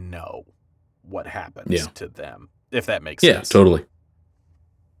 but we know what happens to them, if that makes sense. Yeah, totally.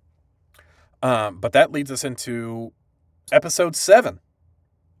 But that leads us into episode 7.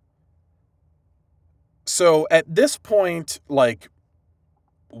 So at this point, like,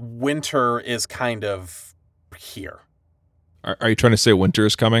 winter is kind of here. Are you trying to say winter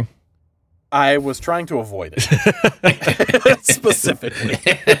is coming? I was trying to avoid it. Specifically.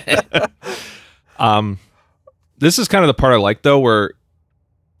 This is kind of the part I like, though, where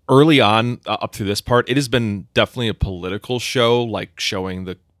early on, up to this part, it has been definitely a political show, like showing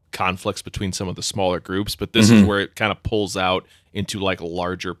the conflicts between some of the smaller groups. But this is where it kind of pulls out into like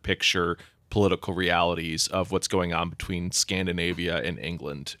larger picture political realities of what's going on between Scandinavia and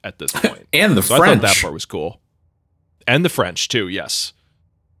England at this point. And the so French. I thought that part was cool. And the French, too, yes.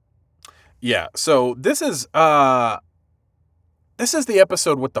 Yeah, so this is the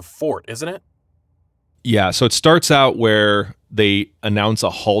episode with the fort, isn't it? Yeah, so it starts out where they announce a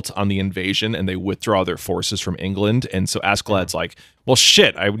halt on the invasion and they withdraw their forces from England. And so Askeladd's like, well,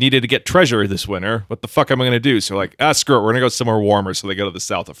 shit, I needed to get treasure this winter. What the fuck am I going to do? So like, screw it, we're going to go somewhere warmer. So they go to the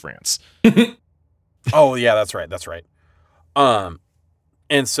south of France. Oh, yeah, that's right.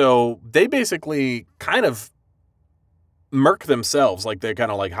 And so they basically kind of merc themselves, like they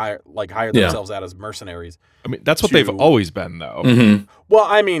kind of like hire themselves out as mercenaries. I mean, that's what they've always been, though. Well,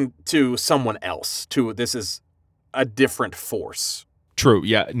 I mean, to someone else. This is a different force. True,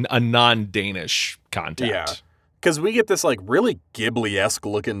 yeah, a non-Danish contact. Yeah, because we get this like really Ghibli-esque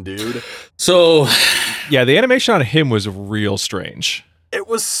looking dude. So, yeah, the animation on him was real strange. It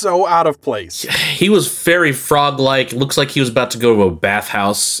was so out of place. He was very frog-like. Looks like he was about to go to a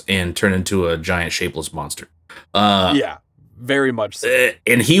bathhouse and turn into a giant shapeless monster. Yeah, very much so.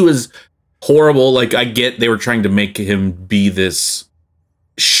 And he was horrible. Like, I get they were trying to make him be this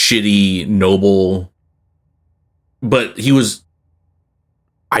shitty noble, but he was,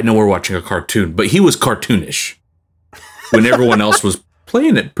 I know we're watching a cartoon, but he was cartoonish when everyone else was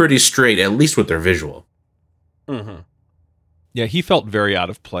playing it pretty straight, at least with their visual. Yeah, he felt very out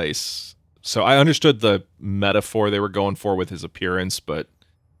of place. So I understood the metaphor they were going for with his appearance, but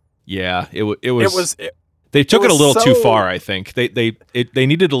yeah, it was they took it a little too far, I think. They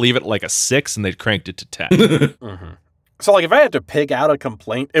needed to leave it like a 6 and they cranked it to 10. So like if I had to pick out a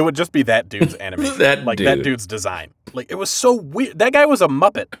complaint, it would just be that dude's animation. That dude's design. Like it was so weird. That guy was a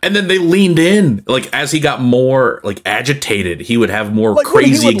Muppet. And then they leaned in. Like as he got more like agitated, he would have more like,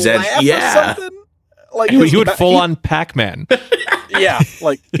 crazy exaggerations. Yeah. Like he would full on Pac-Man. Yeah,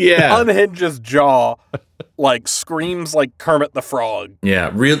 like unhinge his jaw, like screams like Kermit the Frog.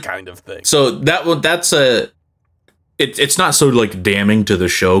 Yeah, real kind of thing. So that's it's not so like damning to the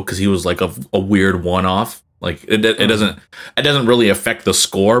show because he was like a weird one-off. Like it doesn't really affect the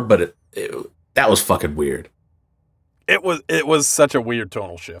score, but that was fucking weird. It was such a weird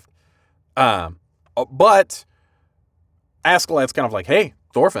tonal shift. But Askeladd's kind of like, hey,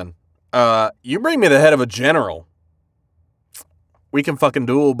 Thorfinn, you bring me the head of a general. We can fucking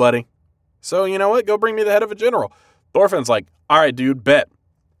duel, buddy. So, you know what? Go bring me the head of a general. Thorfinn's like, all right, dude, bet.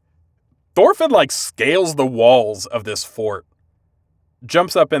 Thorfinn, like, scales the walls of this fort,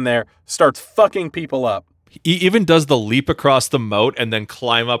 jumps up in there, starts fucking people up. He even does the leap across the moat and then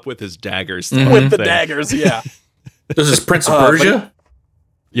climb up with his daggers. With the daggers, yeah. This is Prince of Persia?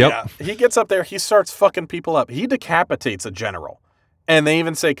 Yep. Yeah, he gets up there, he starts fucking people up. He decapitates a general. And they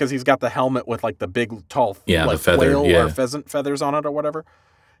even say, because he's got the helmet with like the big, tall like, the feather, whale or pheasant feathers on it or whatever.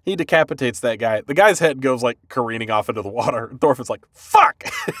 He decapitates that guy. The guy's head goes like careening off into the water. Thorfinn's like, fuck!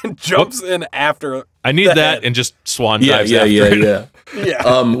 And jumps in after. I need the that head. and just swan dives after it. Yeah.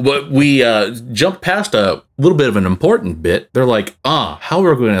 But we jumped past a little bit of an important bit. They're like, how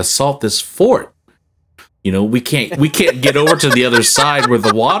are we going to assault this fort? You know, we can't get over to the other side where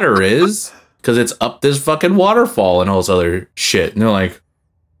the water is because it's up this fucking waterfall and all this other shit. And they're like,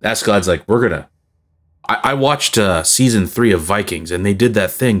 Askeladd's like, we're gonna. I watched season 3 of Vikings, and they did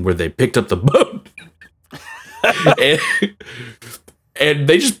that thing where they picked up the boat, and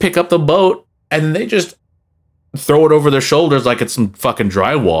they just pick up the boat and they just throw it over their shoulders like it's some fucking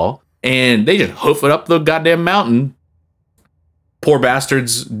drywall, and they just hoof it up the goddamn mountain. Poor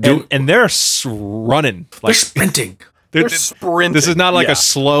bastards and they're running. They're sprinting. They're sprinting. This is not like a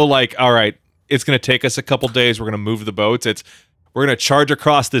slow, like, all right, it's going to take us a couple days. We're going to move the boats. We're going to charge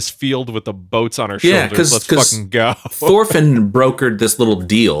across this field with the boats on our shoulders. Let's fucking go. Thorfinn brokered this little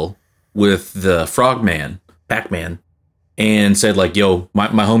deal with the Frogman, Pac-Man, and said, like, yo, my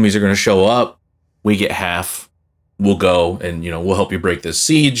homies are going to show up. We get half. We'll go and, we'll help you break this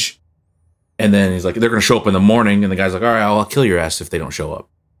siege. And then he's like, they're going to show up in the morning. And the guy's like, all right, I'll kill your ass if they don't show up.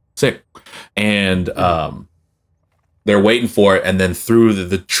 Sick. And they're waiting for it. And then through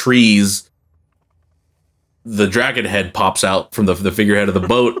the trees, the dragon head pops out from the figurehead of the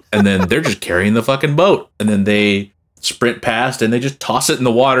boat, and then they're just carrying the fucking boat, and then they sprint past and they just toss it in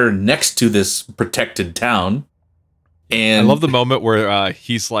the water next to this protected town. And I love the moment where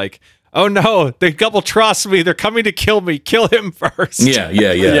he's like, "Oh no, the couple trust me. They're coming to kill me. Kill him first." Yeah.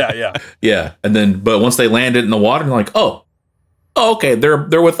 And then, but once they land it in the water, they're like, "Oh, okay, they're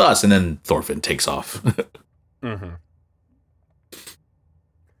with us." And then Thorfinn takes off. Mm-hmm.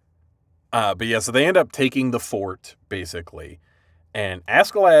 But yeah, so they end up taking the fort, basically. And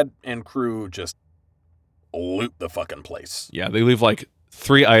Askeladd and crew just loot the fucking place. Yeah, they leave like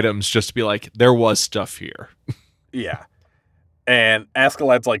 3 items just to be like, there was stuff here. Yeah. And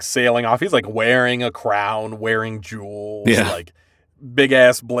Askeladd's like sailing off. He's like wearing a crown, wearing jewels, like big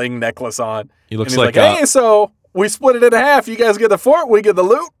ass bling necklace on. He looks and he's like hey, so we split it in half. You guys get the fort, we get the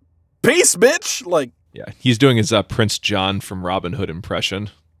loot. Peace, bitch. Like, yeah, he's doing his Prince John from Robin Hood impression.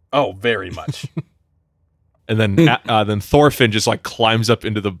 Oh, very much. And then Thorfinn just like climbs up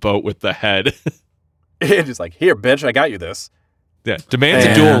into the boat with the head. And just like, here, bitch, I got you this. Yeah, demands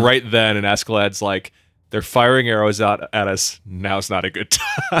a duel right then, and Askeladd's like, they're firing arrows out at us. Now's not a good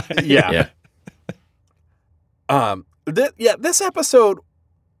time. Yeah. This episode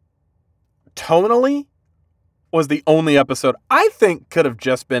tonally was the only episode I think could have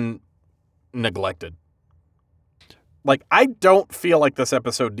just been neglected. Like, I don't feel like this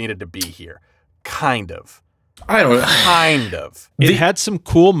episode needed to be here. Kind of. I don't know. Kind of. It had some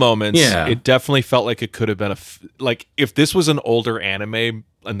cool moments. Yeah. It definitely felt like it could have been like if this was an older anime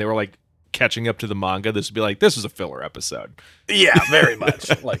and they were like catching up to the manga, this would be like, this was a filler episode. Yeah, very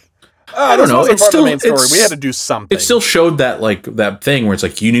much. Like, I don't know. It's still the main story. We had to do something. It still showed that like that thing where it's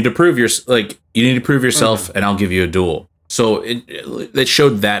like you need to prove yourself, and I'll give you a duel. So it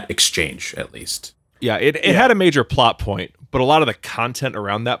showed that exchange at least. Yeah, it had a major plot point, but a lot of the content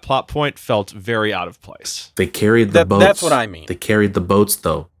around that plot point felt very out of place. They carried the boats. That's what I mean. They carried the boats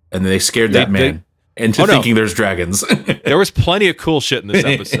though, and they scared that man into thinking there's dragons. There was plenty of cool shit in this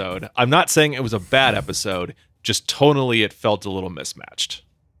episode. I'm not saying it was a bad episode, just tonally it felt a little mismatched.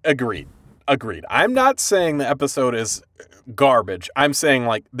 Agreed. I'm not saying the episode is garbage. I'm saying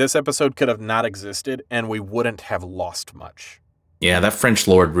like this episode could have not existed and we wouldn't have lost much. Yeah, that French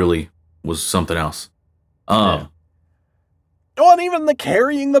lord really was something else. Well, and even the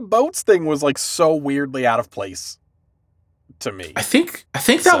carrying the boats thing was like so weirdly out of place to me. I think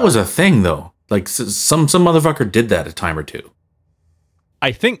that was a thing though. Like some motherfucker did that a time or two.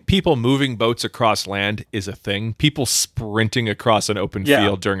 I think people moving boats across land is a thing. People sprinting across an open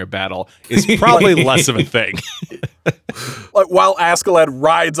field during a battle is probably less of a thing. Like while Askeladd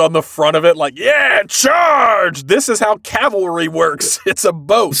rides on the front of it, like, yeah, charge! This is how cavalry works. It's a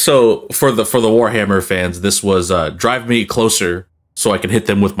boat. So for the Warhammer fans, this was drive me closer so I can hit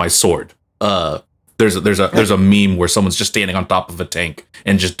them with my sword. There's a meme where someone's just standing on top of a tank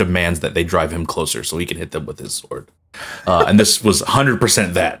and just demands that they drive him closer so he can hit them with his sword. And this was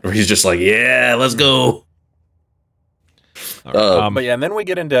 100% that, where he's just like, yeah, let's go. But yeah, and then we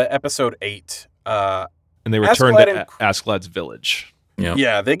get into episode 8. And they return to Askeladd's village. Yeah.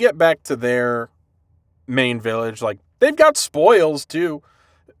 Yeah, they get back to their main village. Like, they've got spoils, too.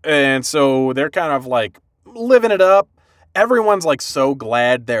 And so they're kind of, like, living it up. Everyone's, like, so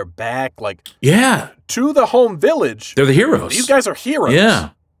glad they're back. Like, yeah, to the home village. They're the heroes. These guys are heroes. Yeah.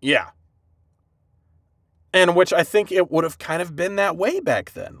 Yeah. And which I think it would have kind of been that way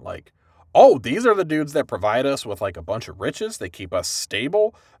back then. Like, oh, these are the dudes that provide us with like a bunch of riches. They keep us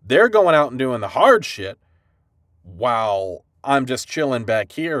stable. They're going out and doing the hard shit while I'm just chilling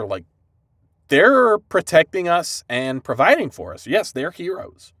back here. Like, they're protecting us and providing for us. Yes, they're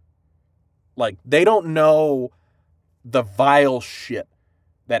heroes. Like, they don't know the vile shit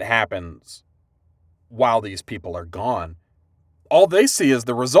that happens while these people are gone. All they see is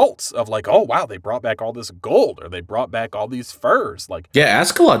the results of like, oh, wow, they brought back all this gold or they brought back all these furs. Like, Yeah,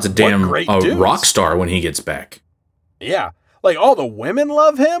 Askeladd's a damn dudes. rock star when he gets back. Yeah. Like, all the women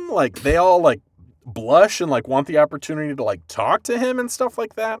love him. Like, they all like blush and like want the opportunity to like talk to him and stuff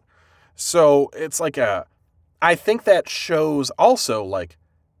like that. So it's like I think that shows also like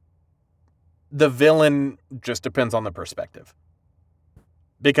the villain just depends on the perspective.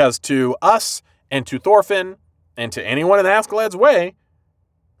 Because to us and to Thorfinn and to anyone in Askeladd's way,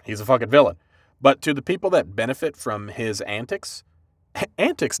 he's a fucking villain. But to the people that benefit from his antics,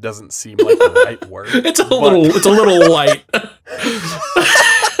 antics doesn't seem like the right word. It's a little light.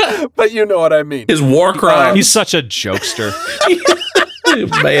 But you know what I mean. His war crimes. He's such a jokester.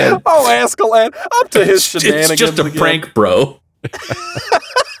 Man. Oh, Askeladd, up to his shenanigans. It's just a again. prank, bro.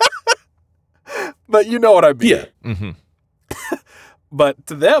 But you know what I mean. Yeah. Mm-hmm. But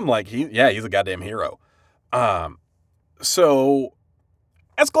to them, like, he's a goddamn hero. So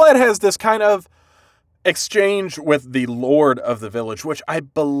Askeladd has this kind of exchange with the lord of the village, which I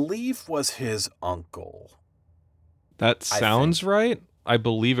believe was his uncle. That sounds right. I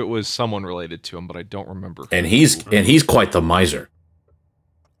believe it was someone related to him, but I don't remember. And he's quite the miser.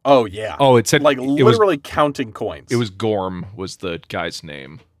 Oh, yeah. Oh, it said like it literally counting coins. It was Gorm was the guy's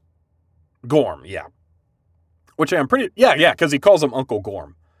name. Gorm, yeah. Which I'm pretty... Yeah, because he calls him Uncle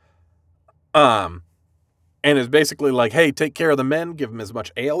Gorm. And is basically like, hey, take care of the men, give them as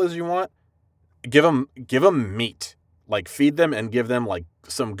much ale as you want. Give them meat. Like, feed them and give them, like,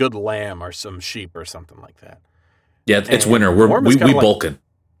 some good lamb or some sheep or something like that. Yeah, it's And winter. We bulking.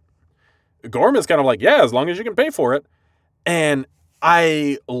 Gorm is kind of like, yeah, as long as you can pay for it. And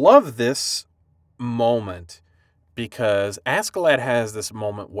I love this moment because Askeladd has this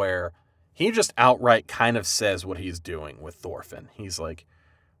moment where he just outright kind of says what he's doing with Thorfinn. He's like,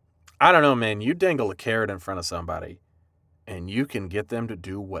 I don't know, man, you dangle a carrot in front of somebody and you can get them to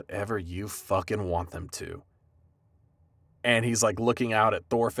do whatever you fucking want them to. And he's like looking out at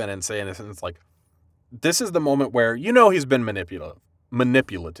Thorfinn and saying this, and it's like, this is the moment where, you know, he's been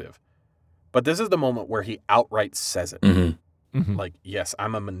manipulative, but this is the moment where he outright says it. Mm-hmm. Mm-hmm. Like, yes,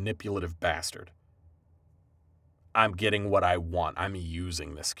 I'm a manipulative bastard. I'm getting what I want. I'm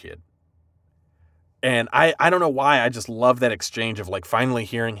using this kid. And I don't know why. I just love that exchange of like finally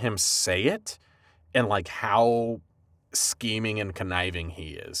hearing him say it and like how scheming and conniving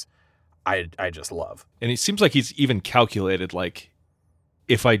he is. I just love. And it seems like he's even calculated, like,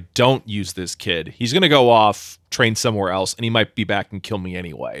 if I don't use this kid, he's going to go off, train somewhere else, and he might be back and kill me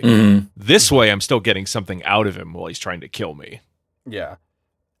anyway. Mm-hmm. This way, I'm still getting something out of him while he's trying to kill me. Yeah.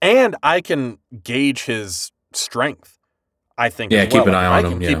 And I can gauge his strength, I think. Yeah, as well. keep an eye on I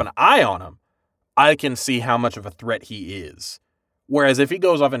him, can yeah. keep an eye on him. I can see how much of a threat he is. Whereas if he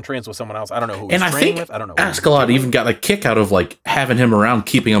goes off and trains with someone else, I don't know who he's And I training think with. I don't know. What he's Askeladd doing. even got a kick out of like having him around,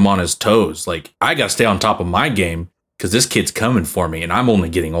 keeping him on his toes. Like, I got to stay on top of my game because this kid's coming for me, and I'm only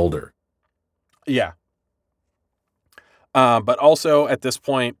getting older. Yeah. But also at this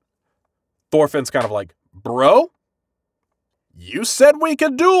point, Thorfinn's kind of like, bro, you said we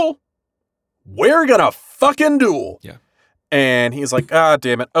could duel. We're gonna fucking duel. Yeah. And he's like, ah,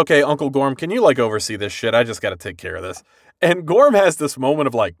 damn it. Okay, Uncle Gorm, can you like oversee this shit? I just gotta take care of this. And Gorm has this moment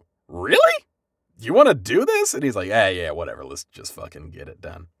of like, really? You want to do this? And he's like, yeah, whatever. Let's just fucking get it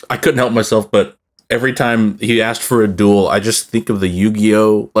done. I couldn't help myself, but every time he asked for a duel, I just think of the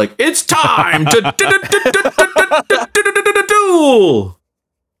Yu-Gi-Oh! Like, it's time to duel!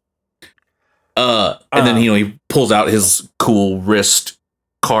 And then, he pulls out his cool wrist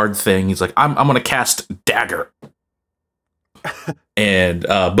card thing. He's like, I'm going to cast Dagger. And,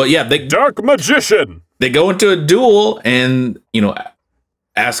 but yeah, Dark Magician! They go into a duel, and,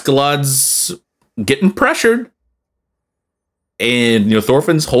 Askeladd's getting pressured. And,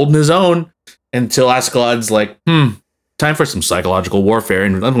 Thorfinn's holding his own until Askeladd's like, time for some psychological warfare,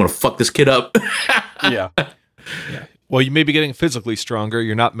 and I'm going to fuck this kid up. Yeah. Well, you may be getting physically stronger.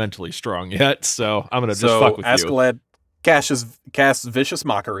 You're not mentally strong yet, so I'm going to just fuck with you. Askeladd casts Vicious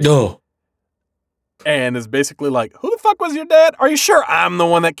Mockery. No. And is basically like, who the fuck was your dad? Are you sure I'm the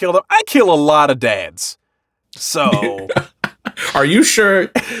one that killed him? I kill a lot of dads. So... Are you sure?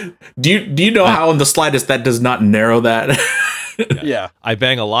 Do you know how in the slightest that does not narrow that? Yeah. I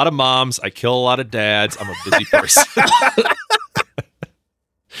bang a lot of moms. I kill a lot of dads. I'm a busy person.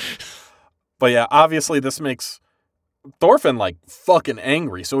 But yeah, obviously this makes Thorfinn like fucking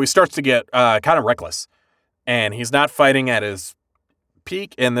angry. So he starts to get kind of reckless. And he's not fighting at his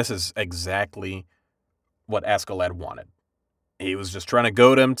peak. And this is exactly what Askeladd wanted. He was just trying to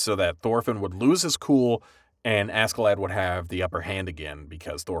goad him so that Thorfinn would lose his cool and Askeladd would have the upper hand again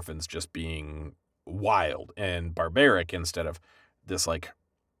because Thorfinn's just being wild and barbaric instead of this like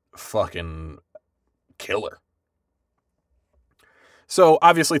fucking killer. So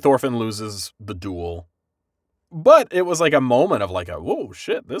obviously Thorfinn loses the duel, but it was like a moment of like a, whoa,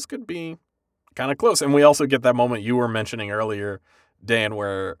 shit, this could be kind of close. And we also get that moment you were mentioning earlier, Dan,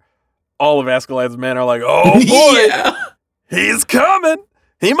 where all of Askeladd's men are like, oh boy, Yeah. he's coming.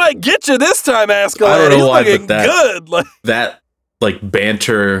 He might get you this time, Askeladd. I don't know He's why, looking but good. Like, that like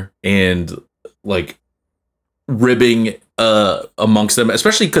banter and like ribbing amongst them,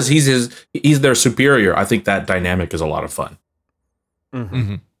 especially because he's their superior. I think that dynamic is a lot of fun.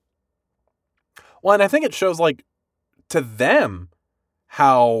 Mm-hmm. Well, and I think it shows like to them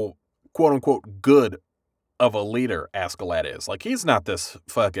how quote unquote good of a leader Askeladd is. Like he's not this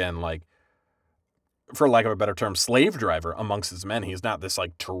fucking like, for lack of a better term, slave driver amongst his men. He's not this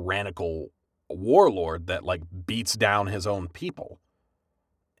like tyrannical warlord that like beats down his own people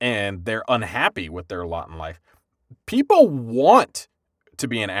and they're unhappy with their lot in life. People want to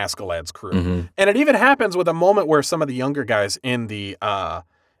be in Askeladd's crew. Mhm. And it even happens with a moment where some of the younger guys in the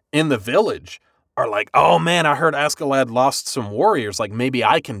village are like, oh man, I heard Askeladd lost some warriors. Like maybe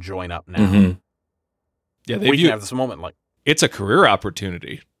I can join up now. Mhm. Yeah, We can have this moment like, it's a career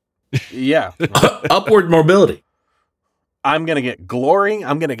opportunity. yeah, Upward mobility. I'm going to get glory.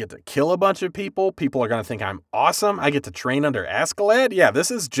 I'm going to get to kill a bunch of people. People are going to think I'm awesome. I get to train under Askeladd. Yeah, this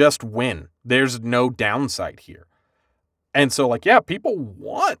is just win. There's no downside here. And so, like, yeah, people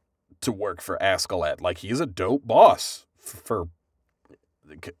want to work for Askeladd. Like, he's a dope boss for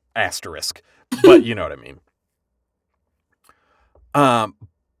asterisk. But you know what I mean.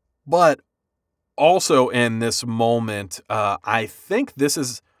 But also in this moment, I think this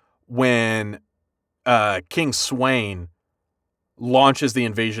is when King Sweyn launches the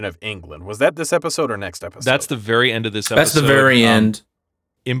invasion of England. Was that this episode or next episode? That's the very end of this episode. That's the very end.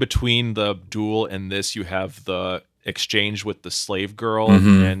 In between the duel and this, you have the exchange with the slave girl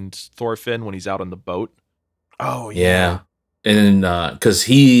Mhm. and Thorfinn when he's out on the boat. Oh, Yeah. And because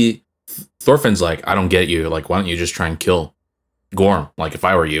Thorfinn's like, I don't get you. Like, why don't you just try and kill Gorm? Like, if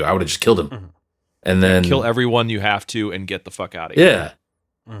I were you, I would have just killed him. Mhm. And then Kill everyone you have to and get the fuck out of here.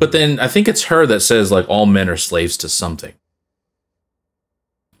 Yeah. Mhm. But then I think it's her that says like all men are slaves to something.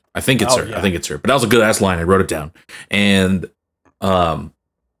 I think it's Oh, her. yeah. I think it's her. But that was a good ass line. I wrote it down. And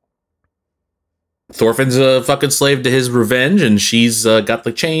Thorfinn's a fucking slave to his revenge, and she's got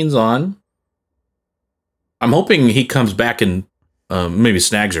the chains on. I'm hoping he comes back and maybe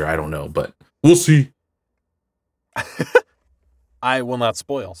snags her. I don't know, but we'll see. I will not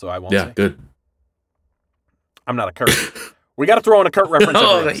spoil, so I won't Yeah, say. good. I'm not a Kurt. We got to throw in a Kurt reference.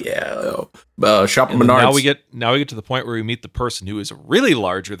 Oh every episode. yeah. Shop at And then Menards. now we get to the point where we meet the person who is really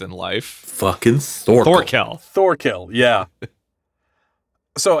larger than life. Fucking Thorkel. Thorkel. Thorkill, yeah.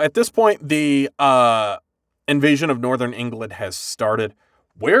 So at this point, the invasion of northern England has started.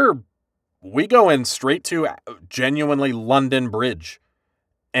 We go in straight to genuinely London Bridge.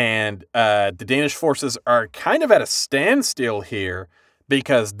 And the Danish forces are kind of at a standstill here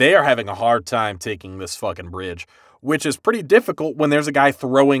because they are having a hard time taking this fucking bridge, which is pretty difficult when there's a guy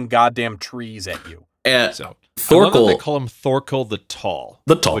throwing goddamn trees at you. So I love that they Thorkel. call him Thorkel the Tall.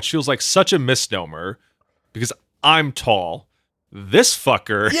 The Tall. Which feels like such a misnomer because I'm tall. This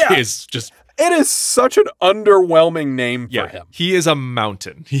fucker Yeah. is just It is such an underwhelming name for him. He is a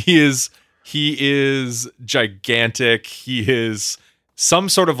mountain. He is gigantic. He is some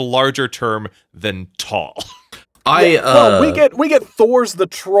sort of larger term than tall. Well, we get Thor's the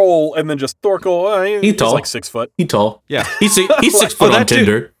troll, and then just Thorkel. He's tall. like 6 foot. He tall. Yeah. He's 6 foot Oh, on that dude.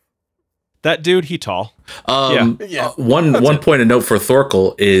 Tinder. That dude, he tall. Yeah. One point of note for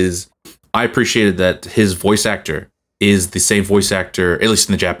Thorkel is I appreciated that his voice actor is the same voice actor, at least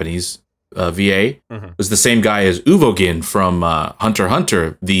in the Japanese VA, was the same guy as Uvogin from Hunter x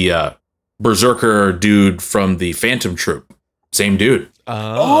Hunter, the berserker dude from the Phantom Troop. Same dude.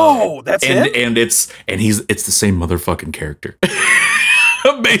 Oh, that's it. And it's the same motherfucking character.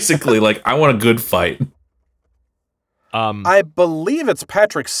 Basically, like I want a good fight. I believe it's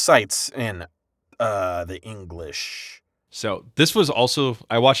Patrick Seitz in the English. So this was also,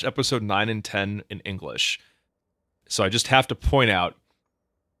 I watched episode 9 and 10 in English. So I just have to point out,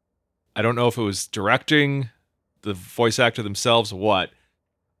 I don't know if it was directing the voice actor themselves, what?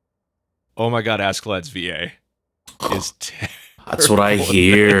 Oh my god, Askeladd's VA is terrible. That's what I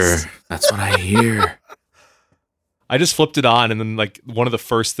hear. That's what I hear. I just flipped it on, and then like one of the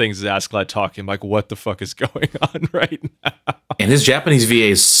first things is Askeladd talking. I'm like, what the fuck is going on right now? And his Japanese VA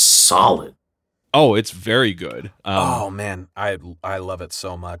is solid. Oh, it's very good. Oh man, I love it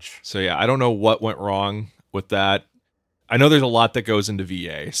so much. So yeah, I don't know what went wrong with that. I know there's a lot that goes into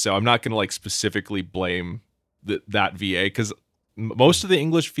VA, so I'm not going to like specifically blame that VA because most of the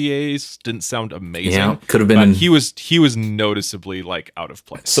English VAs didn't sound amazing. Yeah, could have been. He was noticeably like out of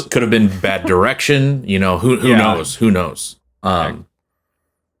place. So could have been bad direction. You know, who knows? Who knows? Oh,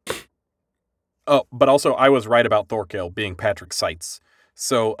 but also I was right about Thorkill being Patrick Seitz.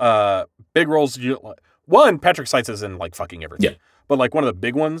 So big roles. One, Patrick Seitz is in like fucking everything. Yeah. But like one of the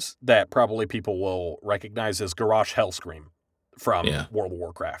big ones that probably people will recognize is Garrosh Hellscream from World of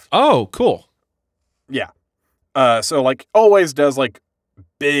Warcraft. Oh, cool. Yeah. So like always does like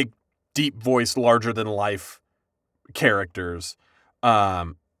big, deep voice, larger than life characters.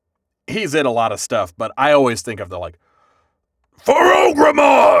 He's in a lot of stuff, but I always think of the like for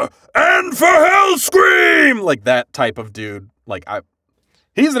Ogrimmar and for Hellscream, like that type of dude. Like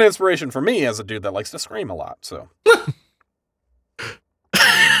he's an inspiration for me as a dude that likes to scream a lot. So.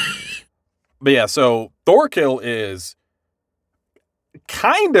 But yeah, so Thorkill is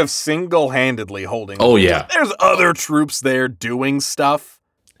kind of single-handedly holding. Oh yeah, there's other troops there doing stuff,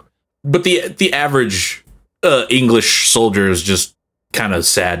 but the average English soldier is just kind of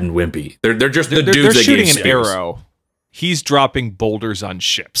sad and wimpy. They're just the dudes they're that shooting gave an spears. arrow. He's dropping boulders on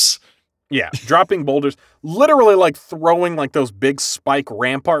ships. Yeah, dropping boulders, literally like throwing like those big spike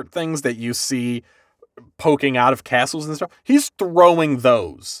rampart things that you see poking out of castles and stuff. He's throwing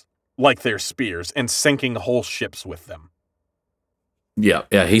those like they're spears and sinking whole ships with them. Yeah,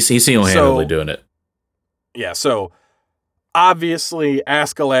 he's single-handedly doing it. Yeah, so obviously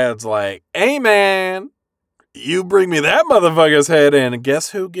Askeladd's like, hey man, you bring me that motherfucker's head and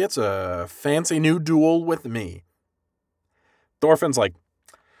guess who gets a fancy new duel with me? Thorfinn's like,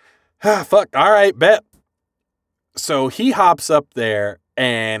 fuck, all right, bet. So he hops up there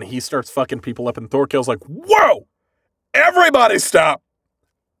and he starts fucking people up and Thorkill's like, whoa, everybody stop.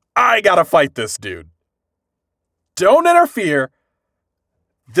 I gotta fight this dude. Don't interfere.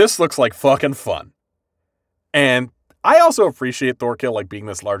 This looks like fucking fun. And I also appreciate Thorkill like being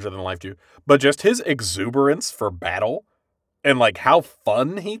this larger than life dude, but just his exuberance for battle and like how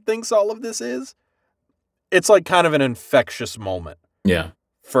fun he thinks all of this is. It's like kind of an infectious moment. Yeah.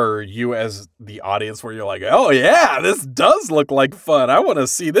 For you as the audience where you're like, oh yeah, this does look like fun. I want to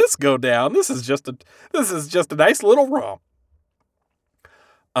see this go down. This is just a nice little romp.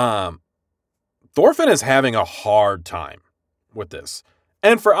 Thorfinn is having a hard time with this.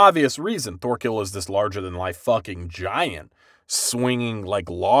 And for obvious reason, Thorkill is this larger than life fucking giant swinging like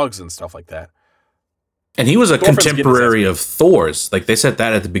logs and stuff like that. And he was a contemporary of Thor's. Like they said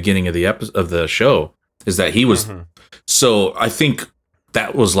that at the beginning of the episode of the show is that he was. Mm-hmm. So I think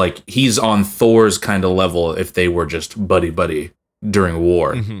that was like he's on Thor's kind of level if they were just buddy during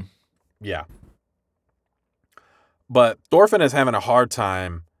war. Mm-hmm. Yeah. But Thorfinn is having a hard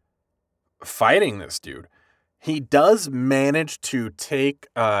time fighting this dude. He does manage to take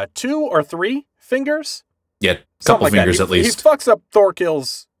 2 or 3 fingers. Yeah, a couple fingers at least. He fucks up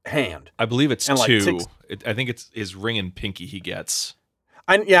Thorkill's hand. I believe it's and 2. I think it's his ring and pinky he gets.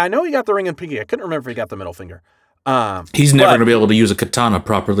 I know he got the ring and pinky. I couldn't remember if he got the middle finger. He's never going to be able to use a katana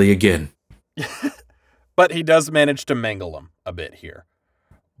properly again. But he does manage to mangle him a bit here.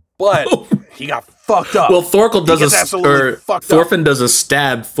 But he got fucked up. Well, Thorkill Thorfinn does a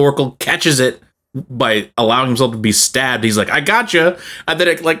stab. Thorkill catches it by allowing himself to be stabbed. He's like, I gotcha. And then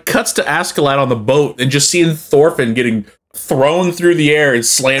it like cuts to Askeladd on the boat and just seeing Thorfinn getting thrown through the air and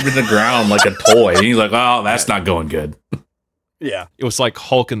slammed to the ground like a toy. And he's like, oh, that's not going good. Yeah. It was like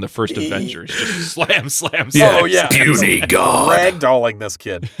Hulk in the first Avengers. Just slam. Yeah. Oh, yeah. Puny God. Ragdolling this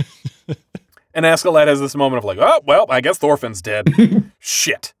kid. And Askeladd has this moment of like, oh, well, I guess Thorfinn's dead.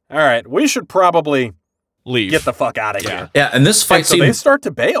 Shit. All right, we should probably leave. Get the fuck out of here. Yeah, and this fight so they start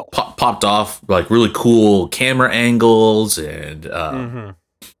to bail. Popped off like really cool camera angles and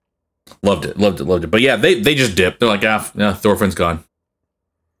loved it. But yeah, they just dipped. They're like, Thorfinn's gone.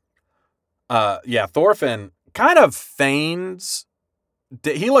 Yeah, Thorfinn kind of feigns.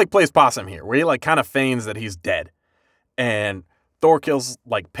 He like plays possum here, where he like kind of feigns that he's dead, and Thorkill's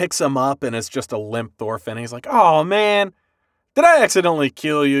like picks him up, and it's just a limp Thorfinn. He's like, "Oh man, did I accidentally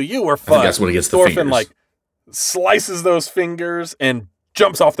kill you? You were fun." That's when he gets the Thorfinn fingers. like slices those fingers and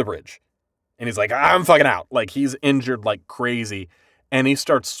jumps off the bridge, and he's like, "I'm fucking out." Like he's injured like crazy, and he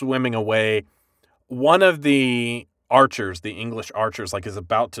starts swimming away, one of the archers, the English archers, like is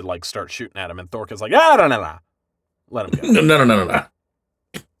about to like start shooting at him, and Thorkill's like, no, let him go. No.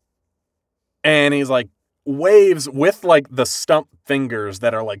 And he's like, waves with like the stump fingers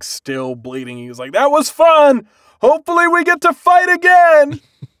that are like still bleeding. He's like, that was fun. Hopefully we get to fight again.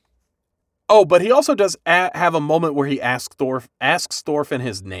 Oh, but he also does have a moment where he asks Thorfinn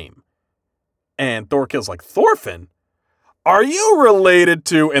his name. And Thorkill's like, Thorfinn? Are you related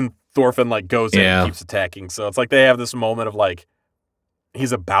to? And Thorfinn like goes in and keeps attacking. So it's like they have this moment of like,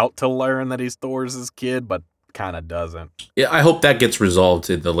 he's about to learn that he's Thor's kid, but kind of doesn't. Yeah, I hope that gets resolved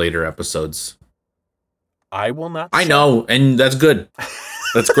in the later episodes. I will not. I know, and that's good.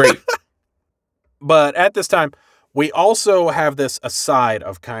 That's great. But at this time, we also have this aside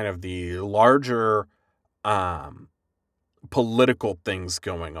of kind of the larger political things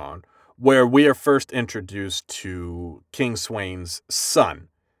going on, where we are first introduced to King Sweyn's son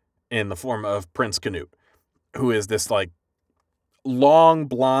in the form of Prince Canute, who is this like long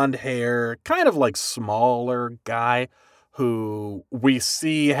blonde hair, kind of like smaller guy who we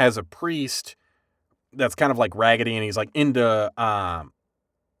see has a priest that's kind of like raggedy, and he's like into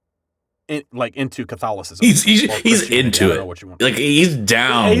into Catholicism. He's into it. What you want. Like he's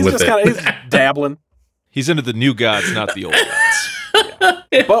down he's with it. He's dabbling. He's into the new gods, not the old gods.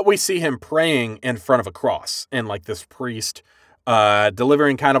 Yeah. But we see him praying in front of a cross, and like this priest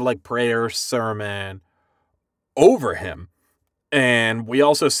delivering kind of like prayer sermon over him. And we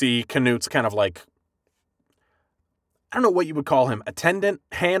also see Canute's kind of like, I don't know what you would call him, attendant,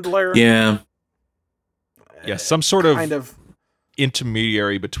 handler. Yeah, some sort of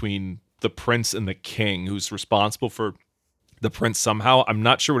intermediary between the prince and the king, who's responsible for the prince somehow. I'm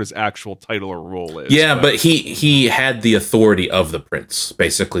not sure what his actual title or role is. Yeah, but he had the authority of the prince,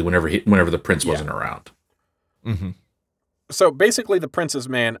 basically, whenever the prince wasn't around. Mm-hmm. So basically the prince's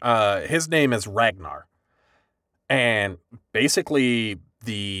man, his name is Ragnar. And basically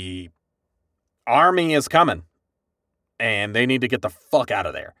the army is coming. And they need to get the fuck out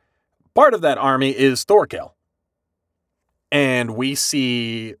of there. Part of that army is Thorkill. And we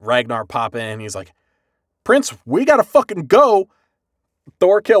see Ragnar pop in. He's like, Prince, we gotta fucking go.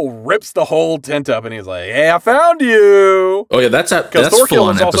 Thorkill rips the whole tent up, and he's like, hey, I found you. Oh, yeah, that's full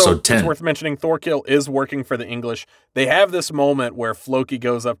on episode 10. It's worth mentioning Thorkill is working for the English. They have this moment where Floki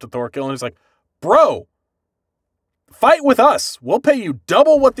goes up to Thorkill, and he's like, bro, fight with us. We'll pay you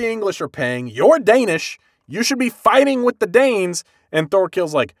double what the English are paying. You're Danish. You should be fighting with the Danes. And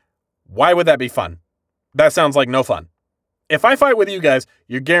Thorkill's like, why would that be fun? That sounds like no fun. If I fight with you guys,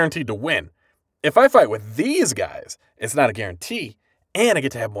 you're guaranteed to win. If I fight with these guys, it's not a guarantee, and I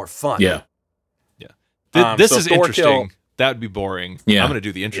get to have more fun. Yeah. This is interesting. That would be boring. Yeah. I'm going to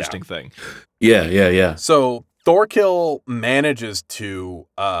do the interesting thing. Yeah. So Thorkill manages to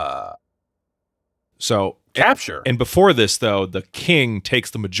capture. And before this, though, the king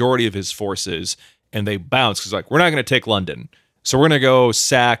takes the majority of his forces, and they bounce. Because like, we're not going to take London. So we're going to go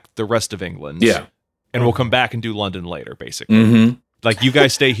sack the rest of England. Yeah. And we'll come back and do London later, basically. Mm-hmm. Like, you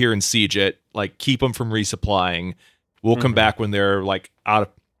guys stay here and siege it. Like, keep them from resupplying. We'll come back when they're like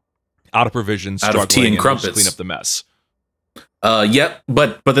out of provisions, out of tea and crumpets, clean up the mess. Yep.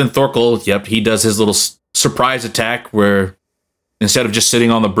 But then Thorkill, he does his little surprise attack where instead of just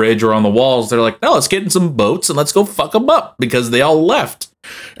sitting on the bridge or on the walls, they're like, no, let's get in some boats and let's go fuck them up because they all left.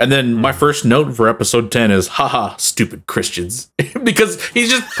 And then my first note for episode 10 is, haha, stupid Christians. Because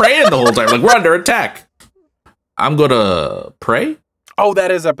he's just praying the whole time. Like, we're under attack. I'm going to pray? Oh,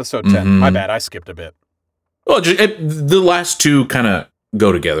 that is episode 10. Mm-hmm. My bad. I skipped a bit. Well, the last two kind of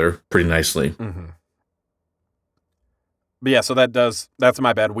go together pretty nicely. Mm-hmm. But yeah, so that's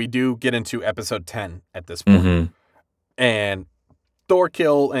my bad. We do get into episode 10 at this point. Mm-hmm. And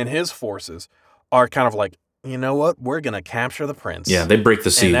Thorkill and his forces are kind of like, you know what? We're going to capture the prince. Yeah, they break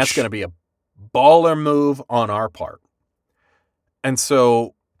the siege. And that's going to be a baller move on our part. And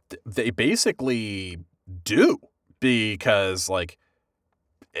so they basically do, because like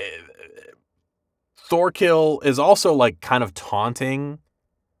Thorkill is also like kind of taunting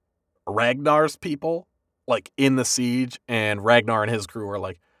Ragnar's people like in the siege, and Ragnar and his crew are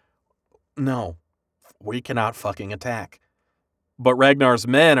like, no, we cannot fucking attack. But Ragnar's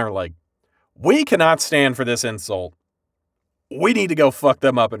men are like, we cannot stand for this insult. We need to go fuck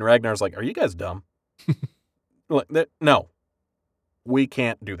them up. And Ragnar's like, are you guys dumb? Like, no, we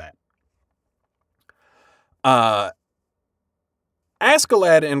can't do that.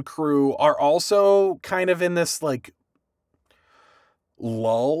 Askeladd and crew are also kind of in this like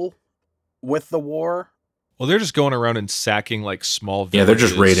lull with the war. Well, they're just going around and sacking like small villages they're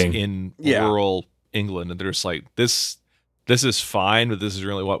just raiding in rural England, and they're just like, this is fine, but this is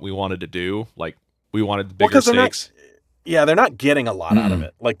really what we wanted to do. Like, We wanted the Well, bigger 'cause they're not- stakes. Yeah, they're not getting a lot out of Mm-mm.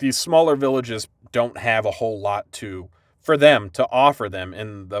 it. Like, these smaller villages don't have a whole lot for them to offer them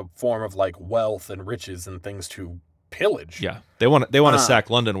in the form of, like, wealth and riches and things to pillage. Yeah, they want to Uh, sack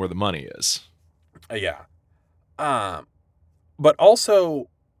London where the money is. Yeah. But also,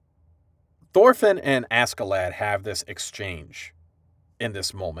 Thorfinn and Askeladd have this exchange in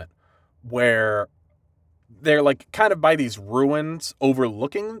this moment where they're, like, kind of by these ruins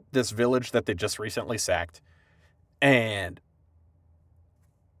overlooking this village that they just recently sacked. And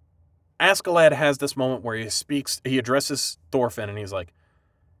Askeladd has this moment where he addresses Thorfinn, and he's like,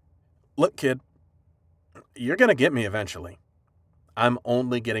 "Look, kid, you're going to get me eventually. I'm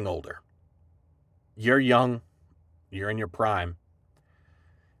only getting older. You're young. You're in your prime.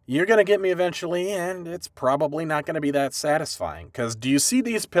 You're going to get me eventually, and it's probably not going to be that satisfying. Because do you see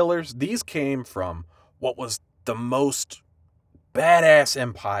these pillars? These came from what was the most badass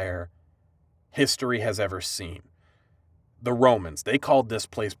empire history has ever seen. The Romans, they called this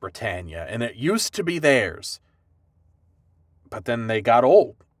place Britannia, and it used to be theirs. But then they got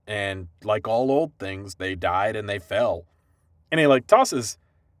old, and like all old things, they died and they fell." And he, like, tosses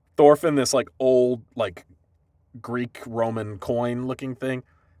Thorfinn this, like, old, like, Greek Roman coin looking thing.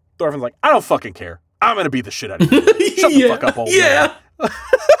 Thorfinn's like, "I don't fucking care. I'm gonna beat the shit out of you. Shut the fuck up, old man."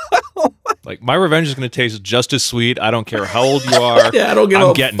 Like, my revenge is going to taste just as sweet. I don't care how old you are. Yeah, I don't give I'm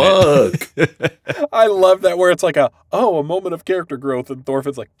a getting fuck. I love that, where it's like a moment of character growth, and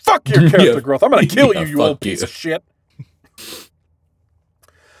Thorfinn's like, "Fuck your character Yeah. growth. I'm gonna kill Yeah, you, you old fuck you." piece of shit."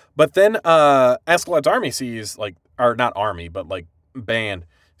 But then Askeladd's army sees, like, or not army, but, like, band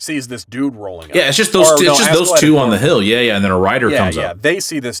sees this dude rolling up. Yeah, it's just those. It's just those two on the hill. Yeah, yeah, and then a rider comes up. They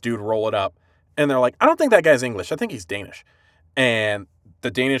see this dude roll it up, and they're like, "I don't think that guy's English. I think he's Danish." And the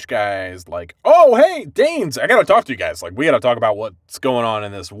Danish guy is like, "Oh, hey, Danes, I gotta talk to you guys. Like, we gotta talk about what's going on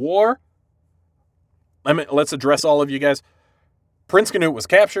in this war. Let's address all of you guys. Prince Canute was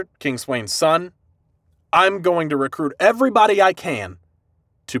captured, King Sweyn's son. I'm going to recruit everybody I can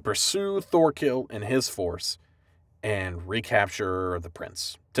to pursue Thorkill and his force and recapture the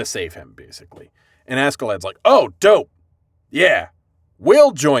prince, to save him, basically." And Askeladd's like, "Oh, dope. Yeah,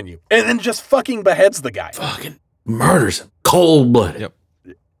 we'll join you." And then just fucking beheads the guy. Fucking murders him. Cold-blooded. Yep.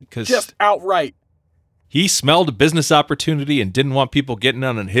 Because Just outright. he smelled a business opportunity and didn't want people getting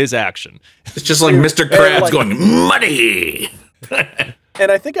on his action. It's just like Dude, Mr. they're Krabs like- going, money!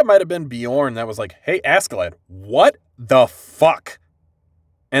 And I think it might have been Bjorn that was like, "Hey, Askeladd, what the fuck?"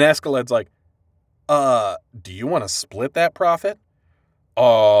 And Askeladd's like, "Do you want to split that profit?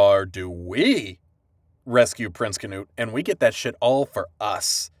 Or do we rescue Prince Canute and we get that shit all for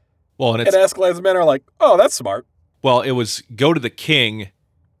us?" Well, and And Askeladd's men are like, "Oh, that's smart." it was go to the king,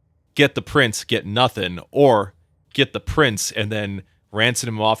 get the prince, get nothing, or get the prince and then ransom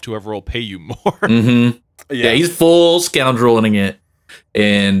him off to whoever will pay you more. Mm-hmm. Yeah, he's full scoundreling it.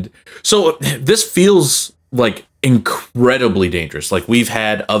 And so this feels like incredibly dangerous. Like, we've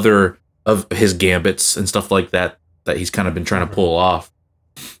had other of his gambits and stuff like that he's kind of been trying to pull off.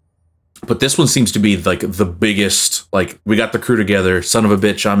 But this one seems to be like the biggest, like, we got the crew together, son of a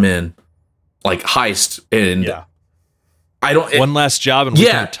bitch, I'm in, like, heist. And Yeah. I don't. One last job and we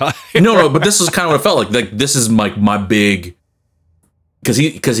Yeah. can retire. No, but this is kind of what it felt like. Like, this is like my big,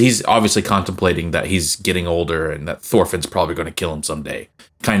 because he's obviously contemplating that he's getting older and that Thorfinn's probably going to kill him someday,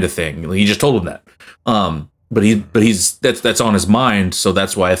 kind of thing. He just told him that. But he's that's on his mind. So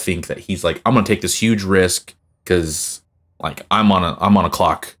that's why I think that he's like, I'm going to take this huge risk because, like, I'm on a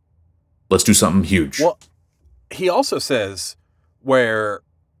clock. Let's do something huge. Well, he also says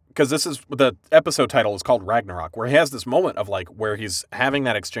because this is the episode title is called Ragnarok, where he has this moment of, like, where he's having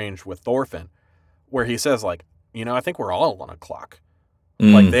that exchange with Thorfinn, where he says, like, I think we're all on a clock.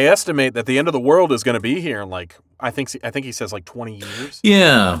 Like, they estimate that the end of the world is going to be here in, like, I think he says, like, 20 years.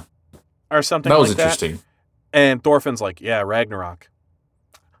 Yeah, Or something that like was interesting. And Thorfinn's like, "Yeah, Ragnarok.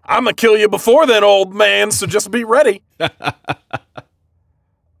 I'm going to kill you before then, old man, so just be ready."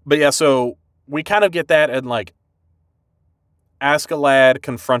 But yeah, so we kind of get that, and, like, Askeladd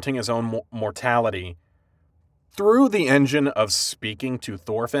confronting his own mortality through the engine of speaking to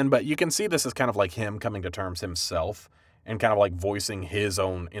Thorfinn, but you can see this is kind of like him coming to terms himself and kind of like voicing his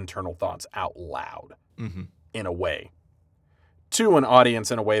own internal thoughts out loud in a way. To an audience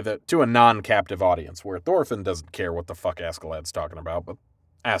to a non-captive audience, where Thorfinn doesn't care what the fuck Askeladd's talking about, but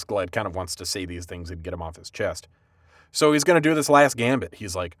Askeladd kind of wants to say these things and get them off his chest. So he's going to do this last gambit.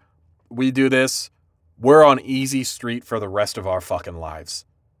 He's like, "We do this, we're on easy street for the rest of our fucking lives.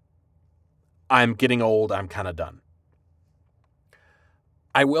 I'm getting old, I'm kind of done."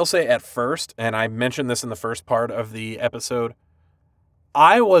 I will say at first, and I mentioned this in the first part of the episode,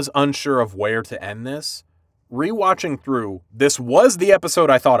 I was unsure of where to end this. Rewatching through, this was the episode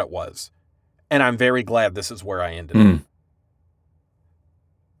I thought it was. And I'm very glad this is where I ended it.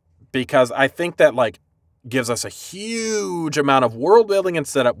 Because I think that, like, gives us a huge amount of world building and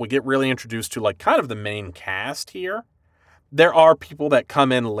setup. We get really introduced to, like, kind of the main cast here. There are people that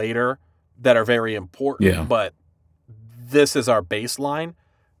come in later that are very important, but this is our baseline.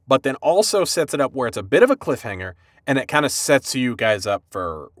 But then also sets it up where it's a bit of a cliffhanger, and it kind of sets you guys up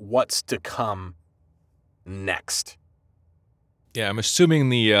for what's to come next. Yeah, I'm assuming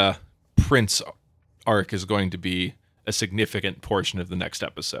the Prince arc is going to be a significant portion of the next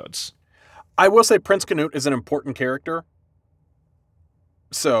episodes. I will say Prince Canute is an important character.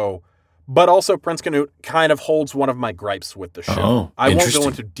 So, but also Prince Canute kind of holds one of my gripes with the show. I won't go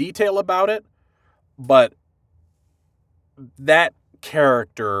into detail about it, but that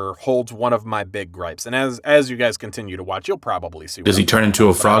character holds one of my big gripes. And as you guys continue to watch, you'll probably see. Does he turn into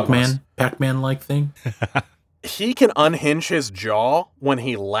a frogman, Pac-Man-like thing? He can unhinge his jaw when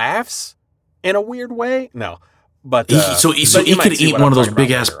he laughs in a weird way. No, but so he could eat one of those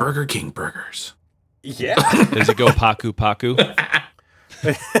big ass Burger King burgers. Yeah. Does he go Paku Paku?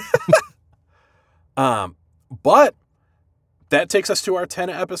 But that takes us to our 10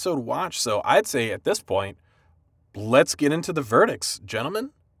 episode watch. So I'd say at this point, let's get into the verdicts,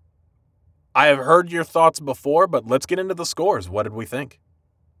 gentlemen. I have heard your thoughts before, but let's get into the scores. What did we think?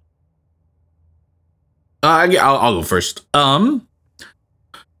 I'll go first.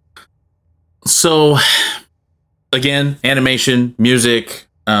 So again, animation, music,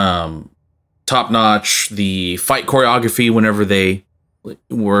 top notch. The fight choreography, whenever they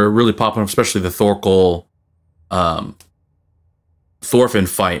were really popping up, especially the Thorfinn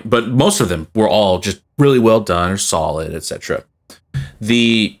fight, but most of them were all just really well done or solid, etc.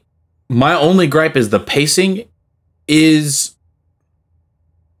 My only gripe is the pacing is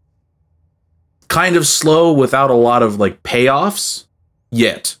kind of slow without a lot of like payoffs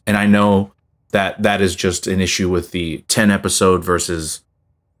yet. And I know that is just an issue with the 10 episode versus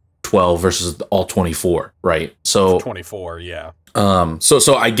 12 versus all 24, right? So 24, yeah.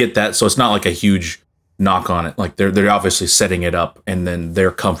 So I get that. So it's not like a huge knock on it. Like they're obviously setting it up and then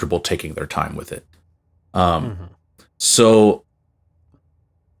they're comfortable taking their time with it. So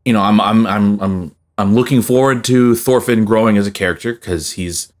you know, I'm looking forward to Thorfinn growing as a character because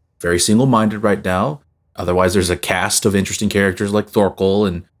he's very single-minded right now. Otherwise, there's a cast of interesting characters like Thorkel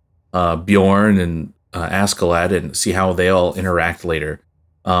and Bjorn and Askeladd, and see how they all interact later.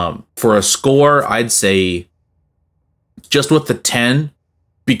 For a score, I'd say just with the 10,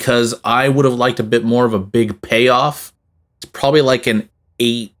 because I would have liked a bit more of a big payoff. It's probably like an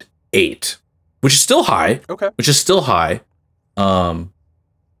 8-8, which is still high. Okay. Which is still high.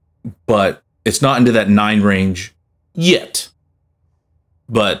 But it's not into that 9 range yet.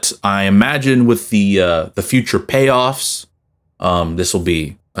 But I imagine with the future payoffs, this will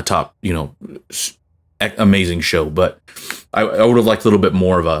be a top, amazing show. But I would have liked a little bit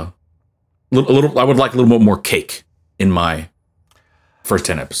more of a little. I would like a little bit more cake in my first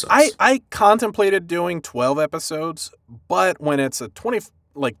 10 episodes. I contemplated doing 12 episodes, but when it's a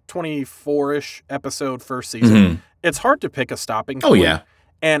 24-ish episode first season, it's hard to pick a stopping point. Oh yeah.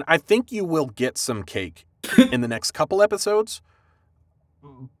 And I think you will get some cake in the next couple episodes,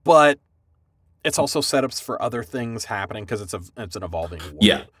 but it's also setups for other things happening because it's an evolving world.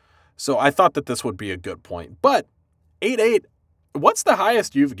 Yeah. So I thought that this would be a good point. But 8-8, what's the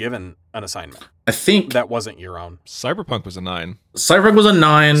highest you've given an assignment? I think that wasn't your own. Cyberpunk was a 9. Cyberpunk was a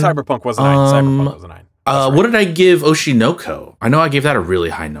 9. Cyberpunk was a 9. Cyberpunk was a 9. Right. What did I give Oshinoko? I know I gave that a really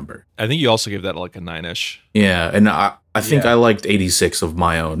high number. I think you also gave that like a 9-ish. Yeah, and I think I liked 86 of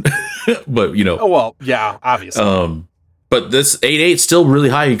my own. But Oh well, yeah, obviously. But this 8-8 is still really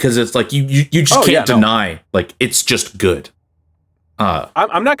high because it's like you just can't deny like it's just good.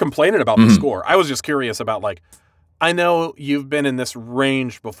 I'm not complaining about the score. I was just curious about like, I know you've been in this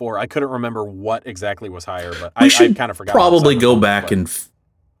range before. I couldn't remember what exactly was higher, but I kind of forgot. Probably go back and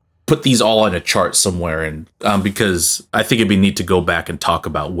put these all on a chart somewhere, and because I think it'd be neat to go back and talk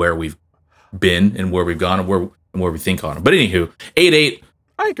about where we've been and where we've gone and where we think on it. But anywho, 8-8.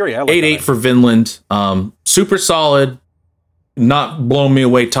 I agree. 8-8 for Vinland. Super solid. Not blowing me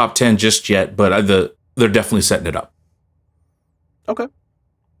away top 10 just yet, but they're definitely setting it up. Okay.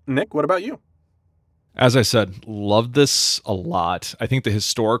 Nick, what about you? As I said, loved this a lot. I think the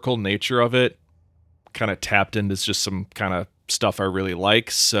historical nature of it kind of tapped into just some kind of stuff I really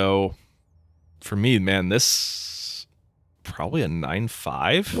like. So for me, man, this probably a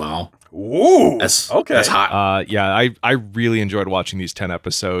 9.5. Wow. Ooh, That's okay. That's hot. Yeah, I really enjoyed watching these 10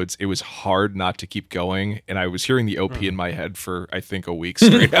 episodes. It was hard not to keep going, and I was hearing the OP in my head for, I think, a week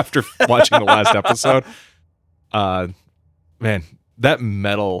straight after watching the last episode. Man, that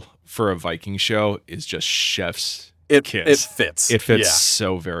metal for a Viking show is just chef's kiss. It fits. It fits Yeah.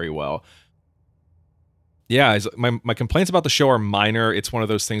 so very well. Yeah, my complaints about the show are minor. It's one of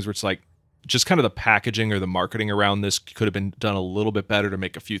those things where it's like, just kind of the packaging or the marketing around this could have been done a little bit better to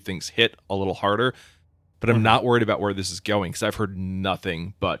make a few things hit a little harder. But I'm not worried about where this is going because I've heard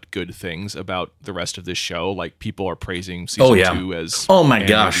nothing but good things about the rest of this show. Like, people are praising season 2 as anime of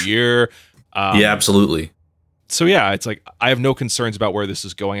the year. Yeah, absolutely. So yeah, it's like I have no concerns about where this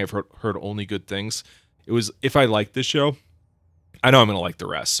is going. I've heard only good things. It was, if I like this show, I know I'm going to like the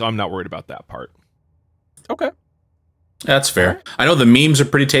rest, so I'm not worried about that part. Okay. That's fair. I know the memes are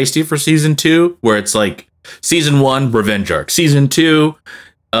pretty tasty for season 2, where it's like season 1, revenge arc. Season 2,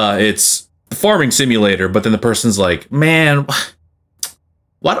 it's farming simulator, but then the person's like, man,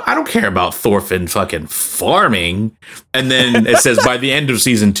 what? I don't care about Thorfinn fucking farming. And then it says by the end of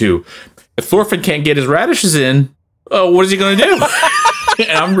season 2, if Thorfinn can't get his radishes in, what is he going to do?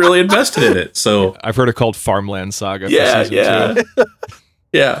 And I'm really invested in it. So I've heard it called Farmland Saga. yeah, for season 2.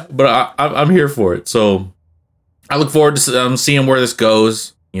 yeah. But I'm here for it. So I look forward to seeing where this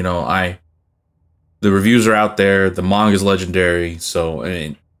goes. You know, the reviews are out there. The manga's legendary. So I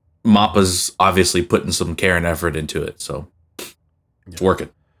mean, Mappa's obviously putting some care and effort into it. So it's working.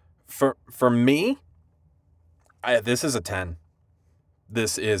 For me, this is a 10.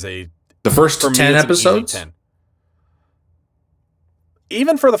 This is the first 10 episodes. 10.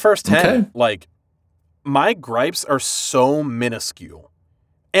 Even for the first 10, Okay. like, my gripes are so minuscule.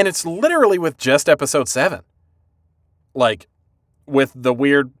 And it's literally with just episode 7. Like, with the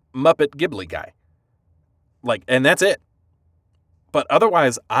weird Muppet Ghibli guy. Like, and that's it. But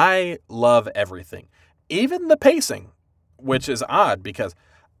otherwise, I love everything. Even the pacing, which is odd because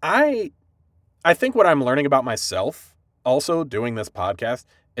I think what I'm learning about myself also doing this podcast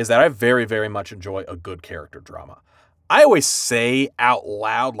is that I very, very much enjoy a good character drama. I always say out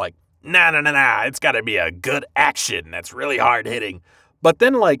loud, like, nah, it's got to be a good action that's really hard hitting. But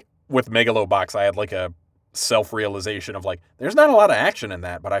then, like, with Megalobox, I had like a self-realization of like, there's not a lot of action in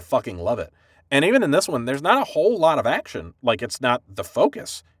that, but I fucking love it. And even in this one, there's not a whole lot of action. Like, it's not the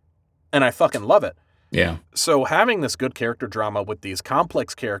focus. And I fucking love it. Yeah. So having this good character drama with these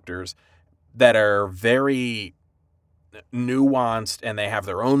complex characters that are very nuanced and they have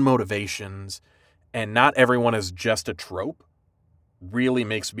their own motivations and not everyone is just a trope really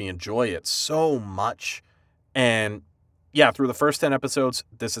makes me enjoy it so much. And yeah, through the first 10 episodes,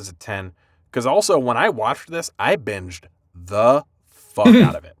 this is a 10. Because also, when I watched this, I binged the fuck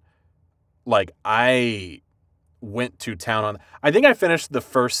out of it. Like, I went to town on... I think I finished the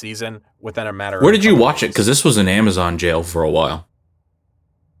first season within a matter of... Where did you watch it? Because this was in Amazon jail for a while.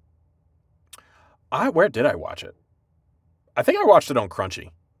 Where did I watch it? I think I watched it on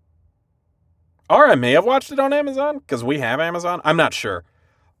Crunchy. Or I may have watched it on Amazon, because we have Amazon. I'm not sure.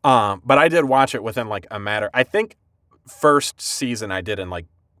 But I did watch it within, like, a matter... I think first season I did in, like,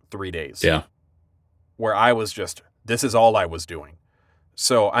 3 days. Yeah. Where I was just... This is all I was doing.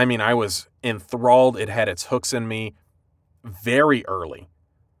 So, I mean, I was enthralled. It had its hooks in me very early.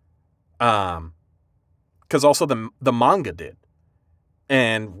 Because also the manga did.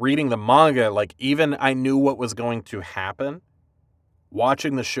 And reading the manga, like, even I knew what was going to happen.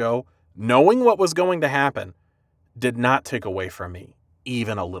 Watching the show, knowing what was going to happen, did not take away from me,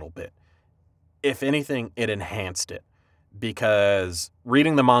 even a little bit. If anything, it enhanced it. Because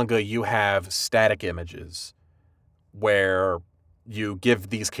reading the manga, you have static images where you give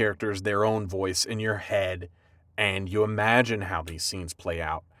these characters their own voice in your head and you imagine how these scenes play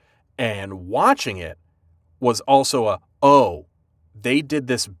out. And watching it was also they did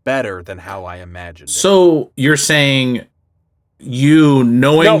this better than how I imagined it. So you're saying you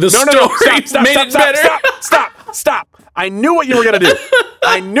knowing the story made it better? Stop. I knew what you were going to do.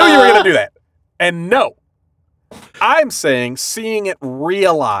 I knew you were going to do that. And no. I'm saying seeing it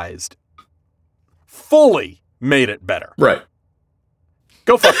realized fully made it better. Right.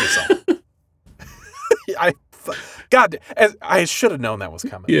 Go fuck yourself. God, I should have known that was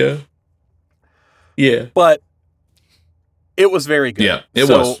coming. Yeah. Yeah. But it was very good. Yeah, it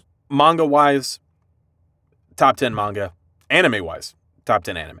was. Manga-wise, top 10 manga. Anime-wise, top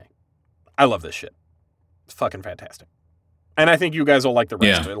 10 anime. I love this shit. It's fucking fantastic. And I think you guys will like the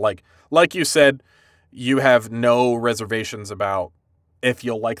rest of it. Like you said, you have no reservations about if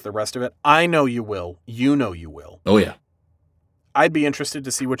you'll like the rest of it. I know you will. You know you will. Oh, yeah. I'd be interested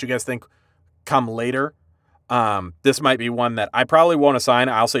to see what you guys think come later. This might be one that I probably won't assign.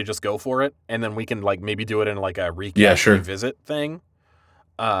 I'll say just go for it, and then we can like maybe do it in like a recap, revisit thing.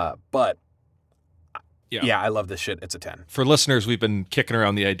 But yeah, I love this shit. It's a 10. For listeners, we've been kicking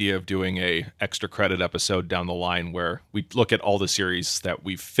around the idea of doing a extra credit episode down the line where we look at all the series that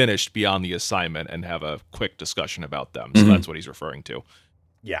we've finished beyond the assignment and have a quick discussion about them. So that's what he's referring to.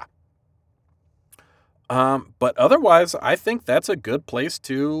 Yeah. But otherwise, I think that's a good place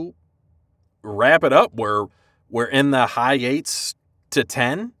to wrap it up. We're in the high 8s to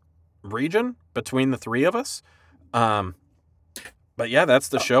 10 region between the three of us. But yeah, that's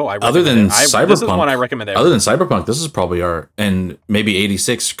the show. Other than Cyberpunk, this is one I recommend. Other than Cyberpunk, this is probably and maybe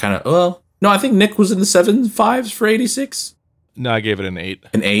 86 kind of. Well, no, I think Nick was in the 7.5s for 86. No, I gave it an 8.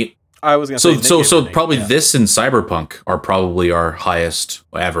 An 8. I was gonna say so probably this and Cyberpunk are probably our highest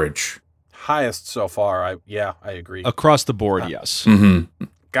average. Highest so far. I agree. Across the board, yes. Mm-hmm.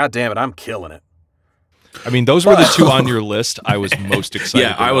 God damn it, I'm killing it. I mean, those were the two on your list I was most excited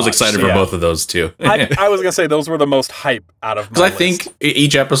Yeah, I was excited for both of those too. I was going to say those were the most hype out of my list. Because I think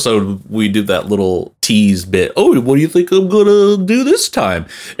each episode we did that little tease bit. Oh, what do you think I'm going to do this time?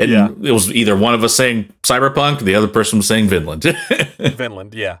 And it was either one of us saying Cyberpunk, the other person was saying Vinland.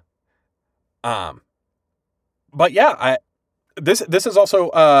 Vinland, yeah. But yeah, this is also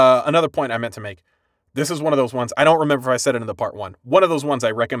another point I meant to make. This is one of those ones, I don't remember if I said it in the part 1. One of those ones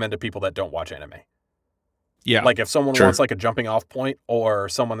I recommend to people that don't watch anime. Yeah. Like if someone wants like a jumping off point, or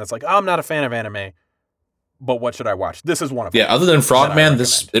someone that's like, oh, I'm not a fan of anime, but what should I watch? This is one of them. Yeah, other than Frogman,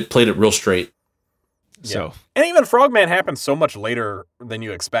 it played it real straight. Yeah. So, and even Frogman happens so much later than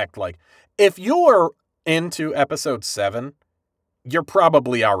you expect. Like if you're into episode 7, you're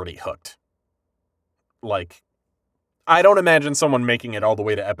probably already hooked. Like I don't imagine someone making it all the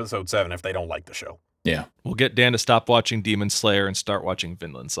way to episode 7 if they don't like the show. Yeah. We'll get Dan to stop watching Demon Slayer and start watching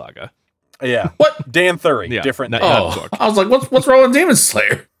Vinland Saga. Yeah. What? Dan Thury. Different. I was like, what's wrong with Demon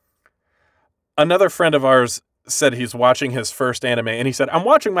Slayer? Another friend of ours said he's watching his first anime, and he said, I'm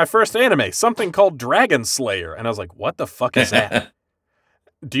watching my first anime, something called Dragon Slayer. And I was like, what the fuck is that?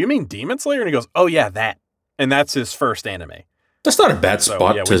 Do you mean Demon Slayer? And he goes, oh yeah, that. And that's his first anime. That's not a bad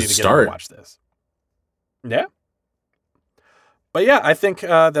spot to start. Watch this. Yeah. But yeah, I think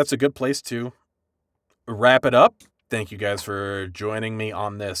that's a good place to wrap it up. Thank you guys for joining me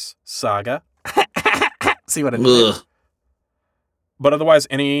on this saga. See what I did? But otherwise,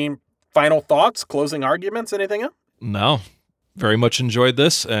 any final thoughts, closing arguments, anything else? No. Very much enjoyed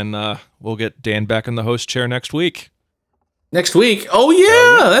this, and we'll get Dan back in the host chair next week. Next week? Oh,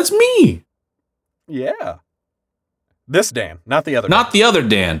 yeah, that's me. Yeah. This Dan, not the other Not Dan. the other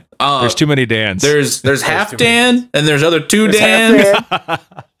Dan. There's too many Dans. There's half Dan, and there's other two Dan.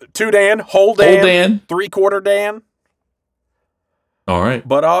 Two Dan, whole Dan, Whole Dan. 3/4 Dan. All right.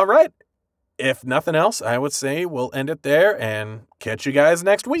 But all right. If nothing else, I would say we'll end it there and catch you guys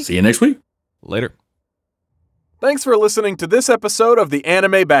next week. See you next week. Later. Thanks for listening to this episode of the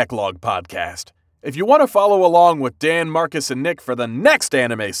Anime Backlog Podcast. If you want to follow along with Dan, Marcus, and Nick for the next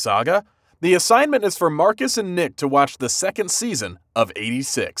anime saga, the assignment is for Marcus and Nick to watch the second season of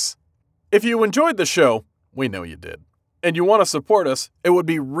 86. If you enjoyed the show, we know you did, and you want to support us, it would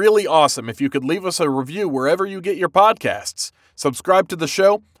be really awesome if you could leave us a review wherever you get your podcasts, subscribe to the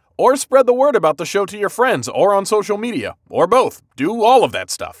show, or spread the word about the show to your friends or on social media, or both. Do all of that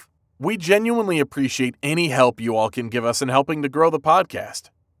stuff. We genuinely appreciate any help you all can give us in helping to grow the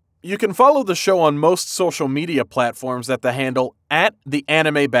podcast. You can follow the show on most social media platforms at the handle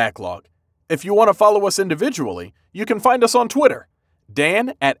 @TheAnimeBacklog. If you want to follow us individually, you can find us on Twitter,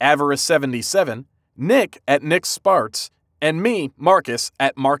 Dan @Avarice77, Nick @NickSparts, and me, Marcus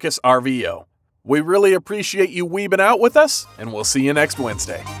 @MarcusRVO. We really appreciate you weebing out with us, and we'll see you next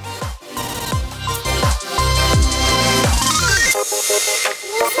Wednesday.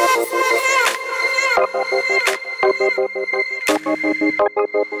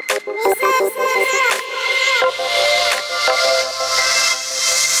 What's